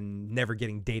Picard and never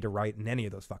getting Data right in any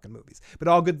of those fucking movies. But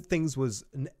All Good Things was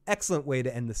an excellent way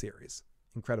to end the series.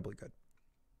 Incredibly good.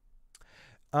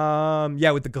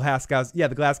 Yeah, with the Glasgow. Yeah,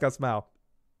 the Glasgow smile.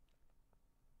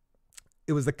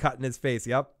 It was the cut in his face.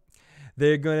 Yep.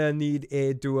 They're going to need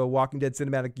to do a Walking Dead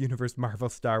Cinematic Universe, Marvel,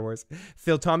 Star Wars.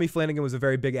 Phil, Tommy Flanagan was a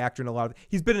very big actor in a lot of...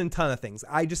 He's been in a ton of things.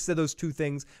 I just said those two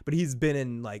things, but he's been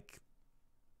in, like,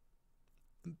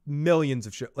 millions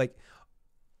of shows. Like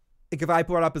if I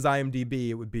brought up his IMDb,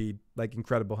 it would be, like,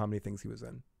 incredible how many things he was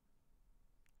in.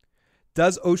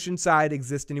 Does Oceanside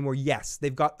exist anymore? Yes.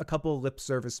 They've got a couple of lip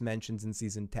service mentions in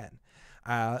season 10.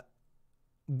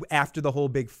 After the whole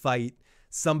big fight,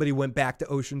 somebody went back to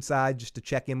Oceanside just to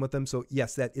check in with them. So,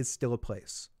 yes, that is still a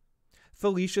place.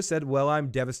 Felicia said, well, I'm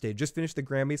devastated. Just finished the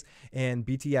Grammys and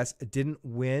BTS didn't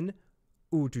win.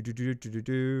 Ooh,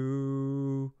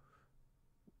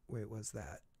 Wait, what's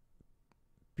that?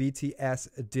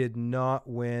 BTS did not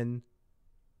win.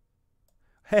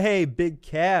 Hey, Big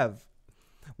Kev.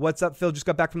 What's up, Phil? Just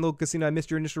got back from the local casino. I missed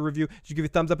your initial review. Did you give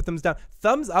it a thumbs up or thumbs down?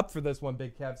 Thumbs up for this one,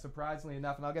 Big Kev, surprisingly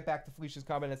enough. And I'll get back to Felicia's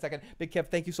comment in a second. Big Kev,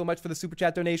 thank you so much for the super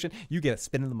chat donation. You get a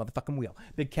spin on the motherfucking wheel.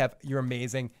 Big Kev, you're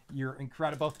amazing. You're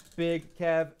incredible. Big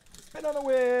Kev, spin on the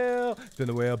wheel. Spin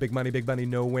the wheel. Big money,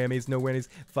 no whammies, no whammies.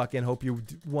 Fucking hope you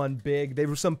won big. There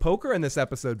was some poker in this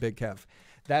episode, Big Kev.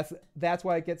 That's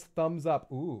why it gets thumbs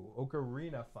up. Ooh,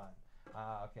 Ocarina fun.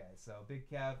 Okay, so Big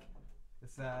Kev.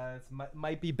 This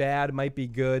might be bad, might be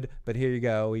good, but here you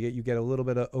go. You get a little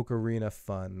bit of Ocarina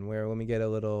fun. Let me get a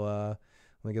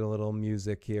little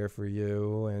music here for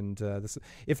you. And this,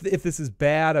 if this is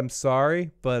bad, I'm sorry,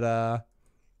 but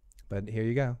here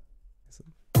you go.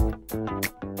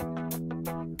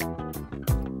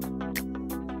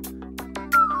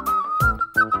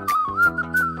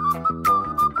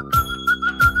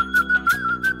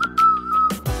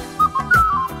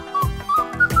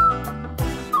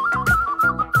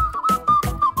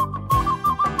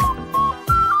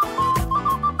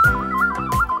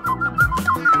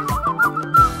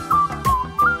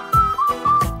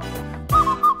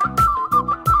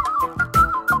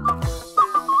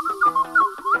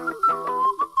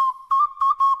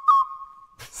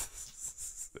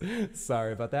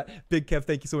 Sorry about that. Big Kev,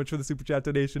 thank you so much for the super chat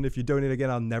donation. If you donate again,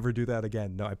 I'll never do that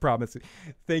again. No, I promise.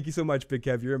 Thank you so much, Big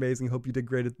Kev. You're amazing. Hope you did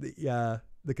great at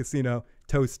the casino.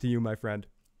 Toast to you, my friend.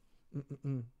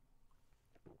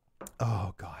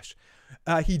 Oh, gosh.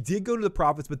 He did go to the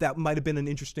Prophets, but that might have been an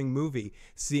interesting movie,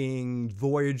 seeing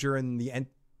Voyager and the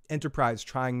Enterprise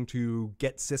trying to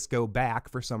get Cisco back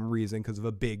for some reason because of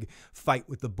a big fight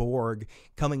with the Borg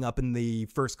coming up in the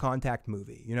First Contact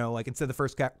movie. You know, like instead of the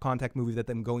First Contact movie, that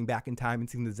them going back in time and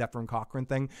seeing the Zephyr and Cochrane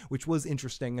thing, which was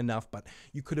interesting enough, but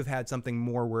you could have had something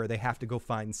more where they have to go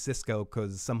find Cisco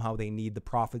because somehow they need the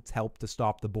Prophet's help to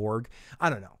stop the Borg. I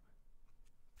don't know.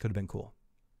 Could have been cool.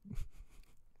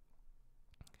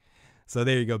 So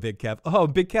there you go, Big Kev. Oh,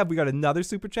 Big Kev, we got another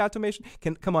super chat donation.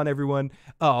 Come on, everyone.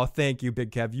 Oh, thank you,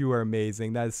 Big Kev. You are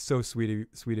amazing. That is so sweet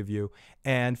of you.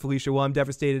 And Felicia, well, I'm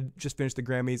devastated. Just finished the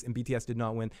Grammys, and BTS did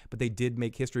not win, but they did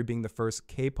make history being the first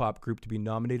K-pop group to be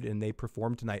nominated, and they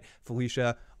performed tonight.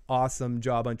 Felicia, awesome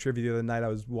job on trivia the other night. I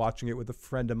was watching it with a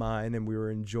friend of mine, and we were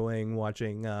enjoying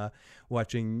watching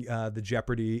the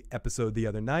Jeopardy episode the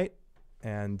other night.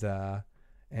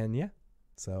 And yeah.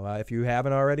 So if you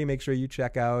haven't already, make sure you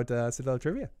check out Citadel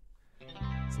Trivia.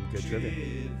 Some good trivia.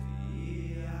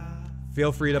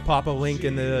 Feel free to pop a link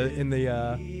in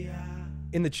the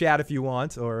chat if you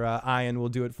want, or Ian will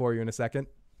do it for you in a second.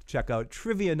 Check out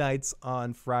Trivia Nights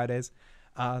on Fridays.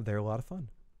 They're a lot of fun.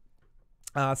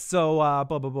 Blah,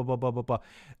 blah, blah, blah, blah, blah.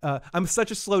 I'm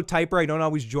such a slow typer. I don't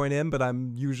always join in, but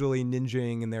I'm usually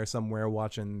ninjaing in there somewhere,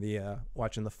 watching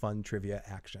the fun trivia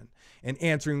action and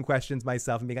answering questions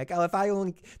myself and being like, oh, if I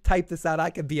only type this out, I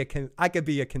could be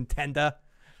a contender.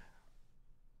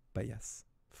 But yes,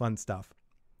 fun stuff.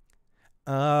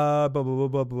 Blah, blah, blah,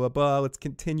 blah, blah, blah. Let's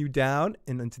continue down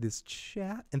and into this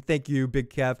chat. And thank you, Big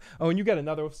Kev. Oh, and you got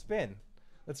another spin.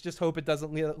 Let's just hope it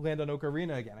doesn't land on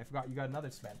Ocarina again. I forgot you got another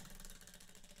spin.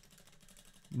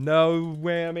 No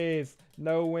whammies.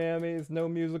 No whammies. No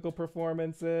musical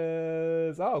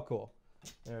performances. Oh, cool.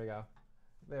 There we go.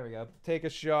 There we go. Take a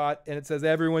shot. And it says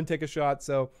everyone take a shot.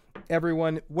 So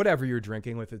everyone, whatever you're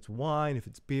drinking, if it's wine, if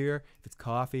it's beer, if it's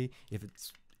coffee, if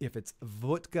it's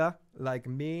vodka like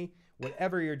me,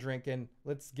 whatever you're drinking,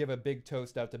 let's give a big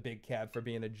toast out to Big Kev for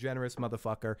being a generous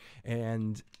motherfucker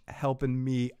and helping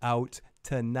me out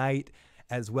tonight,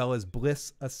 as well as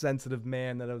Bliss, a sensitive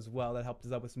man that helped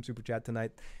us out with some super chat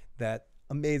tonight. That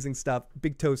amazing stuff.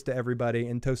 Big toast to everybody,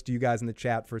 and toast to you guys in the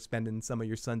chat for spending some of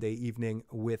your Sunday evening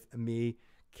with me.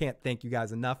 Can't thank you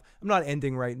guys enough. I'm not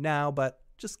ending right now, but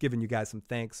just giving you guys some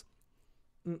thanks.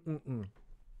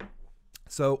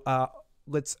 So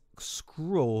let's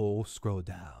scroll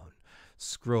down,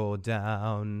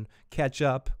 catch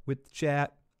up with the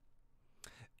chat.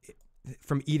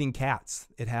 From eating cats,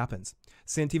 it happens.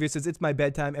 Santivia says, it's my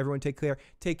bedtime. Everyone take care.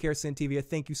 Take care, Santivia.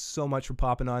 Thank you so much for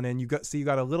popping on in. You got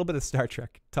a little bit of Star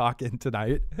Trek talk in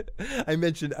tonight. I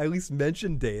at least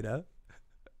mentioned Data.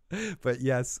 But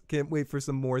yes, can't wait for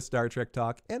some more Star Trek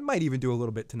talk, and might even do a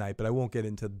little bit tonight, but I won't get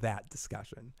into that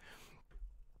discussion.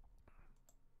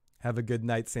 Have a good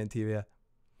night, Santivia.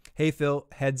 Hey, Phil,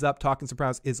 heads up, Talking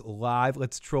Sopranos is live.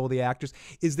 Let's troll the actors.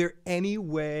 Is there any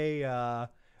way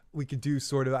we could do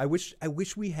sort of, I wish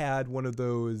we had one of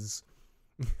those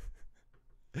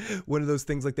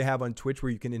things like they have on Twitch where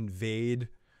you can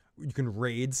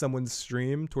raid someone's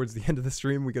stream towards the end of the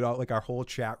stream. We could all, like, our whole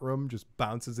chat room just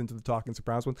bounces into the Talking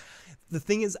Sopranos one. The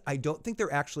thing is, I don't think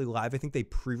they're actually live. I think they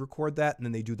pre-record that and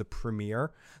then they do the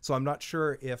premiere. So I'm not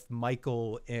sure if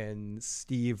Michael and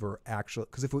Steve are actually,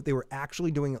 because if they were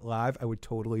actually doing it live, I would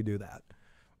totally do that.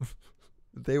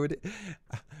 They would.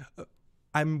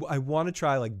 I want to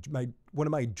try, like, one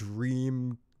of my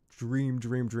dream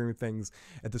things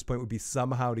at this point would be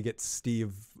somehow to get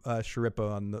Steve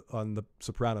Sciarippa on the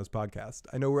Sopranos podcast.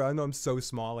 I know I'm so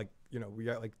small, like, you know, we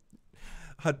got like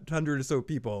 100 or so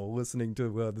people listening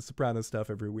to the Sopranos stuff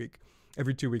every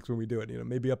 2 weeks when we do it, you know,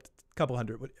 maybe up to a couple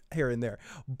hundred here and there.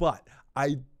 But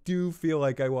I do feel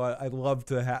like I'd love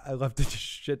to just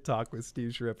shit talk with Steve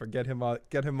Sciarippa,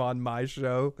 get him on my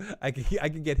show. I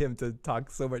can get him to talk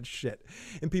so much shit.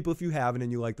 And people, if you haven't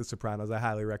and you like the Sopranos, I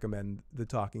highly recommend the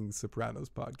Talking Sopranos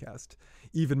podcast,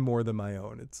 even more than my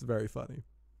own. It's very funny.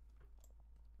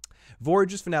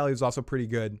 Voyager's finale was also pretty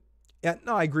good. Yeah,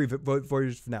 no, I agree.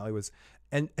 Voyager's finale was,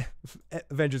 and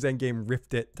Avengers Endgame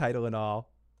ripped it, title and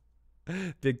all.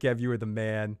 Big Kev, you were the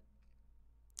man.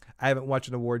 I haven't watched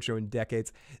an award show in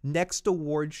decades. Next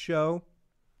award show,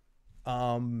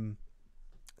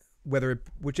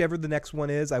 whichever the next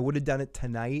one is, I would have done it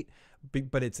tonight,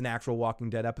 but it's an actual Walking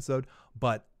Dead episode.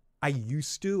 But I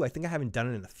think I haven't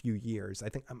done it in a few years. I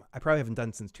probably haven't done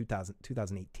it since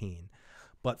 2018.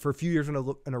 But for a few years in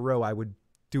a row, I would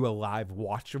do a live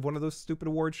watch of one of those stupid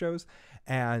award shows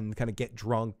and kind of get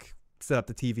drunk, set up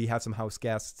the TV, have some house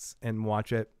guests, and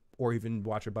watch it, or even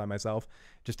watch it by myself,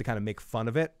 just to kind of make fun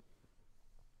of it.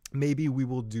 Maybe we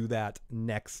will do that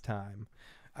next time.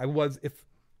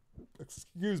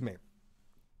 Excuse me,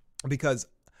 because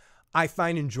I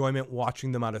find enjoyment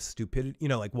watching them out of stupidity, you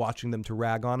know, like watching them to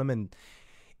rag on them, and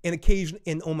occasion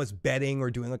in almost betting or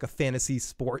doing like a fantasy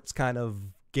sports kind of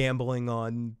gambling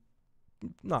on,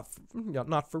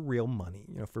 not for real money,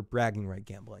 you know, for bragging right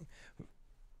gambling.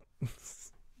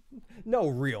 No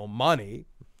real money.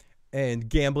 And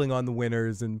gambling on the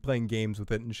winners and playing games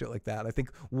with it and shit like that. I think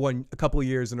a couple of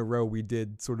years in a row we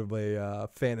did sort of a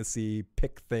fantasy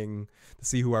pick thing to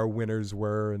see who our winners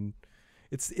were, and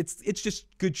it's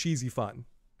just good cheesy fun.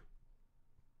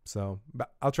 So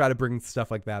I'll try to bring stuff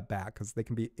like that back because it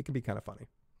can be kind of funny.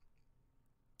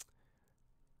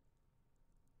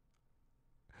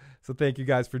 So thank you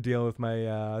guys for dealing with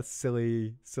my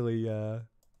silly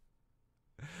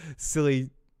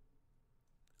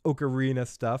Ocarina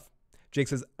stuff. Jake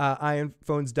says, Iron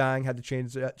phone's dying. Had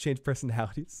to change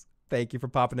personalities. Thank you for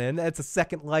popping in. That's a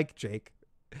second like, Jake.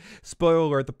 Spoiler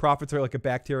alert, the prophets are like a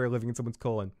bacteria living in someone's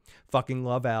colon. Fucking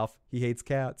love Alf. He hates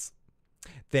cats.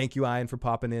 Thank you, Ian, for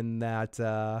popping in that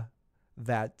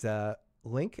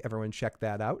link. Everyone check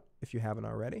that out if you haven't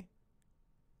already.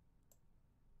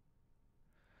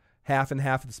 Half and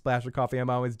half of the splash of coffee. I'm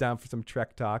always down for some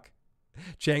Trek talk.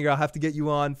 Changa, I'll have to get you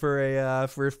on for a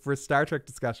Star Trek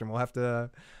discussion. We'll have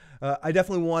to. I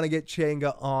definitely want to get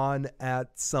Changa on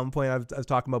at some point. I was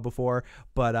talking about before,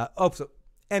 but so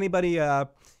anybody,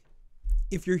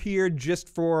 if you're here just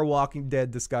for a Walking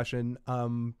Dead discussion,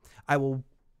 I'll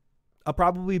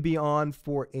probably be on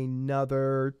for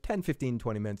another 10, 15,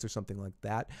 20 minutes or something like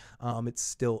that. It's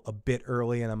still a bit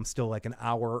early, and I'm still like an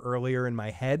hour earlier in my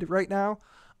head right now.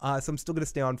 So I'm still going to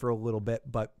stay on for a little bit,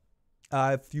 but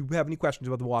if you have any questions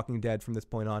about The Walking Dead from this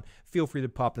point on, feel free to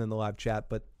pop it in the live chat,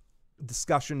 but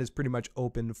discussion is pretty much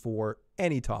open for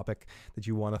any topic that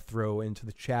you want to throw into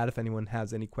the chat. If anyone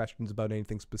has any questions about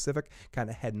anything specific, kind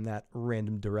of head in that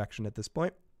random direction at this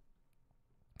point.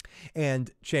 And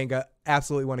Changa,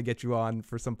 absolutely want to get you on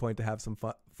for some point to have some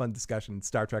fun discussion.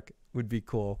 Star Trek would be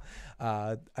cool.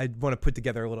 I want to put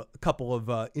together a couple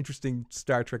of interesting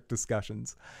Star Trek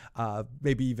discussions.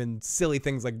 Maybe even silly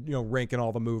things like, ranking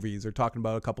all the movies or talking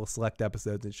about a couple of select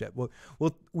episodes and shit.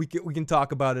 We can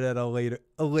talk about it at a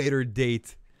later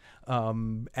date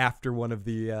after one of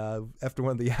the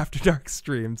After Dark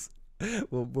streams.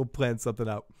 We'll plan something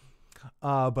out.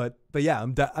 But yeah,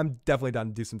 I'm definitely down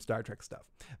to do some Star Trek stuff.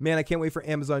 Man, I can't wait for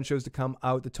Amazon shows to come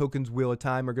out. The Tokens Wheel of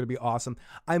Time are going to be awesome.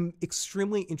 I'm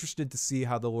extremely interested to see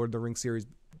how the Lord of the Rings series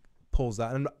pulls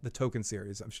out. And the Token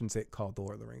series, I shouldn't say it called the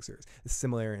Lord of the Rings series, the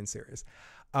Silmarillion series,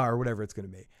 or whatever it's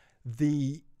going to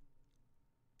be.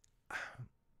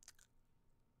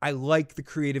 I like the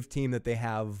creative team that they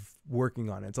have working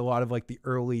on it. It's a lot of like the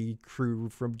early crew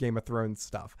from Game of Thrones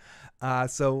stuff.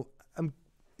 So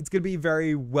it's going to be a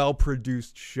very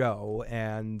well-produced show,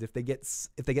 and if they get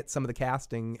some of the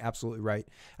casting absolutely right,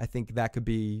 I think that's going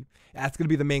to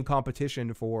be the main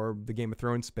competition for the Game of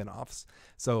Thrones spinoffs.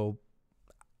 So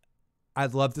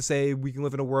I'd love to say we can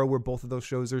live in a world where both of those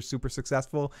shows are super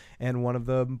successful, and one of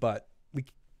them, but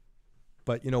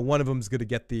one of them is going to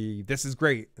get this is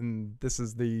great and this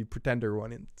is the Pretender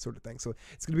one and sort of thing. So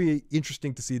it's going to be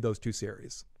interesting to see those two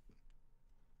series.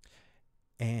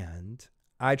 And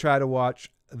I try to watch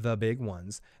the big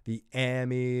ones, the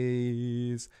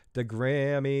Emmys, the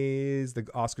Grammys, the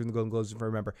Oscars and the Golden Globes, if I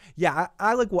remember. Yeah,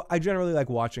 I generally like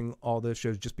watching all those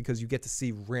shows just because you get to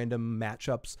see random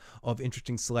matchups of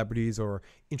interesting celebrities or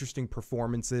interesting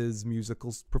performances,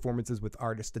 musical performances with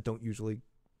artists that don't usually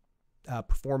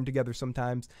perform together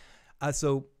sometimes.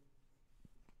 So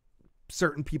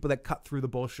certain people that cut through the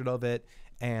bullshit of it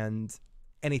and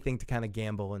anything to kind of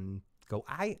gamble and go,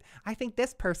 I think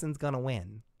this person's going to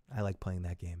win. I like playing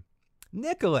that game.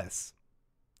 Nicholas.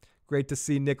 Great to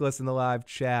see Nicholas in the live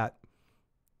chat.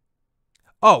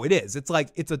 Oh, it is. It's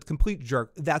a complete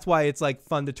jerk. That's why it's like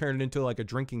fun to turn it into like a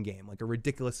drinking game, like a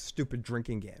ridiculous, stupid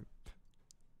drinking game.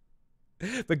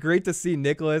 But great to see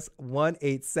Nicholas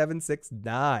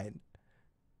 18769.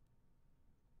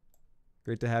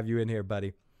 Great to have you in here,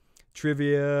 buddy.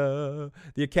 Trivia.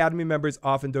 The Academy members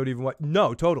often don't even watch.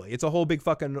 No, totally. It's a whole big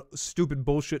fucking stupid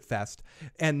bullshit fest.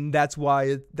 And that's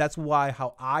why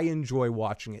how I enjoy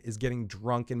watching it is getting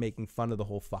drunk and making fun of the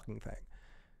whole fucking thing.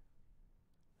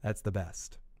 That's the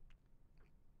best.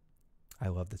 I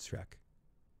love this Trek.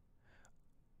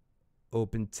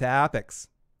 Open topics.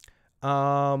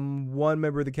 One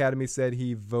member of the Academy said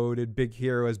he voted Big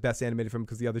Hero as best animated film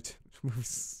because the other two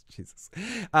movies, Jesus.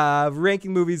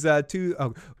 Ranking movies,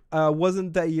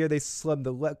 wasn't that year they slubbed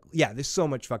the yeah, there's so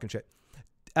much fucking shit.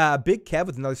 Big Kev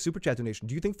with another super chat donation.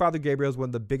 Do you think Father Gabriel is one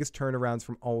of the biggest turnarounds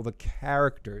from all the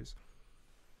characters?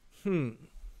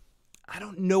 I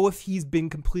don't know if he's been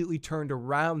completely turned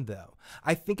around, though.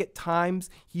 I think at times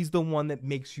he's the one that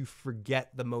makes you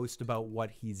forget the most about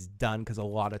what he's done because a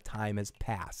lot of time has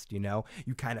passed, You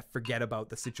kind of forget about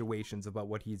the situations about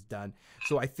what he's done.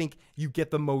 So I think you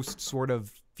get the most sort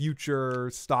of future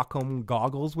Stockholm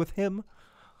goggles with him,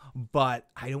 but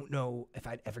I don't know if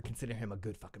I'd ever consider him a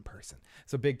good fucking person.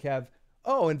 So Big Kev.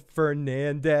 Oh, and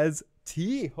Fernandez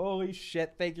T. Holy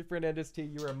shit. Thank you, Fernandez T.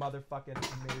 You're a motherfucking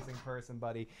amazing person,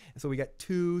 buddy. So we got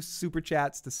 2 super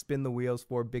chats to spin the wheels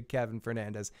for Big Kevin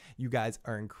Fernandez. You guys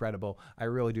are incredible. I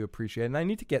really do appreciate it. And I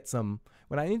need to get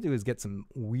what I need to do is get some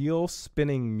wheel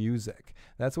spinning music.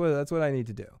 That's what I need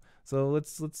to do. So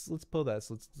let's pull this.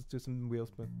 Let's do some wheel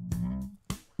spin.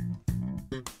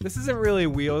 This isn't really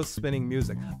wheel spinning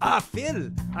music. Phil,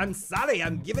 I'm sorry.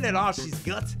 I'm giving it all she's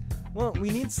got. Well, we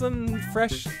need some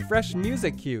fresh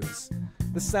music cues.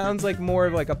 This sounds like more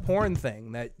of like a porn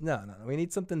thing. No. We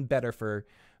need something better for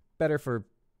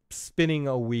spinning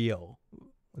a wheel.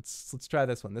 Let's try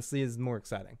this one. This is more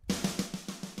exciting.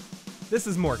 This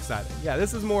is more exciting. Yeah,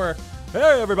 this is more.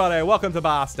 Hey everybody, welcome to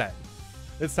Boston.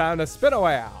 It's time to spin a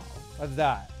wheel. What's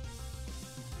that?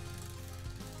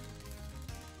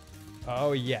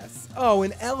 Oh yes. Oh,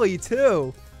 and Ellie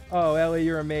too. Oh, Ellie,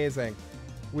 you're amazing.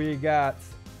 We got.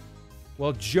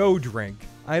 Well, Joe drink.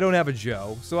 I don't have a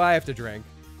Joe, so I have to drink.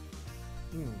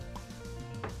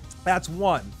 That's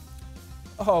one.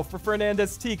 Oh, for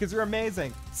Fernandez T, because you're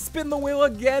amazing. Spin the wheel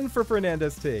again for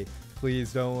Fernandez T.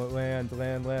 Please don't land.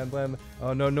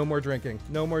 Oh, no more drinking.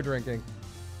 No more drinking.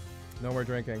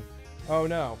 Oh,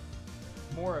 no.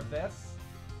 More of this.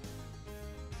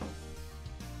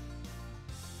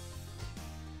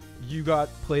 You got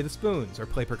play the spoons or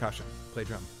play percussion. Play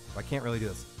drum. I can't really do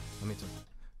this. Let me do.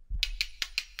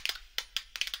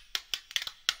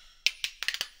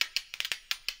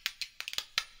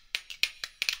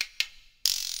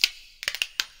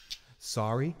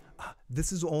 Sorry,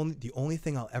 this is the only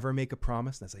thing I'll ever make a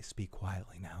promise as I speak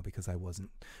quietly now because I wasn't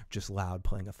just loud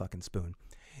playing a fucking spoon.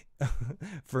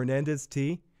 Fernandez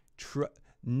T,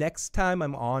 next time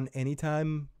I'm on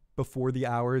anytime before the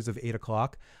hours of 8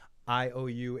 o'clock, I owe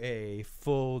you a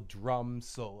full drum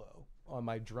solo on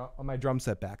my drum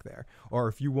set back there. Or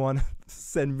if you want to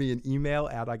send me an email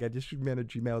at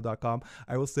igotissuedman@gmail.com,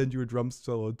 I will send you a drum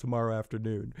solo tomorrow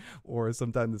afternoon or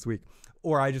sometime this week.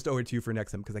 Or I just owe it to you for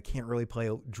next time because I can't really play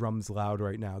drums loud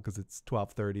right now because it's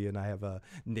 12:30 and I have a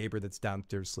neighbor that's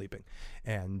downstairs sleeping.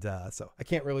 And so I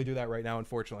can't really do that right now,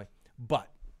 unfortunately.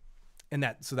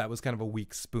 So that was kind of a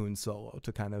weak spoon solo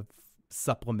to kind of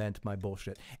supplement my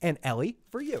bullshit. And Ellie,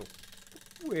 for you.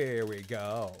 There we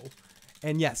go.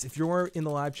 And yes, if you're in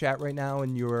the live chat right now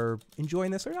and you're enjoying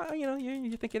this or not,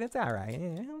 you're thinking it's all right.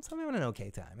 I'm having an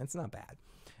okay time. It's not bad.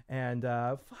 And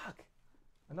fuck,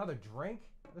 another drink.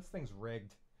 This thing's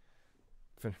rigged.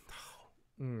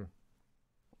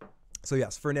 So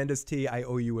yes, Fernandez T, I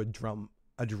owe you a drum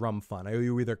fun. I owe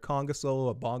you either conga solo,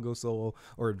 a bongo solo,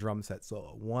 or a drum set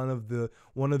solo. One of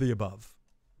the above.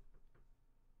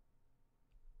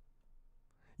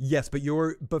 Yes,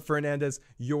 but Fernandez,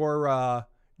 your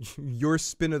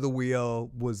spin of the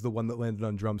wheel was the one that landed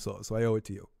on drum solo, so I owe it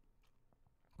to you.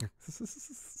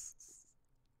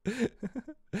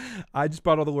 I just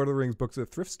bought all the Lord of the Rings books at a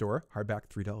thrift store, hardback,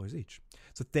 $3 each.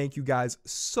 So thank you guys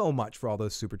so much for all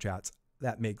those super chats.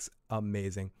 That makes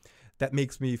amazing. That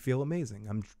makes me feel amazing.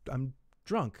 I'm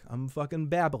drunk. I'm fucking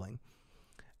babbling.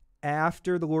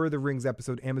 After the Lord of the Rings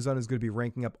episode, Amazon is going to be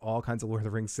ranking up all kinds of Lord of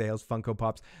the Rings sales, Funko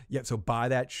Pops. Yeah, so buy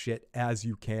that shit as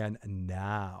you can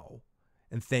now.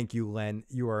 And thank you, Len.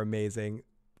 You are amazing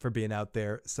for being out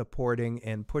there supporting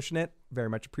and pushing it. Very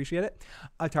much appreciate it.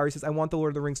 Atari says, I want the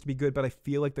Lord of the Rings to be good, but I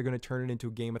feel like they're going to turn it into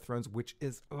a Game of Thrones, which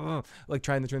is like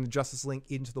trying to turn the Justice League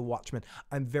into the Watchmen.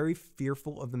 I'm very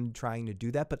fearful of them trying to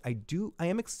do that, but I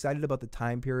am excited about the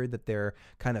time period that they're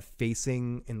kind of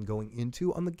facing and going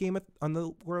into on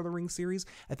the Lord of the Rings series.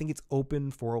 I think it's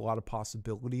open for a lot of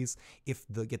possibilities if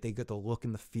they get the look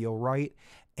and the feel right,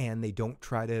 and they don't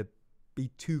try to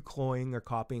be too cloying or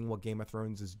copying what Game of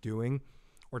Thrones is doing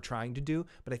or trying to do.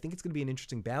 But I think it's going to be an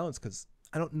interesting balance because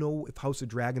I don't know if House of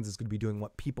Dragons is going to be doing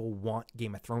what people want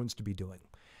Game of Thrones to be doing,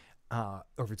 or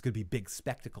if it's going to be big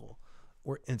spectacle,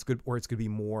 or it's going to be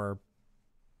more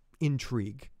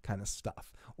intrigue kind of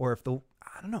stuff, or if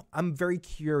I don't know. I'm very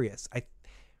curious.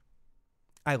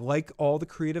 I like all the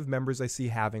creative members I see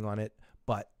having on it,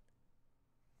 but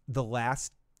the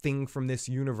last thing from this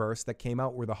universe that came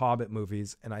out were the Hobbit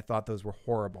movies, and I thought those were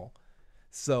horrible.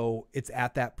 So it's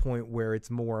at that point where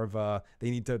it's more of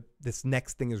this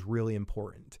next thing is really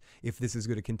important if this is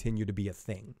going to continue to be a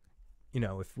thing,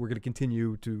 if we're going to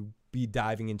continue to be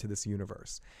diving into this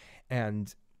universe.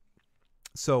 And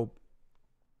so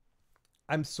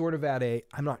I'm sort of I'm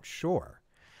not sure.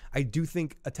 I do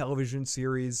think a television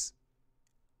series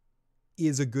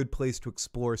is a good place to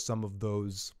explore some of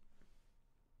those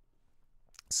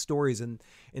stories, and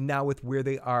now with where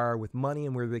they are with money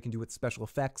and where they can do with special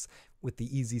effects, with the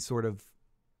easy sort of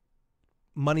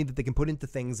money that they can put into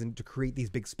things and to create these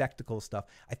big spectacle stuff,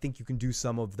 I think you can do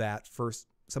some of that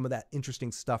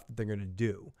interesting stuff that they're going to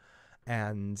do.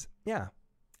 And yeah,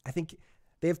 I think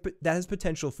that has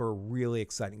potential for a really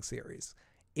exciting series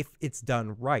if it's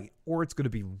done right, or it's going to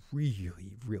be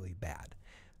really, really bad.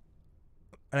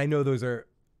 And I know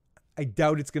I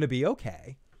doubt it's going to be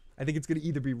okay. I think it's going to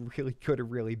either be really good or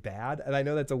really bad. And I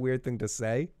know that's a weird thing to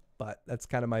say, but that's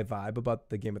kind of my vibe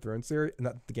about the Game of Thrones series.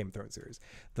 Not the Game of Thrones series,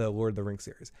 the Lord of the Rings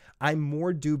series. I'm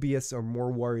more dubious or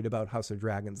more worried about House of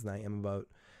Dragons than I am about,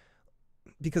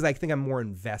 because I think I'm more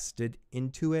invested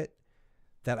into it,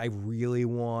 that I really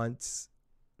want,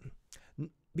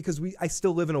 because I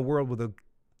still live in a world where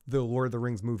the Lord of the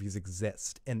Rings movies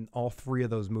exist, and all 3 of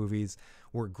those movies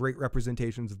were great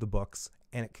representations of the books,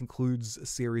 and it concludes a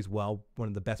series well. One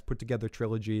of the best put together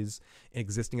trilogies,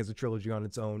 existing as a trilogy on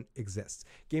its own, exists.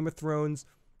 Game of Thrones,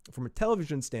 from a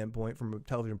television standpoint, from a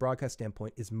television broadcast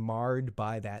standpoint, is marred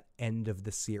by that end of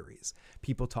the series.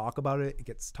 People talk about it. It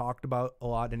gets talked about a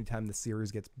lot anytime the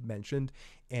series gets mentioned,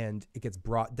 and it gets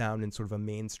brought down in sort of a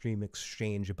mainstream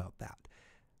exchange about that.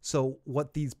 So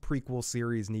what these prequel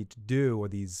series need to do, or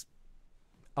these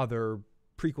other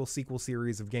prequel sequel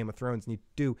series of Game of Thrones need to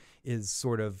do, is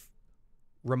sort of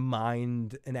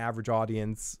remind an average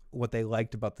audience what they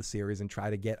liked about the series and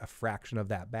try to get a fraction of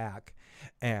that back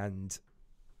and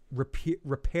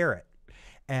repair it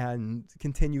and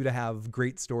continue to have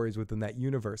great stories within that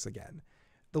universe again.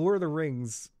 The Lord of the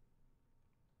Rings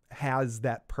has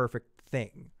that perfect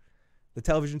thing. The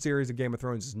television series of Game of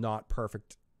Thrones is not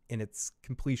perfect in its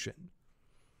completion,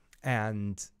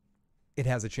 and it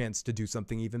has a chance to do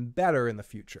something even better in the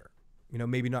future. You know,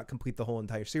 maybe not complete the whole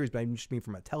entire series, but I just mean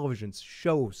from a television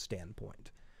show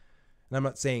standpoint. And I'm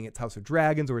not saying it's House of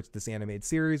Dragons, or it's this animated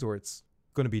series, or it's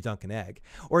going to be Dunk and Egg,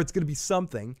 or it's going to be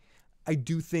something. I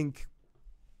do think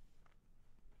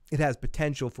it has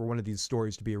potential for one of these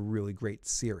stories to be a really great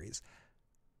series.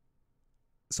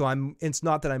 So it's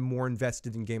not that I'm more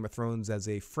invested in Game of Thrones as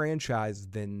a franchise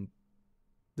than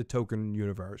the Tolkien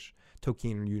universe,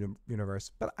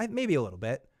 but maybe a little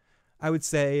bit. I would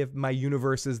say if my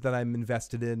universes that I'm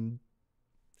invested in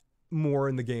more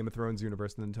in the Game of Thrones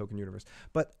universe than the Tolkien universe,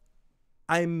 but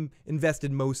I'm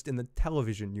invested most in the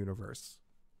television universe.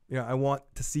 You know, I want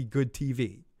to see good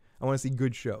TV. I want to see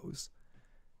good shows.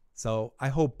 So I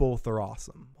hope both are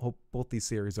awesome. Hope both these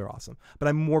series are awesome. But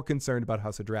I'm more concerned about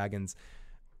House of Dragons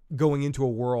going into a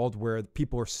world where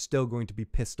people are still going to be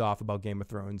pissed off about Game of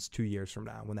Thrones 2 years from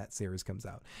now when that series comes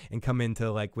out, and come into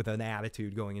like with an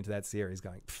attitude going into that series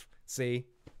going, see?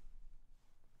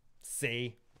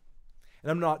 And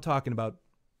I'm not talking about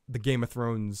the Game of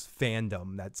Thrones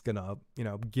fandom that's gonna, you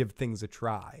know, give things a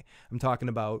try. I'm talking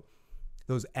about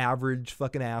those average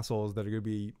fucking assholes that are gonna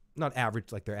be, not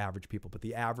average like they're average people, but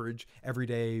the average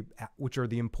everyday, which are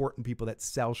the important people that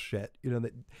sell shit, you know,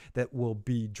 that will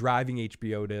be driving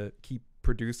HBO to keep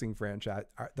producing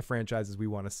the franchises we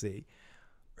want to see,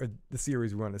 or the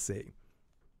series we want to see.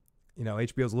 You know,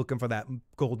 HBO's looking for that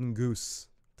golden goose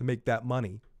to make that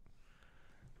money,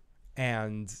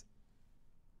 and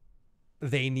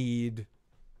they need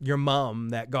your mom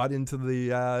that got into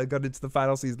the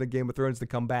final season of Game of Thrones to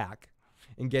come back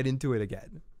and get into it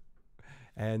again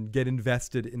and get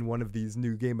invested in one of these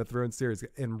new Game of Thrones series.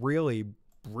 And really,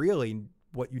 really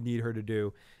what you need her to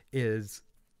do is,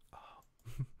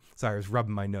 sorry, I was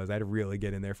rubbing my nose. I had to really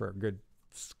get in there for a good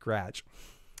scratch.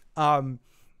 You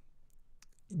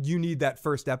need that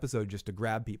first episode just to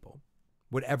grab people.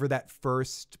 Whatever that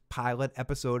first pilot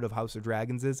episode of House of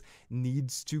Dragons is,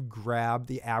 needs to grab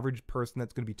the average person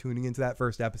that's going to be tuning into that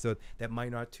first episode that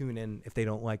might not tune in if they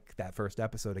don't like that first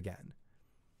episode again.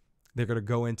 They're going to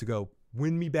go in to go,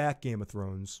 win me back, Game of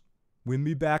Thrones. Win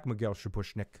me back, Miguel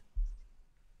Shabushnik.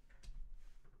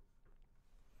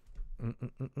 I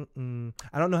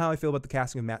don't know how I feel about the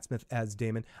casting of Matt Smith as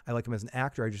Daemon. I like him as an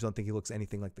actor. I just don't think he looks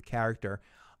anything like the character.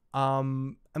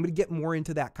 I'm going to get more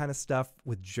into that kind of stuff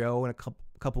with Joe in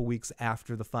a couple weeks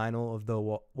after the final of the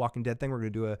Walking Dead thing. We're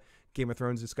going to do a Game of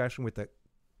Thrones discussion with a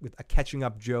catching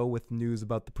up Joe with news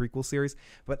about the prequel series.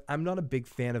 But I'm not a big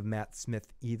fan of Matt Smith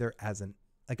either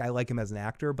I like him as an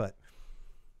actor, but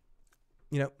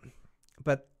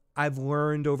I've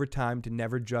learned over time to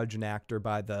never judge an actor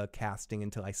by the casting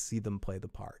until I see them play the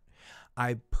part.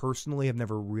 I personally have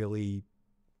never really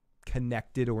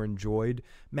connected or enjoyed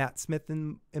Matt Smith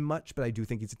in much, but I do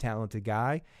think he's a talented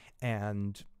guy,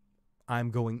 and I'm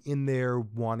going in there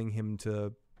wanting him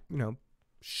to,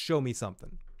 show me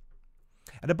something.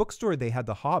 At a bookstore, they had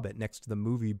The Hobbit next to the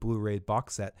movie Blu-ray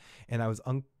box set, and I was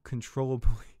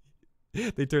uncontrollably...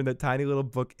 They turned that tiny little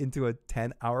book into a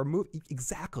 10-hour movie.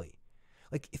 Exactly.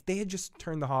 Like, if they had just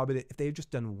turned The Hobbit, if they had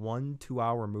just done 1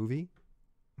 2-hour movie,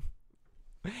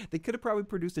 they could have probably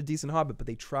produced a decent Hobbit, but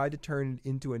they tried to turn it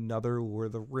into another Lord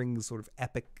of the Rings sort of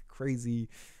epic, crazy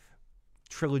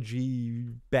trilogy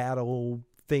battle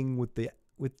thing with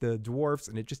the dwarfs,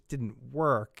 and it just didn't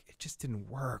work.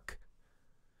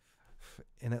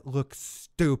 And it looks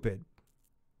stupid.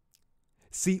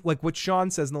 See, like what Sean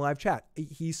says in the live chat,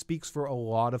 he speaks for a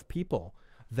lot of people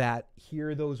that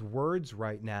hear those words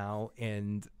right now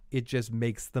and it just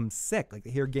makes them sick. Like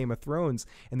they hear Game of Thrones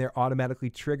and they're automatically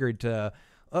triggered to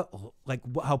like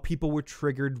how people were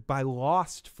triggered by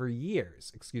Lost for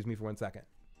years. Excuse me for 1 second.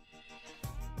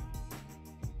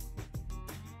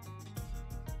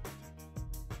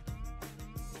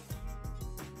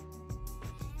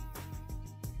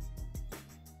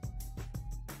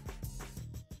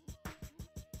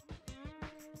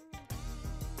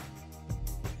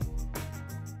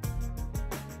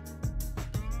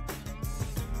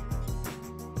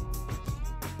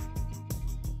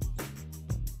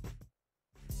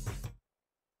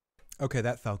 Okay,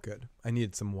 that felt good. I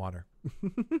needed some water.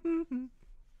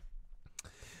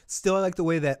 Still, I like the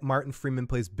way that Martin Freeman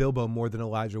plays Bilbo more than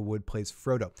Elijah Wood plays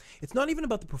Frodo. It's not even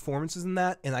about the performances in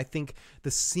that, and I think the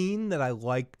scene that I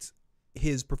liked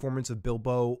his performance of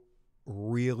Bilbo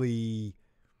really,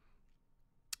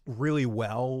 really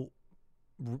well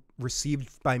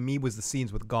received by me was the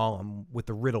scenes with Gollum, with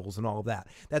the riddles and all of that.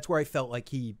 That's where I felt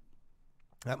like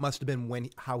that must have been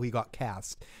how he got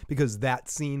cast, because that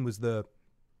scene was the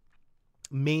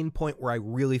main point where I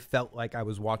really felt like I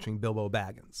was watching Bilbo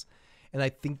Baggins. And I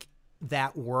think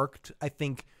that worked. I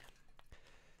think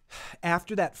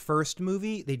after that first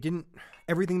movie,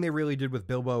 everything they really did with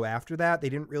Bilbo after that, they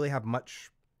didn't really have much.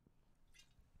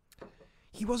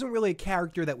 He wasn't really a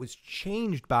character that was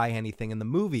changed by anything in the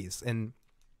movies. And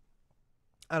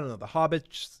I don't know, The Hobbit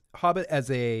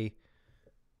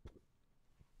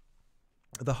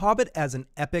as an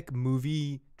epic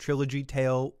movie trilogy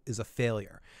tale is a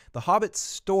failure. The Hobbit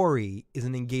story is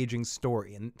an engaging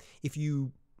story. And if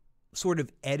you sort of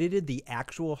edited the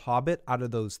actual Hobbit out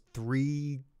of those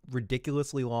 3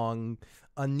 ridiculously long,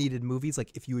 unneeded movies,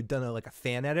 like if you had done a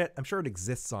fan edit, I'm sure it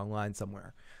exists online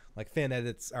somewhere. Like fan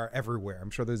edits are everywhere. I'm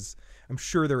sure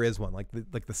there is one, like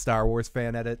the Star Wars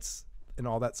fan edits and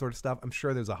all that sort of stuff. I'm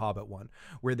sure there's a Hobbit one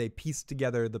where they piece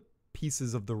together the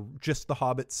pieces of just the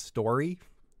Hobbit story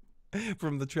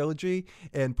from the trilogy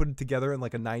and put it together in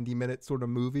like a 90-minute sort of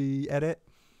movie edit.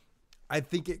 I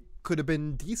think it could have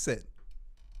been decent.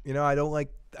 You know, I don't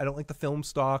like the film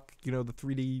stock, you know, the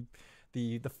 3D,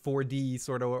 the 4D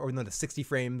sort of, or no, the 60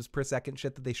 frames per second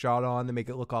shit that they shot on to make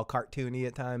it look all cartoony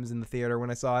at times in the theater when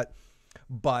I saw it.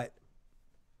 But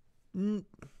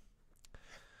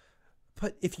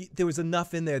if there was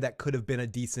enough in there that could have been a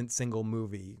decent single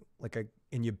movie,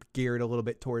 and you geared a little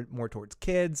bit more towards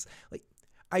kids. Like,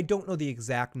 I don't know the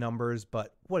exact numbers,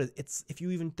 but if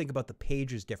you even think about the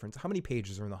pages difference, how many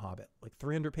pages are in The Hobbit? Like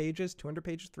 300 pages, 200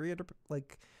 pages, 300,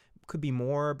 like could be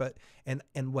more, but and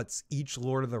what's each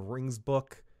Lord of the Rings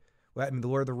book? I mean, the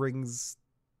Lord of the Rings,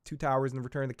 Two Towers and the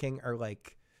Return of the King are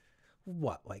like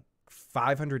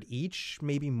 500 each,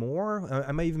 maybe more.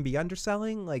 I might even be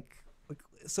underselling.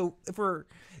 So if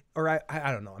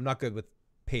I don't know, I'm not good with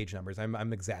page numbers.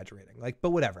 I'm exaggerating,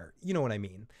 but whatever, you know what I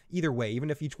mean. Either way, even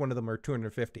if each one of them are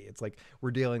 250, it's like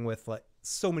we're dealing with like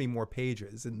so many more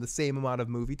pages in the same amount of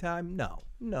movie time. No.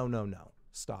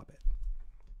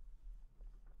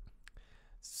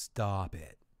 Stop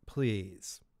it,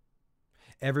 please.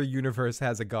 Every universe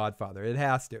has a Godfather. It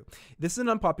has to. This is an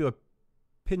unpopular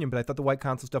opinion, but I thought the White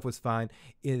Council stuff was fine.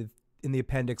 In the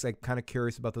appendix, I'm kind of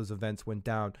curious about those events went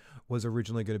down. Was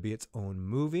originally going to be its own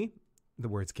movie. The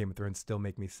words Game of Thrones still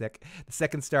make me sick. The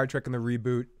second Star Trek in the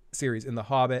reboot series in The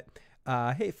Hobbit.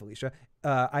 Hey, Felicia.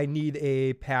 I need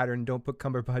a pattern. Don't put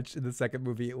Cumberbatch in the second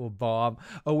movie. It will bomb.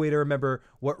 A way to remember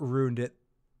what ruined it.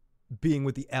 Being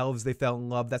with the elves, they fell in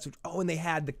love. And they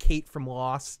had the Kate from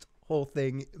Lost whole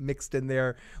thing mixed in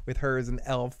there with her as an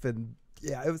elf. And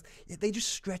yeah, they just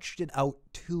stretched it out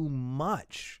too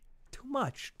much. Too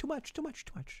much.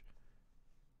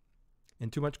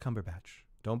 And too much Cumberbatch.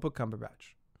 Don't put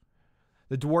Cumberbatch.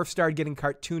 The dwarf started getting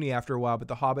cartoony after a while, but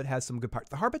The Hobbit has some good parts.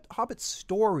 The Hobbit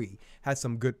story has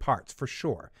some good parts, for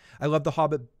sure. I love the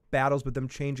Hobbit battles, but them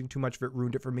changing too much of it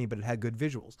ruined it for me, but it had good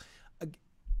visuals.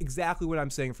 Exactly what I'm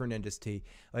saying for Ninjas T.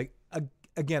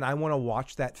 Again, I want to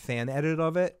watch that fan edit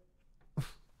of it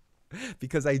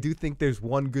because I do think there's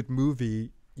one good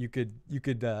movie you could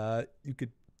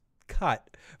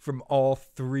cut from all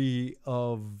 3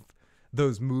 of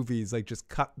those movies. Like, just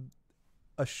cut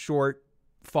a short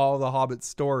follow the Hobbit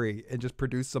story and just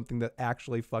produce something that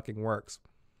actually fucking works.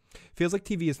 Feels like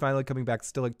TV is finally coming back.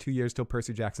 Still like 2 years till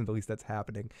Percy Jackson, but at least that's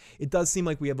happening. It does seem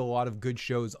like we have a lot of good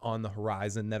shows on the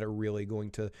horizon that are really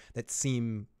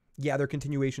they're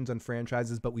continuations on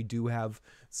franchises, but we do have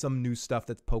some new stuff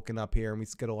that's poking up here, and we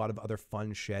get a lot of other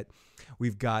fun shit.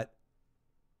 We've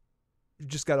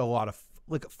just got a lot of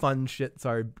fun shit.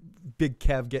 Sorry, Big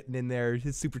Kev getting in there.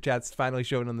 His super chats finally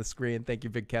showing on the screen. Thank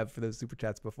you, Big Kev, for those super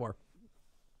chats before.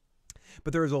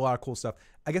 But there is a lot of cool stuff.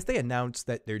 I guess they announced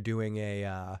that they're doing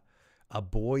a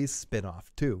boys spinoff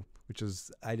too, which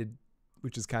is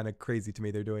kind of crazy to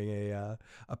me. They're doing a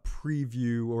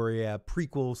preview or a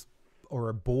prequel or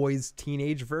a boys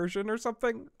teenage version or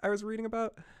something I was reading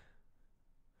about.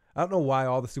 I don't know why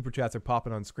all the super chats are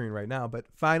popping on screen right now, but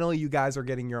finally you guys are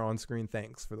getting your on-screen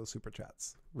thanks for those super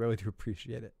chats. Really do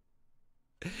appreciate it.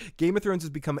 Game of Thrones has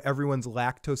become everyone's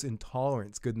lactose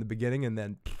intolerance. Good in the beginning and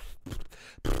then...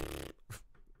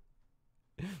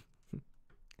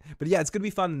 But yeah, it's going to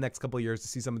be fun in the next couple of years to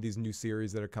see some of these new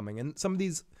series that are coming. And some of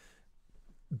these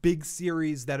big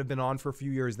series that have been on for a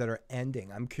few years that are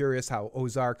ending. I'm curious how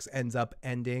Ozarks ends up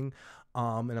ending.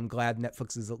 And I'm glad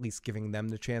Netflix is at least giving them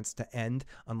the chance to end,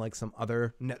 unlike some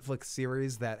other Netflix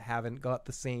series that haven't got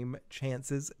the same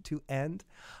chances to end.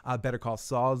 Better Call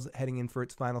Saul's heading in for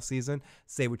its final season.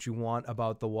 Say what you want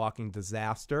about The Walking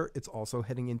Disaster. It's also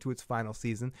heading into its final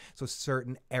season. So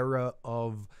certain era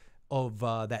of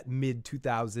that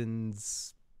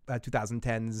mid-2000s,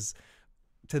 2010s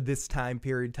to this time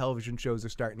period, television shows are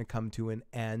starting to come to an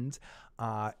end.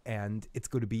 And it's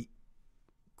going to be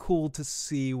cool to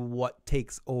see what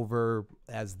takes over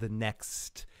as the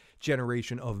next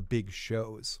generation of big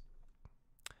shows.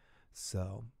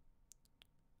 So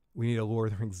we need a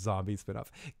Lord of the Rings zombie spinoff.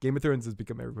 Game of Thrones has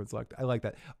become everyone's luck. I like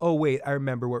that. Oh wait, I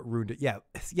remember what ruined it. Yeah,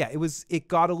 it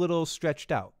got a little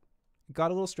stretched out.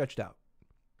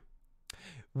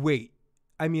 Wait,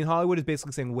 I mean, Hollywood is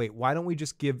basically saying, wait, why don't we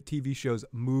just give TV shows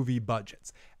movie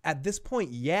budgets? At this point,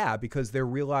 yeah, because they're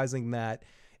realizing that,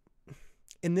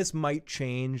 and this might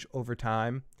change over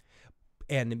time,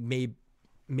 and it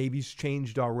maybe it's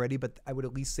changed already, but I would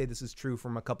at least say this is true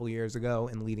from a couple of years ago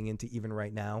and leading into even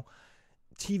right now.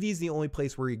 TV is the only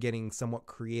place where you're getting somewhat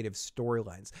creative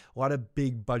storylines. A lot of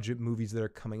big budget movies that are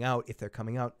coming out, if they're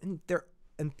coming out,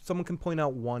 and someone can point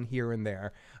out one here and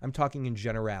there. I'm talking in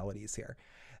generalities here,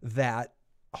 that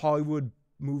Hollywood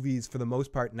movies for the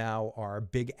most part now are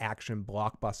big action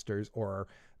blockbusters or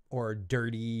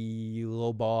dirty,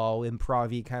 lowball,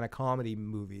 improv-y kind of comedy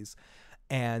movies.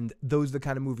 And those are the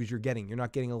kind of movies you're getting. You're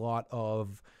not getting a lot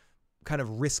of kind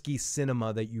of risky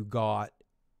cinema that you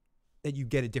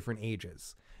get at different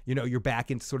ages. You know, you're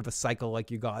back into sort of a cycle like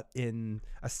you got in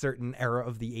a certain era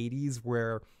of the 80s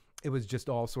where it was just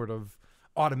all sort of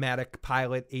automatic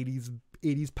pilot, 80s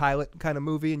pilot kind of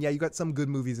movie. And yeah, you got some good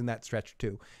movies in that stretch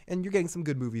too. And you're getting some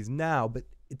good movies now, but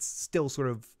it's still sort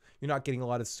of, you're not getting a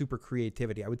lot of super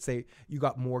creativity. I would say you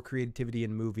got more creativity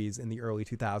in movies in the early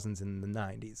 2000s and the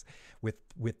 90s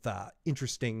with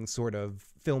interesting sort of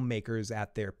filmmakers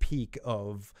at their peak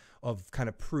of kind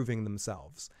of proving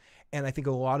themselves. And I think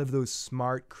a lot of those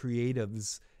smart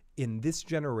creatives in this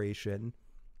generation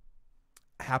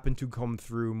happen to come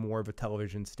through more of a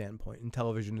television standpoint. And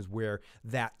television is where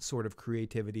that sort of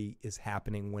creativity is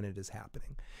happening when it is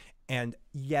happening. And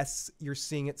yes, you're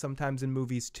seeing it sometimes in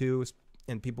movies too,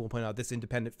 and people will point out this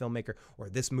independent filmmaker or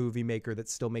this movie maker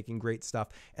that's still making great stuff.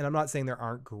 And I'm not saying there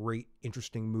aren't great,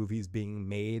 interesting movies being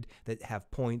made that have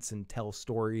points and tell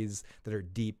stories that are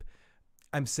deep.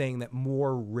 I'm saying that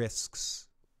more risks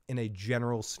in a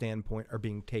general standpoint are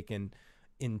being taken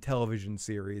in television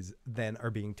series than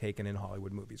are being taken in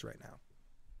Hollywood movies right now.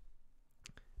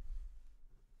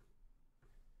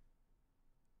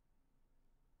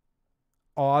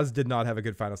 Oz did not have a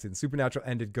good final season. Supernatural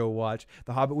ended. Go watch.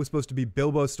 The Hobbit was supposed to be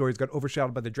Bilbo's stories, got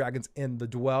overshadowed by the dragons and the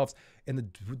dwarves. And the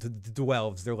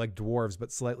dwarves, they're like dwarves,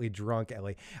 but slightly drunk,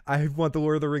 Ellie. I want the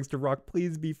Lord of the Rings to rock.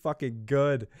 Please be fucking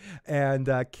good. And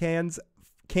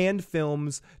canned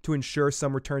films to ensure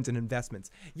some returns and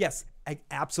investments. Yes,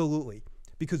 absolutely.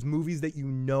 Because movies that you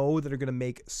know that are going to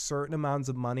make certain amounts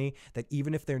of money, that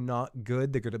even if they're not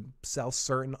good, they're going to sell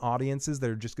certain audiences that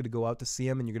are just going to go out to see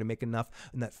them, and you're going to make enough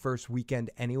in that first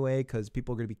weekend anyway, because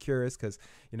people are going to be curious because,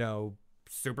 you know,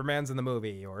 Superman's in the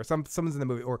movie or someone's in the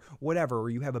movie or whatever, or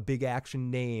you have a big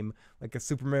action name like a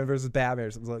Superman versus Batman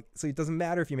or something like. So it doesn't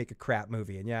matter if you make a crap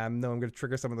movie. And yeah, I know I'm going to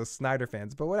trigger some of those Snyder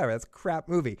fans, but whatever, that's a crap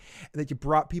movie that you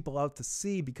brought people out to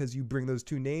see because you bring those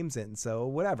two names in. So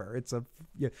whatever, it's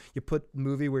you put a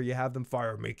movie where you have them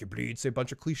fire, make you bleed, say a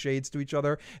bunch of cliches to each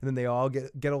other, and then they all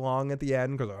get along at the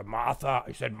end because Martha,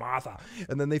 I said Martha,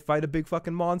 and then they fight a big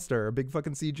fucking monster, a big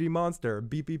fucking CG monster,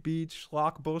 beep beep beep,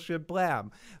 schlock bullshit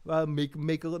blam,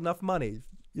 make enough money,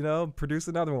 you know, produce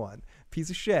another one,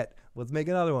 piece of shit, let's make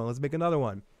another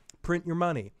one, print your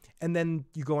money, and then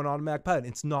you go on automatic pilot.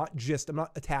 It's not just, I'm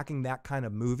not attacking that kind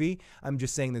of movie, I'm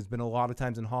just saying there's been a lot of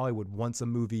times in Hollywood, once a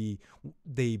movie,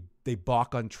 they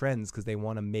balk on trends because they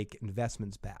want to make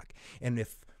investments back. And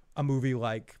if a movie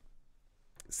like,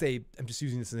 say, I'm just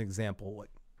using this as an example, like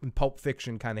when Pulp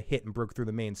Fiction kind of hit and broke through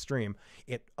the mainstream,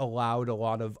 it allowed a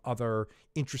lot of other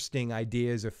interesting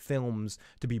ideas or films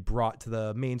to be brought to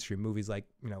the mainstream. Movies like,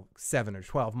 7 or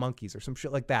 12 Monkeys or some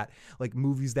shit like that. Like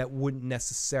movies that wouldn't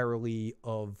necessarily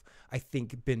have, I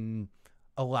think, been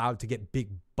allowed to get big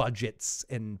budgets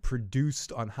and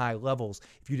produced on high levels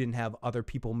if you didn't have other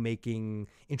people making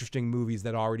interesting movies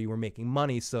that already were making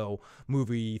money. So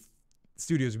movie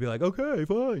studios would be like, okay,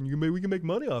 fine, we can make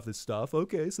money off this stuff.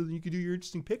 Okay, so then you can do your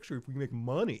interesting picture if we can make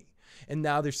money. And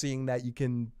now they're seeing that you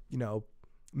can,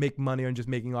 make money on just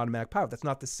making automatic pilot. That's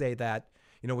not to say that,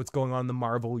 what's going on in the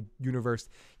Marvel universe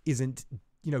isn't,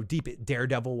 deep.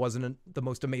 Daredevil wasn't the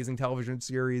most amazing television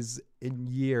series in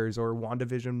years, or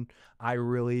WandaVision I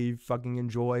really fucking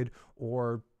enjoyed,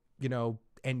 or,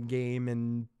 Endgame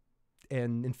and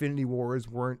Infinity Wars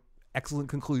weren't excellent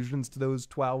conclusions to those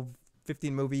 12-15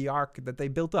 movie arc that they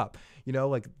built up.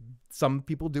 Like some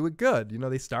people do it good.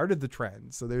 They started the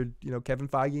trend. So they're, Kevin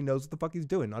Feige knows what the fuck he's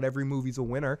doing. Not every movie's a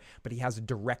winner, but he has a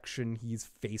direction he's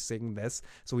facing this.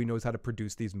 So he knows how to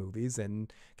produce these movies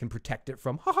and can protect it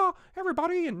from, haha,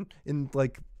 everybody. And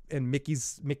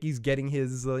Mickey's getting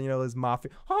his, his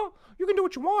mafia. You can do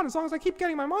what you want as long as I keep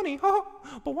getting my money.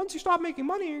 But once you stop making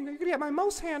money, you're going to get my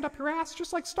mouse hand up your ass,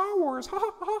 just like Star Wars.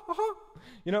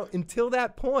 Until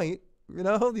that point,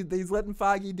 he's letting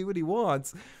Feige do what he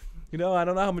wants. I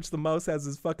don't know how much the mouse has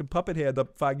his fucking puppet hand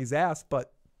up Feige's ass,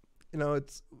 but,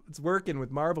 it's working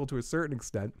with Marvel to a certain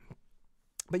extent.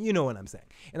 But you know what I'm saying.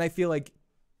 And I feel like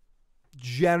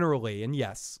generally, and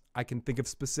yes, I can think of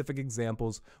specific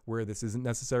examples where this isn't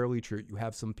necessarily true. You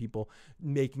have some people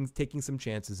taking some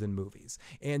chances in movies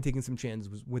and taking some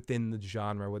chances within the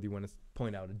genre, whether you want to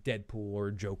point out a Deadpool or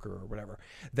a Joker or whatever,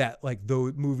 that like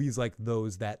those movies like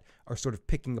those that are sort of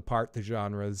picking apart the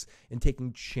genres and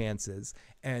taking chances,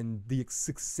 and the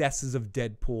successes of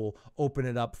Deadpool open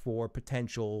it up for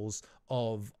potentials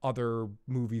of other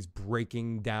movies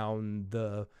breaking down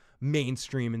the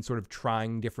mainstream and sort of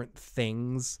trying different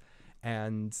things.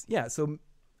 And yeah, so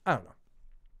I don't know.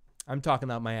 I'm talking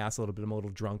out my ass a little bit. I'm a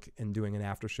little drunk and doing an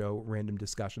after show random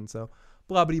discussion. So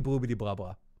blah-bitty bloobity blah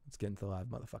blah. Let's get into the live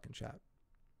motherfucking chat.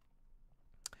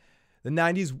 The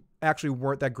 90s actually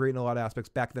weren't that great in a lot of aspects.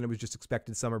 Back then it was just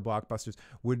expected summer blockbusters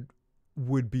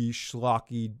would be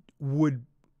schlocky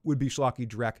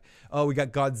dreck. Oh, we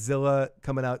got Godzilla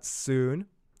coming out soon.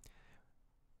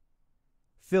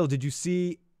 Phil, did you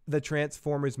see the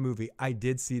Transformers movie? I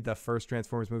did see the first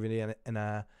Transformers movie, and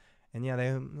yeah,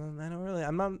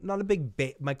 I'm not a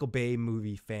big Michael Bay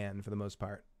movie fan for the most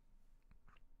part.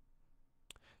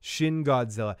 Shin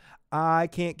Godzilla. I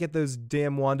can't get those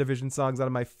damn WandaVision songs out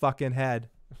of my fucking head.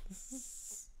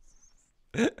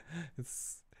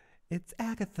 It's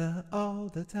Agatha all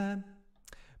the time.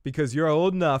 Because you're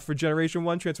old enough for Generation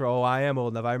 1 Transformers. Oh, I am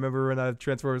old enough. I remember when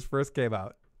Transformers first came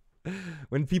out.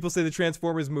 When people say the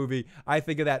Transformers movie, I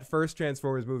think of that first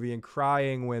Transformers movie and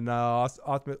crying when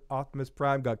Optimus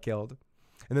Prime got killed.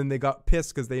 And then they got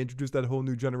pissed because they introduced that whole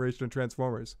new generation of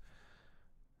Transformers.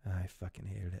 I fucking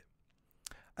hated it.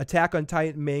 Attack on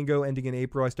Titan Mango ending in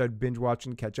April. I started binge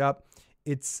watching to catch up.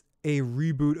 It's a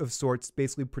reboot of sorts.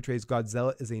 Basically portrays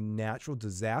Godzilla as a natural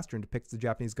disaster and depicts the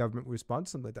Japanese government response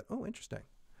to something like that. Oh, interesting.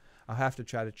 I'll have to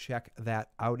try to check that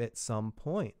out at some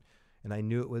point. And I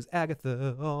knew it was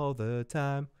Agatha all the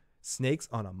time. Snakes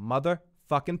on a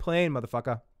motherfucking plane,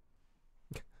 motherfucker.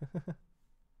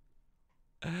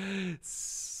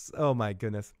 Oh my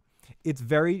goodness. It's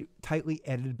very tightly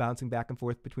edited, bouncing back and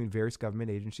forth between various government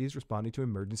agencies responding to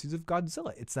emergencies of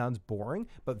Godzilla. It sounds boring,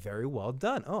 but very well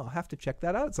done. Oh, I'll have to check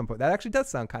that out at some point. That actually does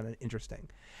sound kind of interesting.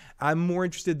 I'm more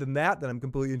interested than that, I'm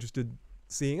completely interested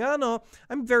seeing. I don't know.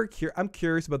 I'm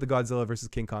curious about the Godzilla versus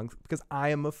King Kong because I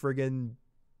am a friggin'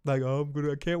 like, I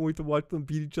can't wait to watch them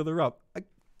beat each other up.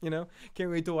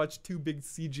 Can't wait to watch two big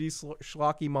CG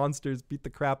schlocky monsters beat the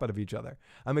crap out of each other.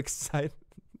 I'm excited.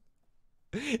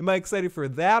 Am I excited for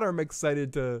that, or am I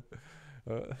excited to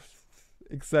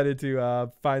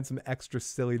find some extra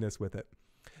silliness with it?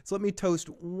 So let me toast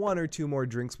one or two more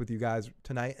drinks with you guys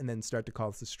tonight and then start to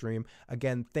call this a stream.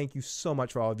 Again, thank you so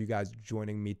much for all of you guys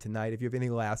joining me tonight. If you have any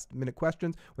last minute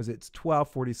questions, it's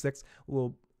 12:46.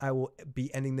 I will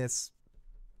be ending this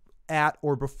at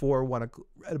or before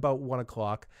at about 1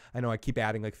 o'clock. I know I keep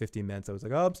adding like 15 minutes. I was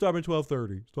like, I'm stopping at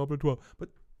 12:30. Stop at 12. But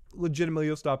legitimately,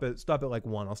 you'll stop at like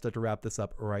 1. I'll start to wrap this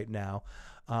up right now.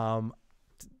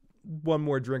 One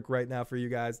more drink right now for you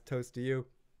guys. Toast to you.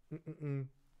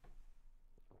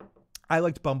 I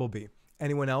liked Bumblebee.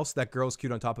 Anyone else? That girl's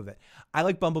cute on top of it. I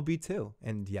like Bumblebee too.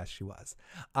 And yes, she was.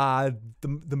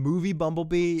 The movie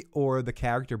Bumblebee or the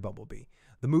character Bumblebee?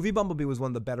 The movie Bumblebee was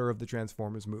one of the better of the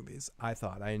Transformers movies. I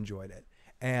thought. I enjoyed it.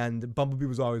 And Bumblebee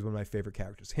was always one of my favorite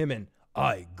characters. Him and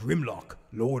Grimlock,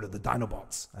 Lord of the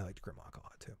Dinobots. I liked Grimlock a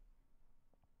lot too.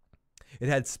 It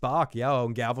had Spock,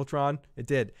 and Galvatron. It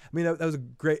did. I mean, that was a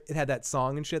great. It had that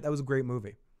song and shit. That was a great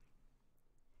movie.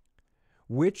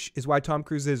 Which is why Tom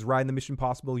Cruise is riding the Mission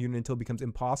Impossible unit until it becomes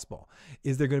impossible.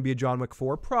 Is there going to be a John Wick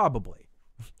 4? Probably.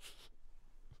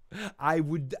 I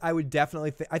would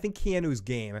definitely think. I think Keanu's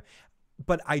game,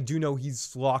 but I do know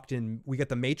he's locked in. We got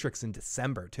The Matrix in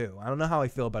December too. I don't know how I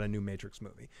feel about a new Matrix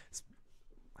movie.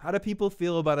 How do people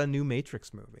feel about a new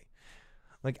Matrix movie?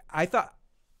 Like, I kind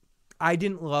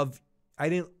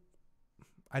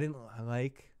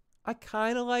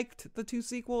of liked the two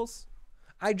sequels.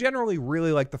 I generally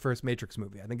really like the first Matrix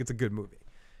movie. I think it's a good movie.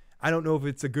 I don't know if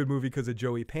it's a good movie because of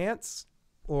Joey Pants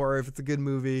or if it's a good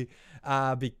movie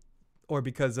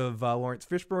because of Lawrence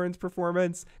Fishburne's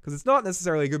performance, because it's not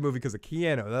necessarily a good movie because of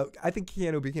Keanu. I think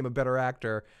Keanu became a better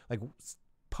actor like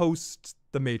post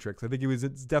The Matrix. I think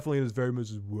it's definitely in his very much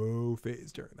whoa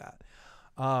phase during that.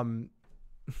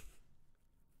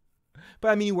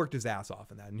 But I mean, he worked his ass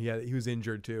off in that, and he was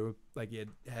injured too. Like he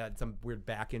had some weird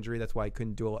back injury. That's why he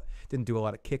didn't do a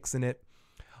lot of kicks in it.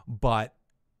 But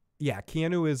yeah,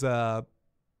 Keanu is I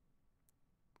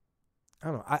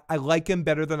don't know. I like him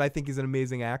better than I think he's an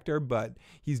amazing actor, but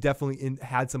he's definitely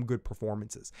had some good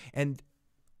performances. And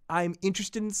I'm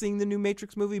interested in seeing the new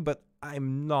Matrix movie, but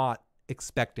I'm not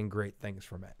expecting great things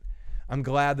from it. I'm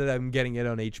glad that I'm getting it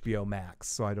on HBO Max,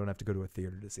 so I don't have to go to a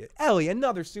theater to see it. Ellie,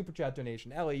 another super chat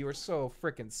donation. Ellie, you are so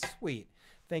freaking sweet.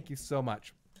 Thank you so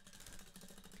much.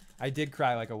 I did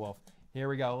cry like a wolf. Here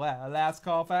we go. Last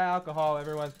call for alcohol,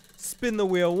 everyone. Spin the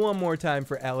wheel one more time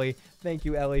for Ellie. Thank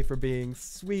you, Ellie, for being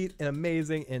sweet and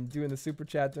amazing and doing the super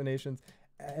chat donations.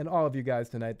 And all of you guys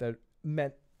tonight, that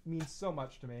means so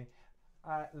much to me.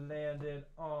 I landed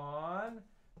on...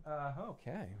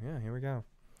 okay, yeah, here we go.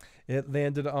 It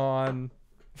landed on...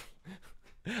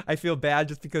 I feel bad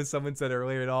just because someone said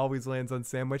earlier it always lands on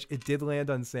sandwich. It did land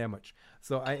on sandwich.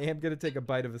 So I am going to take a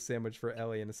bite of a sandwich for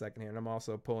Ellie in a second here. And I'm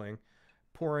also pouring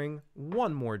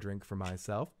one more drink for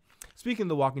myself. Speaking of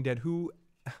The Walking Dead, who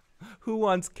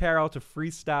wants Carol to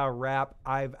freestyle rap?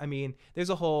 I mean, there's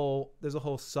a whole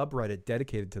subreddit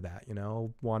dedicated to that,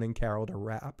 wanting Carol to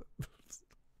rap.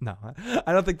 No,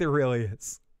 I don't think there really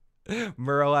is.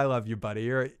 Merle, I love you, buddy.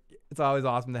 It's always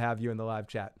awesome to have you in the live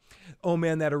chat. Oh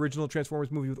man, that original Transformers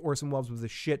movie with Orson Welles was a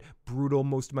shit. Brutal.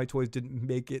 Most of my toys didn't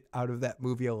make it out of that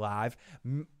movie alive.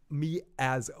 Me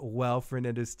as well,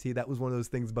 Fernandez T. That was one of those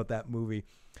things about that movie.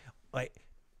 Like,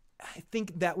 I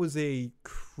think that was a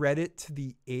credit to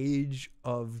the age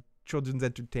of children's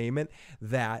entertainment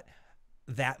that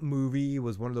movie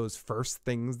was one of those first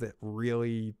things that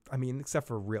really, I mean, except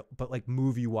for real, but like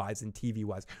movie wise and TV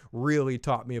wise, really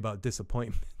taught me about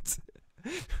disappointment.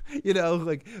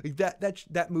 Like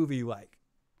that movie, like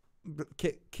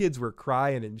kids were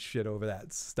crying and shit over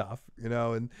that stuff,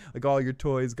 and like all your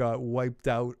toys got wiped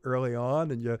out early on,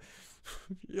 and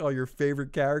all your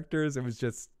favorite characters. It was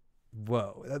just,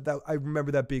 whoa. I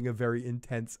remember that being a very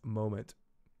intense moment.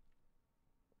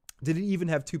 Did it even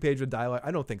have 2 pages of dialogue?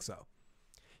 I don't think so.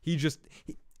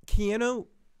 Keanu,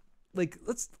 like,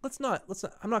 let's not,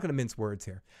 I'm not going to mince words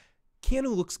here.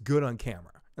 Keanu looks good on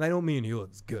camera. And I don't mean he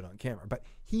looks good on camera, but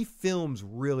he films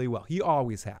really well. He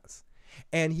always has.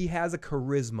 And he has a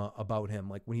charisma about him,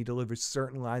 like when he delivers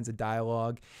certain lines of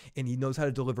dialogue, and he knows how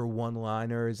to deliver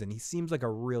one-liners, and he seems like a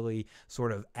really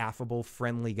sort of affable,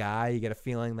 friendly guy. You get a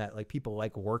feeling that like people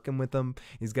like working with him.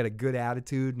 He's got a good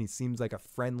attitude, and he seems like a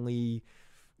friendly,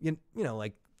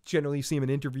 like generally you see him in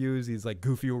interviews, he's like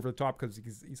goofy over the top because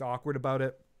he's awkward about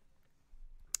it.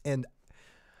 And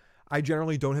I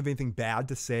generally don't have anything bad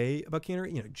to say about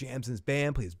Keanu. Jams in his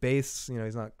band, plays bass.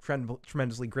 He's not a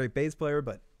tremendously great bass player,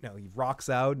 but he rocks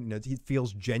out. He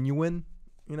feels genuine.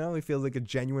 He feels like a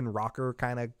genuine rocker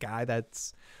kind of guy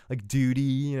that's like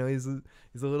duty. He's a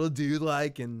little dude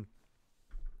like and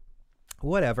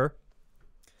whatever.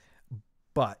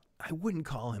 But I wouldn't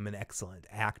call him an excellent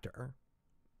actor.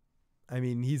 I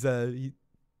mean,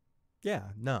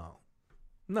 no.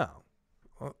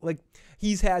 Like,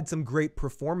 he's had some great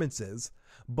performances,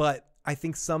 but I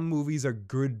think some movies are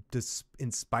good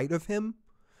in spite of him.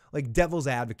 Like Devil's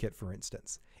Advocate, for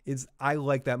instance, I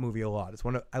like that movie a lot.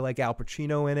 I like Al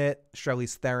Pacino in it.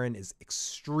 Charlize Theron is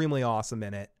extremely awesome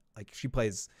in it. Like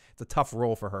it's a tough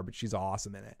role for her, but she's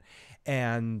awesome in it.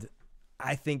 And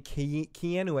I think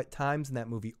Keanu at times in that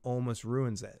movie almost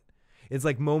ruins it. It's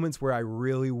like moments where I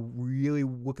really, really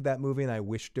look at that movie and I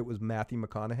wished it was Matthew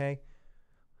McConaughey.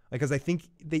 Because I think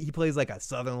he plays like a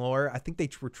Southern lawyer. I think they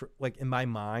were like, in my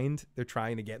mind, they're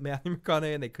trying to get Matthew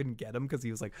McConaughey and they couldn't get him because he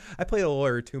was like, I played a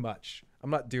lawyer too much. I'm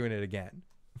not doing it again.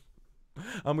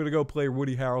 I'm going to go play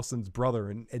Woody Harrelson's brother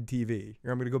in Ed TV,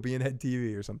 or I'm going to go be in Ed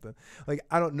TV or something. Like,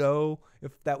 I don't know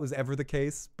if that was ever the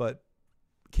case, but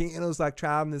Keanu's like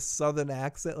trying this southern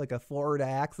accent, like a Florida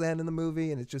accent in the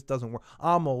movie, and it just doesn't work.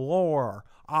 I'm a lawyer.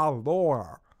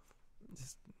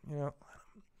 Just, you know,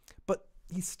 but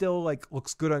he still like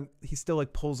looks good on, he still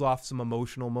like pulls off some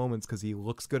emotional moments because he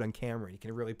looks good on camera. He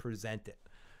can really present it.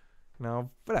 You know,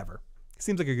 whatever. He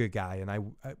seems like a good guy, and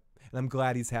I'm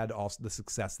glad he's had all the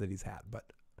success that he's had,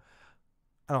 but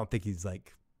I don't think he's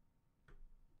like,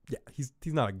 yeah, he's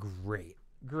not a great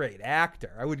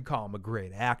actor. I wouldn't call him a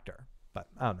great actor, but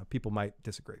I don't know. People might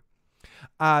disagree.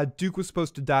 Duke was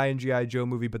supposed to die in G.I. Joe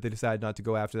movie, but they decided not to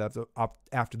go after that.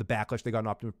 After the backlash they got on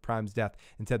Optimus Prime's death,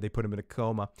 instead they put him in a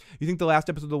coma. You think the last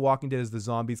episode of The Walking Dead is the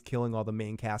zombies killing all the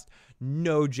main cast?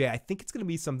 No, Jay. I think it's going to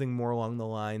be something more along the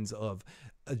lines of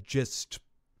just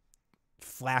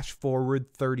flash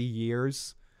forward 30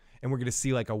 years, and we're going to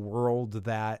see like a world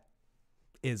that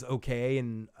is okay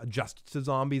and adjusted to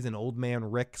zombies, and old man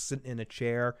Rick sitting in a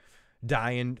chair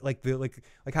dying, like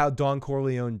how Don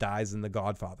Corleone dies in The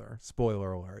Godfather,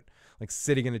 spoiler alert, like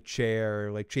sitting in a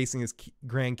chair, like chasing his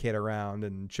grandkid around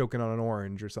and choking on an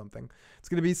orange or something. It's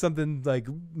going to be something like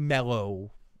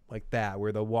mellow like that,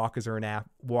 where the walkers are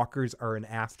an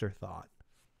afterthought.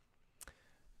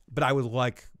 But I would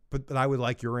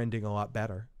like your ending a lot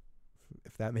better,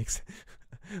 if that makes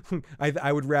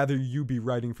I would rather you be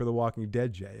writing for The Walking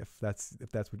Dead, Jay, if that's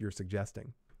what you're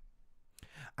suggesting.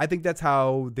 I think that's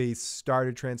how they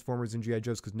started Transformers and G.I.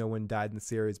 Joes, because no one died in the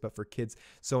series, but for kids,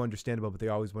 so understandable, but they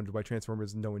always wondered why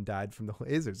Transformers and no one died from the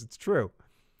lasers. It's true.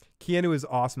 Keanu is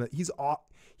awesome. He's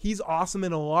awesome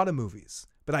in a lot of movies,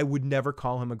 but I would never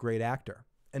call him a great actor.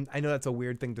 And I know that's a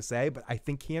weird thing to say, but I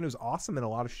think Keanu's awesome in a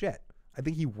lot of shit. I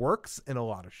think he works in a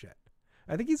lot of shit.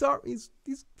 I think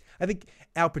I think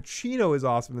Al Pacino is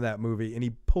awesome in that movie, and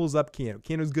he pulls up Keanu.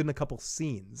 Keanu's good in a couple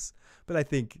scenes, but I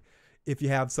think if you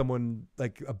have someone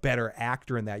like a better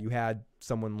actor in that, you had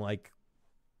someone like,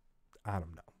 I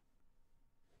don't know.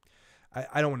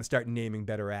 I don't want to start naming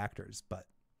better actors, but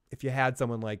if you had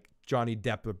someone like Johnny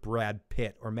Depp or Brad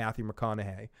Pitt or Matthew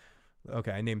McConaughey,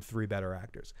 okay, I named 3 better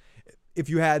actors. If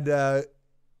you had,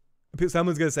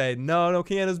 someone's going to say, no,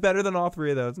 Keanu's better than all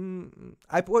 3 of those.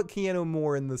 I put Keanu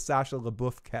more in the Sacha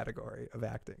LaBeouf category of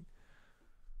acting.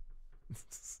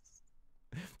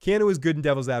 Keanu is good in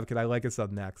Devil's Advocate. I like his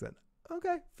southern accent.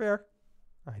 Okay, fair.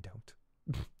 I don't.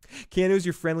 Keanu is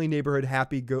your friendly neighborhood,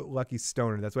 happy-go-lucky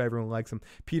stoner. That's why everyone likes him.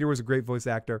 Peter was a great voice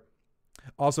actor.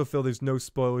 Also, Phil, there's no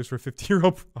spoilers for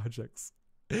 50-year-old projects.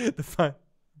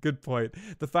 Good point.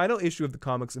 The final issue of the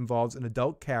comics involves an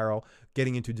adult Carol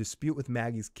getting into a dispute with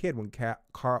Maggie's kid when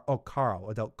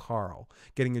adult Carl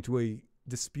getting into a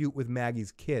dispute with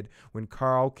Maggie's kid when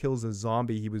Carl kills a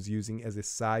zombie he was using as a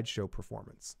sideshow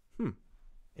performance.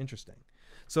 Interesting.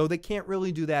 So they can't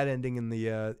really do that ending in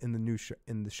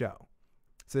the show.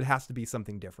 So it has to be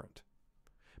something different.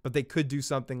 But they could do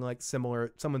something like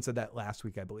similar. Someone said that last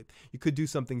week, I believe. You could do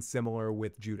something similar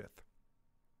with Judith.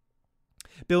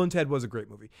 Bill and Ted was a great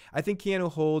movie. I think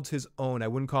Keanu holds his own. I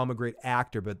wouldn't call him a great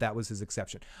actor, but that was his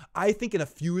exception. I think in a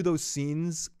few of those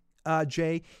scenes,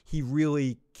 Jay, he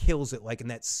really kills it. Like in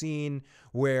that scene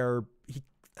where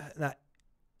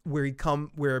where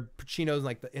Pacino's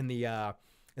like in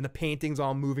the paintings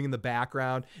all moving in the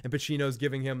background, and Pacino's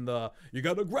giving him you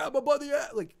gotta grab him by the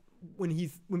ass. Like when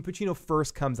Pacino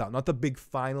first comes out, not the big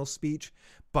final speech,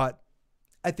 but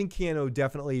I think Keanu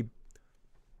definitely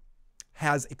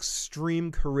has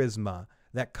extreme charisma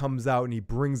that comes out and he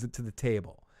brings it to the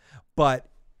table.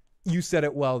 But you said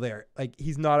it well there. Like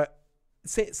he's not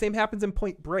same happens in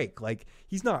Point Break. Like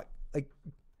he's not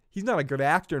a good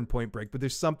actor in Point Break, but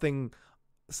there's something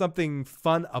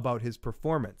fun about his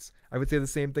performance. I would say the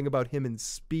same thing about him in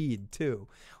Speed too.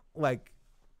 Like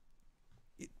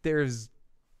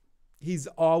he's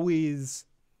always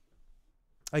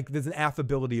like, there's an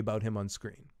affability about him on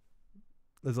screen.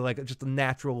 There's just a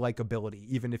natural likability,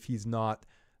 even if he's not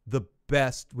the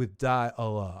best with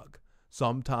dialogue.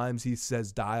 Sometimes he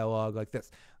says dialogue like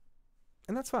this,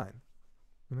 and that's fine.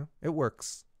 You know, it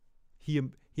works. He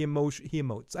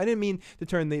emotes. I didn't mean to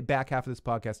turn the back half of this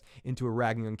podcast into a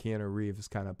ragging on Keanu Reeves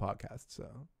kind of podcast.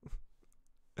 So,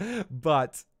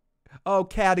 but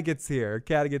Caddigat's here.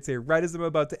 Right as I'm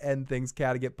about to end things,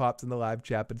 Caddigat pops in the live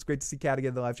chat. But it's great to see Caddigat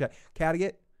in the live chat.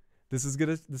 Caddigat, this is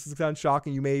gonna sound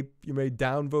shocking. You may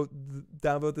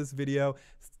downvote this video,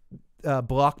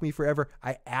 block me forever.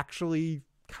 I actually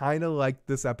kind of like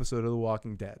this episode of The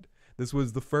Walking Dead. This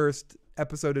was the first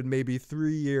episode in maybe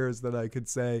 3 years that I could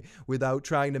say, without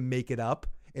trying to make it up,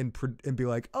 and be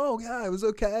like, oh yeah, it was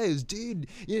okay. It was, dude,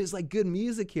 it's like good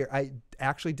music here. I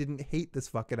actually didn't hate this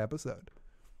fucking episode.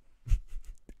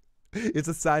 It's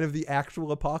a sign of the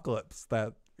actual apocalypse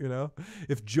that, you know,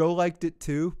 if Joe liked it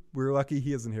too, we're lucky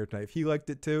he isn't here tonight. If he liked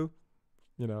it too,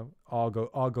 you know, all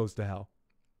goes to hell.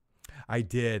 I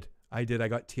did. I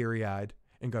got teary-eyed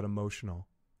and got emotional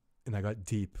and I got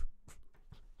deep.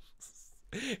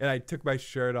 And I took my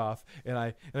shirt off and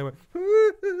I went,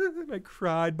 and I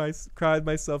cried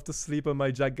myself to sleep on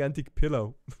my gigantic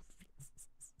pillow.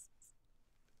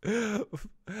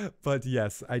 But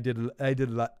yes, I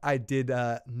did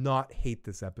not hate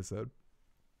this episode.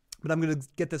 But I'm going to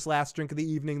get this last drink of the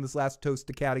evening, this last toast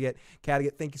to Kattegat.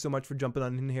 Kattegat, thank you so much for jumping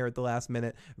on in here at the last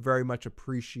minute. Very much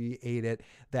appreciate it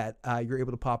that you're able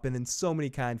to pop in so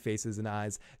many kind faces and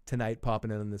eyes tonight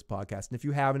popping in on this podcast. And if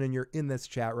you haven't and you're in this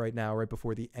chat right now, right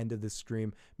before the end of this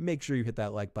stream, make sure you hit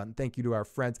that like button. Thank you to our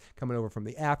friends coming over from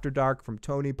the After Dark, from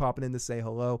Tony popping in to say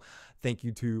hello. Thank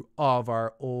you to all of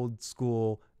our old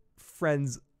school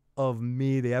friends of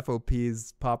me, the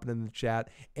FOPs popping in the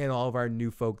chat, and all of our new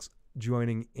folks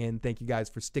joining in. Thank you guys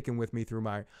for sticking with me through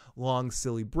my long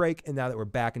silly break, and now that we're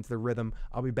back into the rhythm,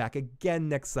 I'll be back again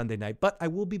next Sunday night, but I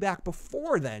will be back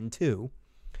before then too.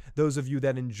 Those of you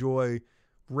that enjoy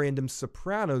random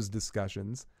Sopranos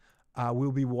discussions,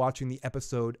 we'll be watching the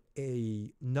episode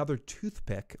Another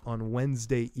Toothpick on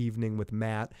Wednesday evening with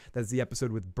Matt. That's the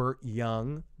episode with Burt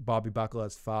Young, Bobby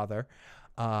Bacala's father.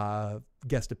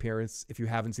 Guest appearance. If you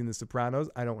haven't seen The Sopranos,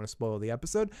 I don't want to spoil the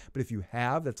episode, but if you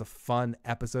have, that's a fun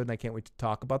episode and I can't wait to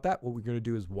talk about that. What we're going to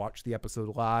do is watch the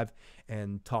episode live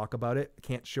and talk about it. I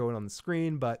can't show it on the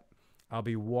screen, but I'll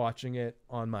be watching it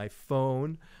on my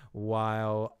phone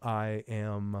while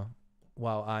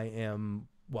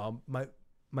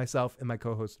myself and my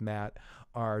co-host Matt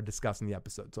are discussing the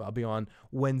episode. So I'll be on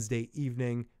Wednesday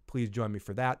evening. Please join me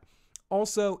for that.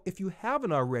 Also, if you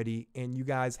haven't already and you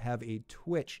guys have a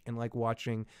Twitch and like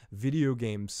watching video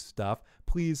game stuff,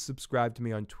 please subscribe to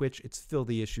me on Twitch. It's Phil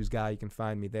the Issues Guy. You can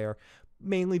find me there.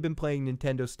 Mainly been playing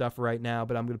Nintendo stuff right now,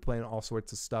 but I'm going to play all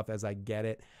sorts of stuff as I get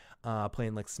it.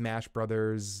 Playing like Smash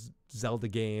Brothers, Zelda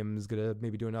games, going to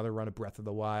maybe do another run of Breath of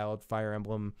the Wild, Fire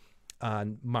Emblem,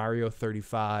 Mario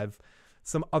 35,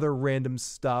 some other random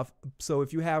stuff. So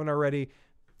if you haven't already,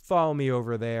 follow me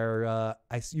over there.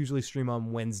 I usually stream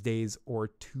on Wednesdays or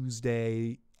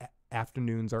Tuesday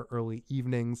afternoons or early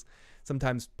evenings.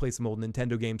 Sometimes play some old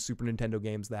Nintendo games, Super Nintendo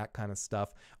games, that kind of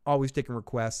stuff. Always taking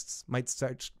requests. Might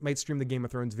stream the Game of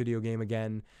Thrones video game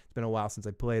again. It's been a while since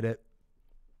I played it.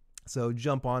 So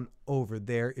jump on over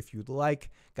there if you'd like.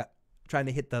 Trying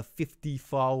to hit the 50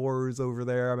 followers over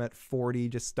there. I'm at 40,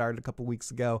 just started a couple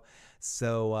weeks ago.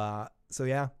 So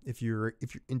yeah, if you're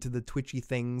into the Twitchy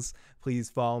things, please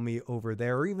follow me over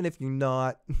there. Or even if you're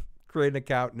not, create an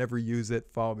account, never use it,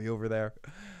 follow me over there.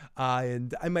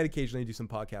 And I might occasionally do some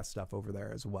podcast stuff over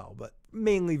there as well, but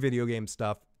mainly video game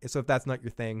stuff. So if that's not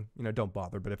your thing, don't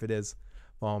bother. But if it is,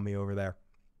 follow me over there.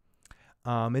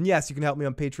 And yes, you can help me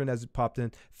on Patreon as it popped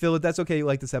in. Phil, if that's okay, you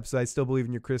like this episode, I still believe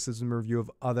in your criticism and review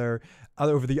of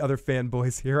over the other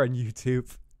fanboys here on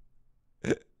YouTube.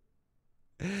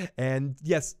 And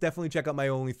yes, definitely check out my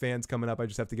OnlyFans coming up. I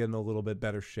just have to get in a little bit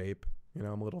better shape.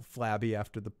 I'm a little flabby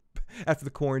after the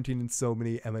quarantine and so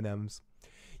many M&Ms.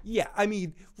 Yeah, I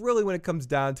mean, really, when it comes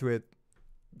down to it,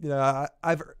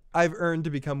 I've earned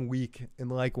to become weak in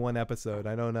like one episode.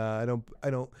 I don't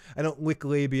lick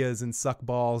labias and suck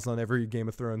balls on every Game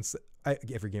of Thrones.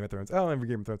 Every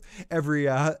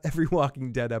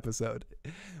Walking Dead episode.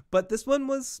 But this one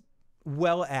was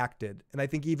well acted, and I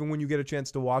think even when you get a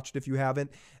chance to watch it, if you haven't,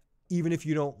 even if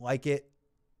you don't like it,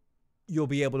 you'll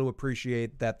be able to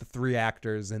appreciate that the three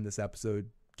actors in this episode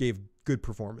gave good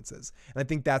performances. And I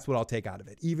think that's what I'll take out of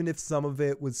it. Even if some of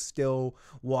it was still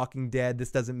Walking Dead, this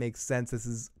doesn't make sense, this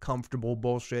is comfortable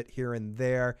bullshit here and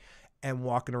there, and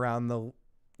walking around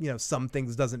something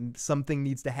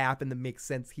needs to happen that makes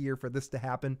sense here for this to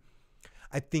happen.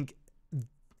 I think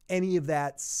any of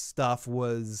that stuff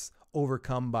was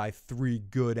overcome by three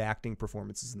good acting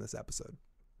performances in this episode.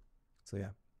 So yeah.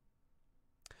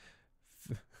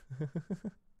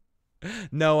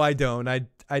 No, I don't. I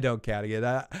don't,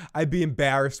 Kattegat. I'd be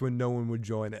embarrassed when no one would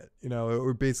join it. It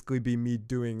would basically be me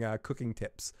doing cooking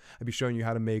tips. I'd be showing you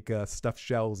how to make stuffed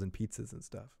shells and pizzas and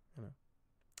stuff.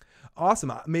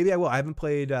 Awesome. Maybe I will. I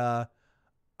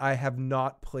have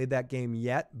not played that game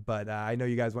yet, but I know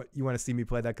you guys want to see me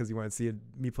play that because you want to see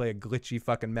me play a glitchy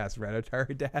fucking mess, right,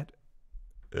 Atari Dad?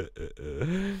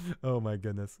 Oh my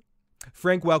goodness.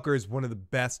 Frank Welker is one of the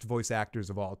best voice actors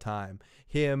of all time.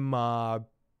 Him, what's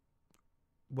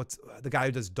the guy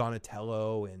who does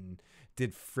Donatello and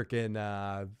did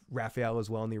frickin' Raphael as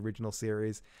well in the original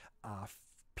series.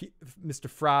 Mr.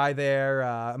 Fry there.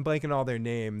 I'm blanking all their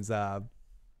names.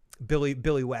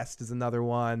 Billy West is another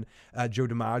one. Joe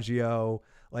DiMaggio.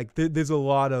 Like there's a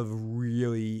lot of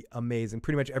really amazing.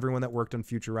 Pretty much everyone that worked on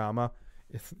Futurama.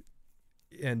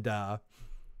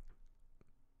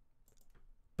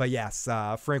 But yes,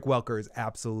 Frank Welker is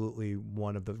absolutely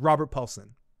one of the. Robert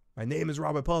Paulson. My name is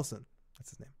Robert Paulson. That's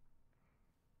his name.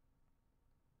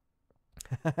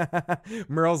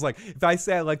 Merle's like, if I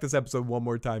say I like this episode one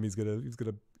more time, he's gonna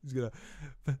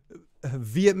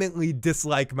vehemently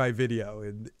dislike my video,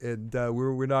 and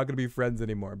we're not gonna be friends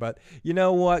anymore. But you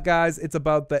know what, guys? It's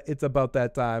about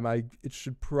that time. It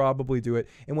should probably do it.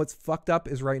 And what's fucked up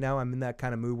is right now I'm in that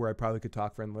kind of mood where I probably could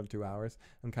talk for another 2 hours.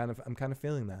 I'm kind of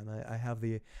feeling that. And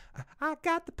I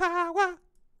got the power.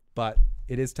 But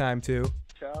it is time to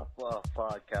chop off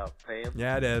podcast, Pam.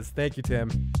 Yeah, it is. Thank you,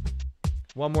 Tim.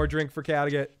 One more drink for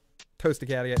Cattigat. Toast to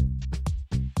Cattigat.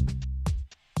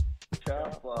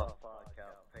 Chop off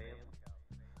podcast, Pam.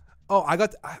 Oh, I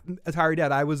got Atari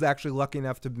Dad. I was actually lucky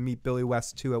enough to meet Billy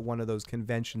West too at one of those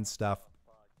convention stuff.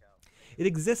 It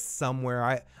exists somewhere.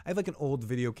 I have like an old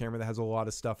video camera that has a lot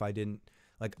of stuff I didn't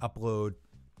like upload.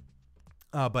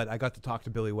 But I got to talk to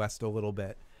Billy West a little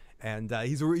bit, and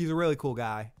he's a really cool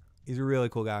guy. He's a really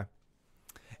cool guy,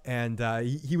 and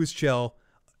he was chill.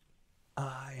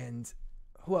 And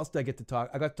who else did I get to talk?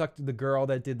 I got to talk to the girl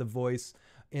that did the voice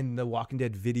in the Walking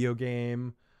Dead video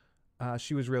game.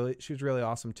 She was really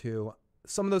awesome too.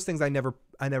 Some of those things I got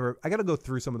to go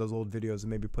through some of those old videos and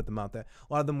maybe put them out there.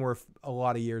 A lot of them were a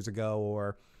lot of years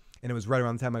ago, and it was right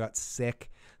around the time I got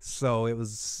sick. So it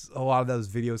was a lot of those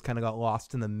videos kind of got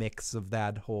lost in the mix of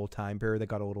that whole time period that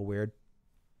got a little weird.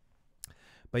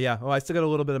 But yeah, I still got a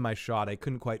little bit of my shot. I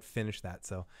couldn't quite finish that,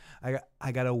 so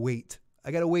I gotta wait. I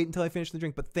got to wait until I finish the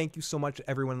drink, but thank you so much to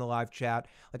everyone in the live chat.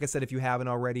 Like I said, if you haven't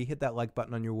already, hit that like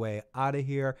button on your way out of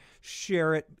here.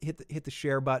 Share it. Hit the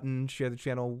share button. Share the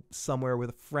channel somewhere with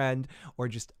a friend or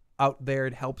just out there.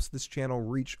 It helps this channel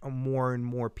reach more and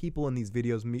more people, and these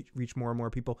videos reach more and more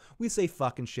people. We say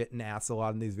fucking shit and ass a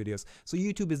lot in these videos, so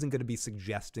YouTube isn't going to be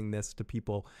suggesting this to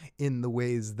people in the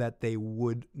ways that they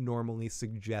would normally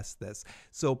suggest this.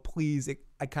 So please,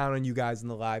 I count on you guys in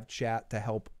the live chat to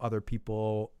help other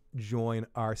people join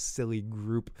our silly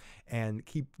group and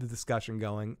keep the discussion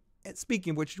going. And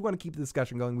speaking of which, you want to keep the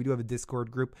discussion going, we do have a Discord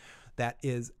group that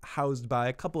is housed by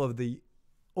a couple of the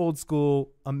old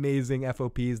school amazing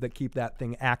FOPs that keep that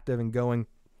thing active and going,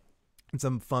 and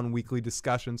some fun weekly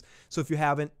discussions. So if you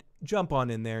haven't, jump on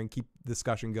in there and keep the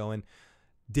discussion going.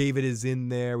 David is in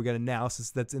there. We got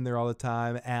Analysis that's in there all the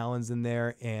time. Alan's in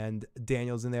there and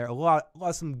Daniel's in there. A lot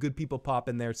of some good people pop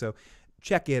in there. So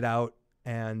check it out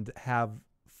and have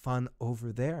fun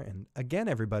over there. And again,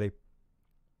 everybody,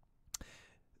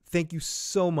 thank you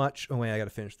so much. Oh wait, I gotta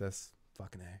finish this.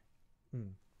 Fucking A.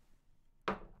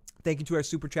 Thank you to our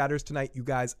super chatters tonight. You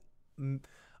guys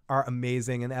are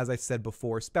amazing, and as I said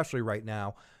before, especially right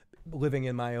now, living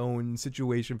in my own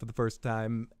situation for the first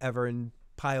time ever and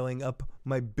piling up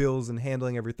my bills and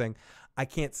handling everything, I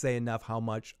can't say enough how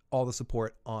much all the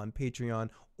support on Patreon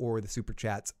or the super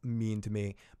chats mean to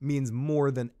me. Means more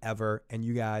than ever, and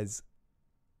you guys.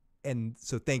 And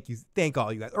so thank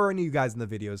all you guys, or any of you guys in the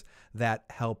videos that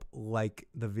help like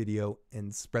the video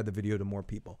and spread the video to more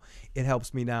people. It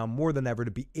helps me now more than ever to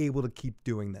be able to keep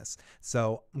doing this.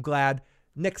 So I'm glad.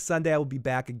 Next Sunday I will be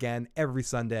back again every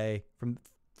Sunday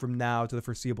from now to the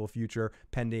foreseeable future,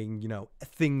 pending,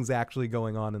 things actually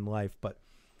going on in life. But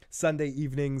Sunday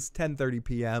evenings, 10:30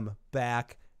 p.m.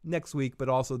 back next week, but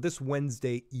also this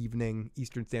Wednesday evening,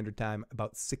 Eastern Standard Time,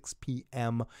 about 6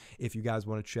 p.m. if you guys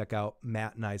want to check out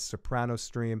Matt and I's Soprano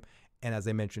stream. And as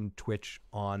I mentioned, Twitch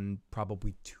on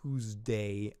probably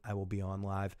Tuesday, I will be on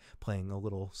live playing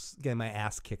getting my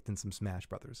ass kicked in some Smash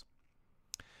Brothers.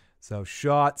 So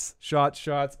shots.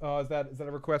 Oh, is that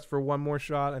a request for one more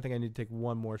shot? I think I need to take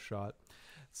one more shot.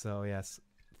 So yes,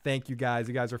 thank you guys.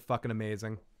 You guys are fucking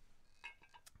amazing.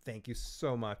 Thank you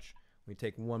so much. We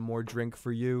take one more drink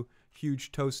for you.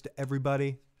 Huge toast to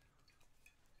everybody.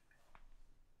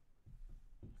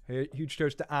 Hey, huge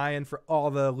toast to Ian for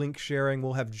all the link sharing.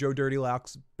 We'll have Joe Dirty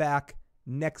Locks back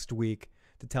next week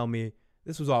to tell me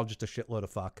this was all just a shitload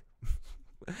of fuck.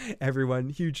 Everyone,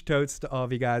 huge toast to all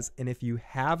of you guys. And if you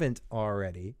haven't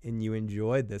already and you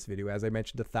enjoyed this video, as I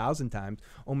mentioned 1,000 times,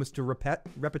 almost to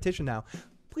repetition now,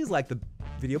 please like the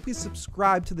video. Please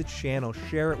subscribe to the channel.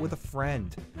 Share it with a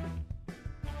friend.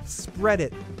 Spread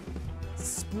it.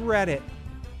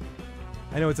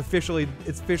 I know it's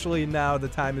officially now the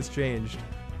time has changed.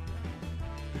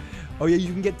 Oh yeah,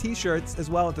 you can get t-shirts as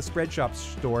well at the Spread Shop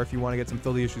store if you want to get some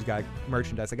Fill the Issues Guy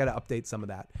merchandise. I got to update some of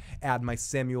that. Add my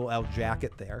Samuel L.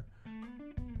 jacket there.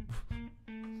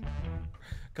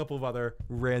 A couple of other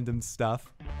random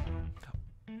stuff.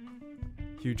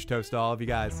 Huge toast to all of you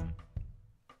guys.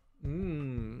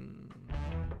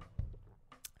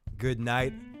 Good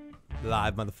night,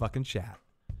 live motherfucking chat.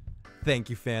 Thank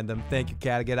you, fandom. Thank you,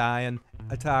 Kattegat Ian,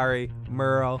 Atari,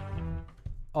 Merle,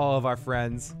 all of our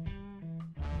friends.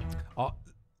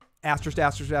 Asterisk,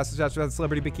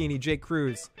 Celebrity Bikini, Jake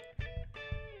Cruz.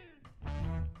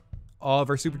 All of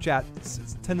our super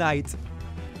chats tonight.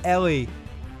 Ellie,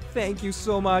 thank you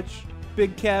so much.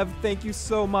 Big Kev, thank you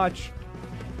so much.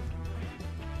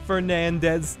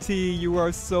 Fernandez T, you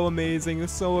are so amazing. You're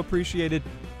so appreciated.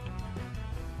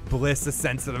 Bliss, a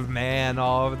sensitive man.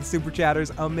 All of the super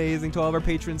chatters, amazing. To all of our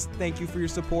patrons, thank you for your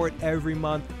support every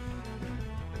month.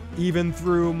 Even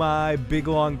through my big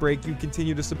long break, you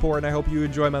continue to support, and I hope you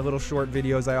enjoy my little short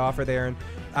videos I offer there. And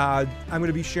I'm going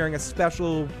to be sharing a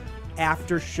special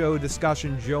after-show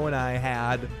discussion Joe and I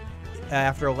had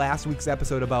after last week's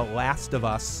episode about Last of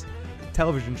Us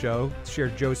television show. Share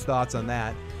Joe's thoughts on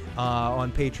that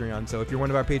on Patreon. So if you're one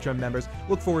of our Patreon members,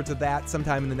 look forward to that.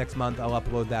 Sometime in the next month, I'll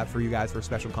upload that for you guys for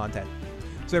special content.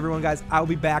 So everyone, guys, I'll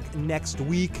be back next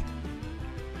week.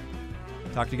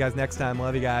 Talk to you guys next time.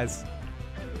 Love you guys.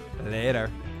 Later.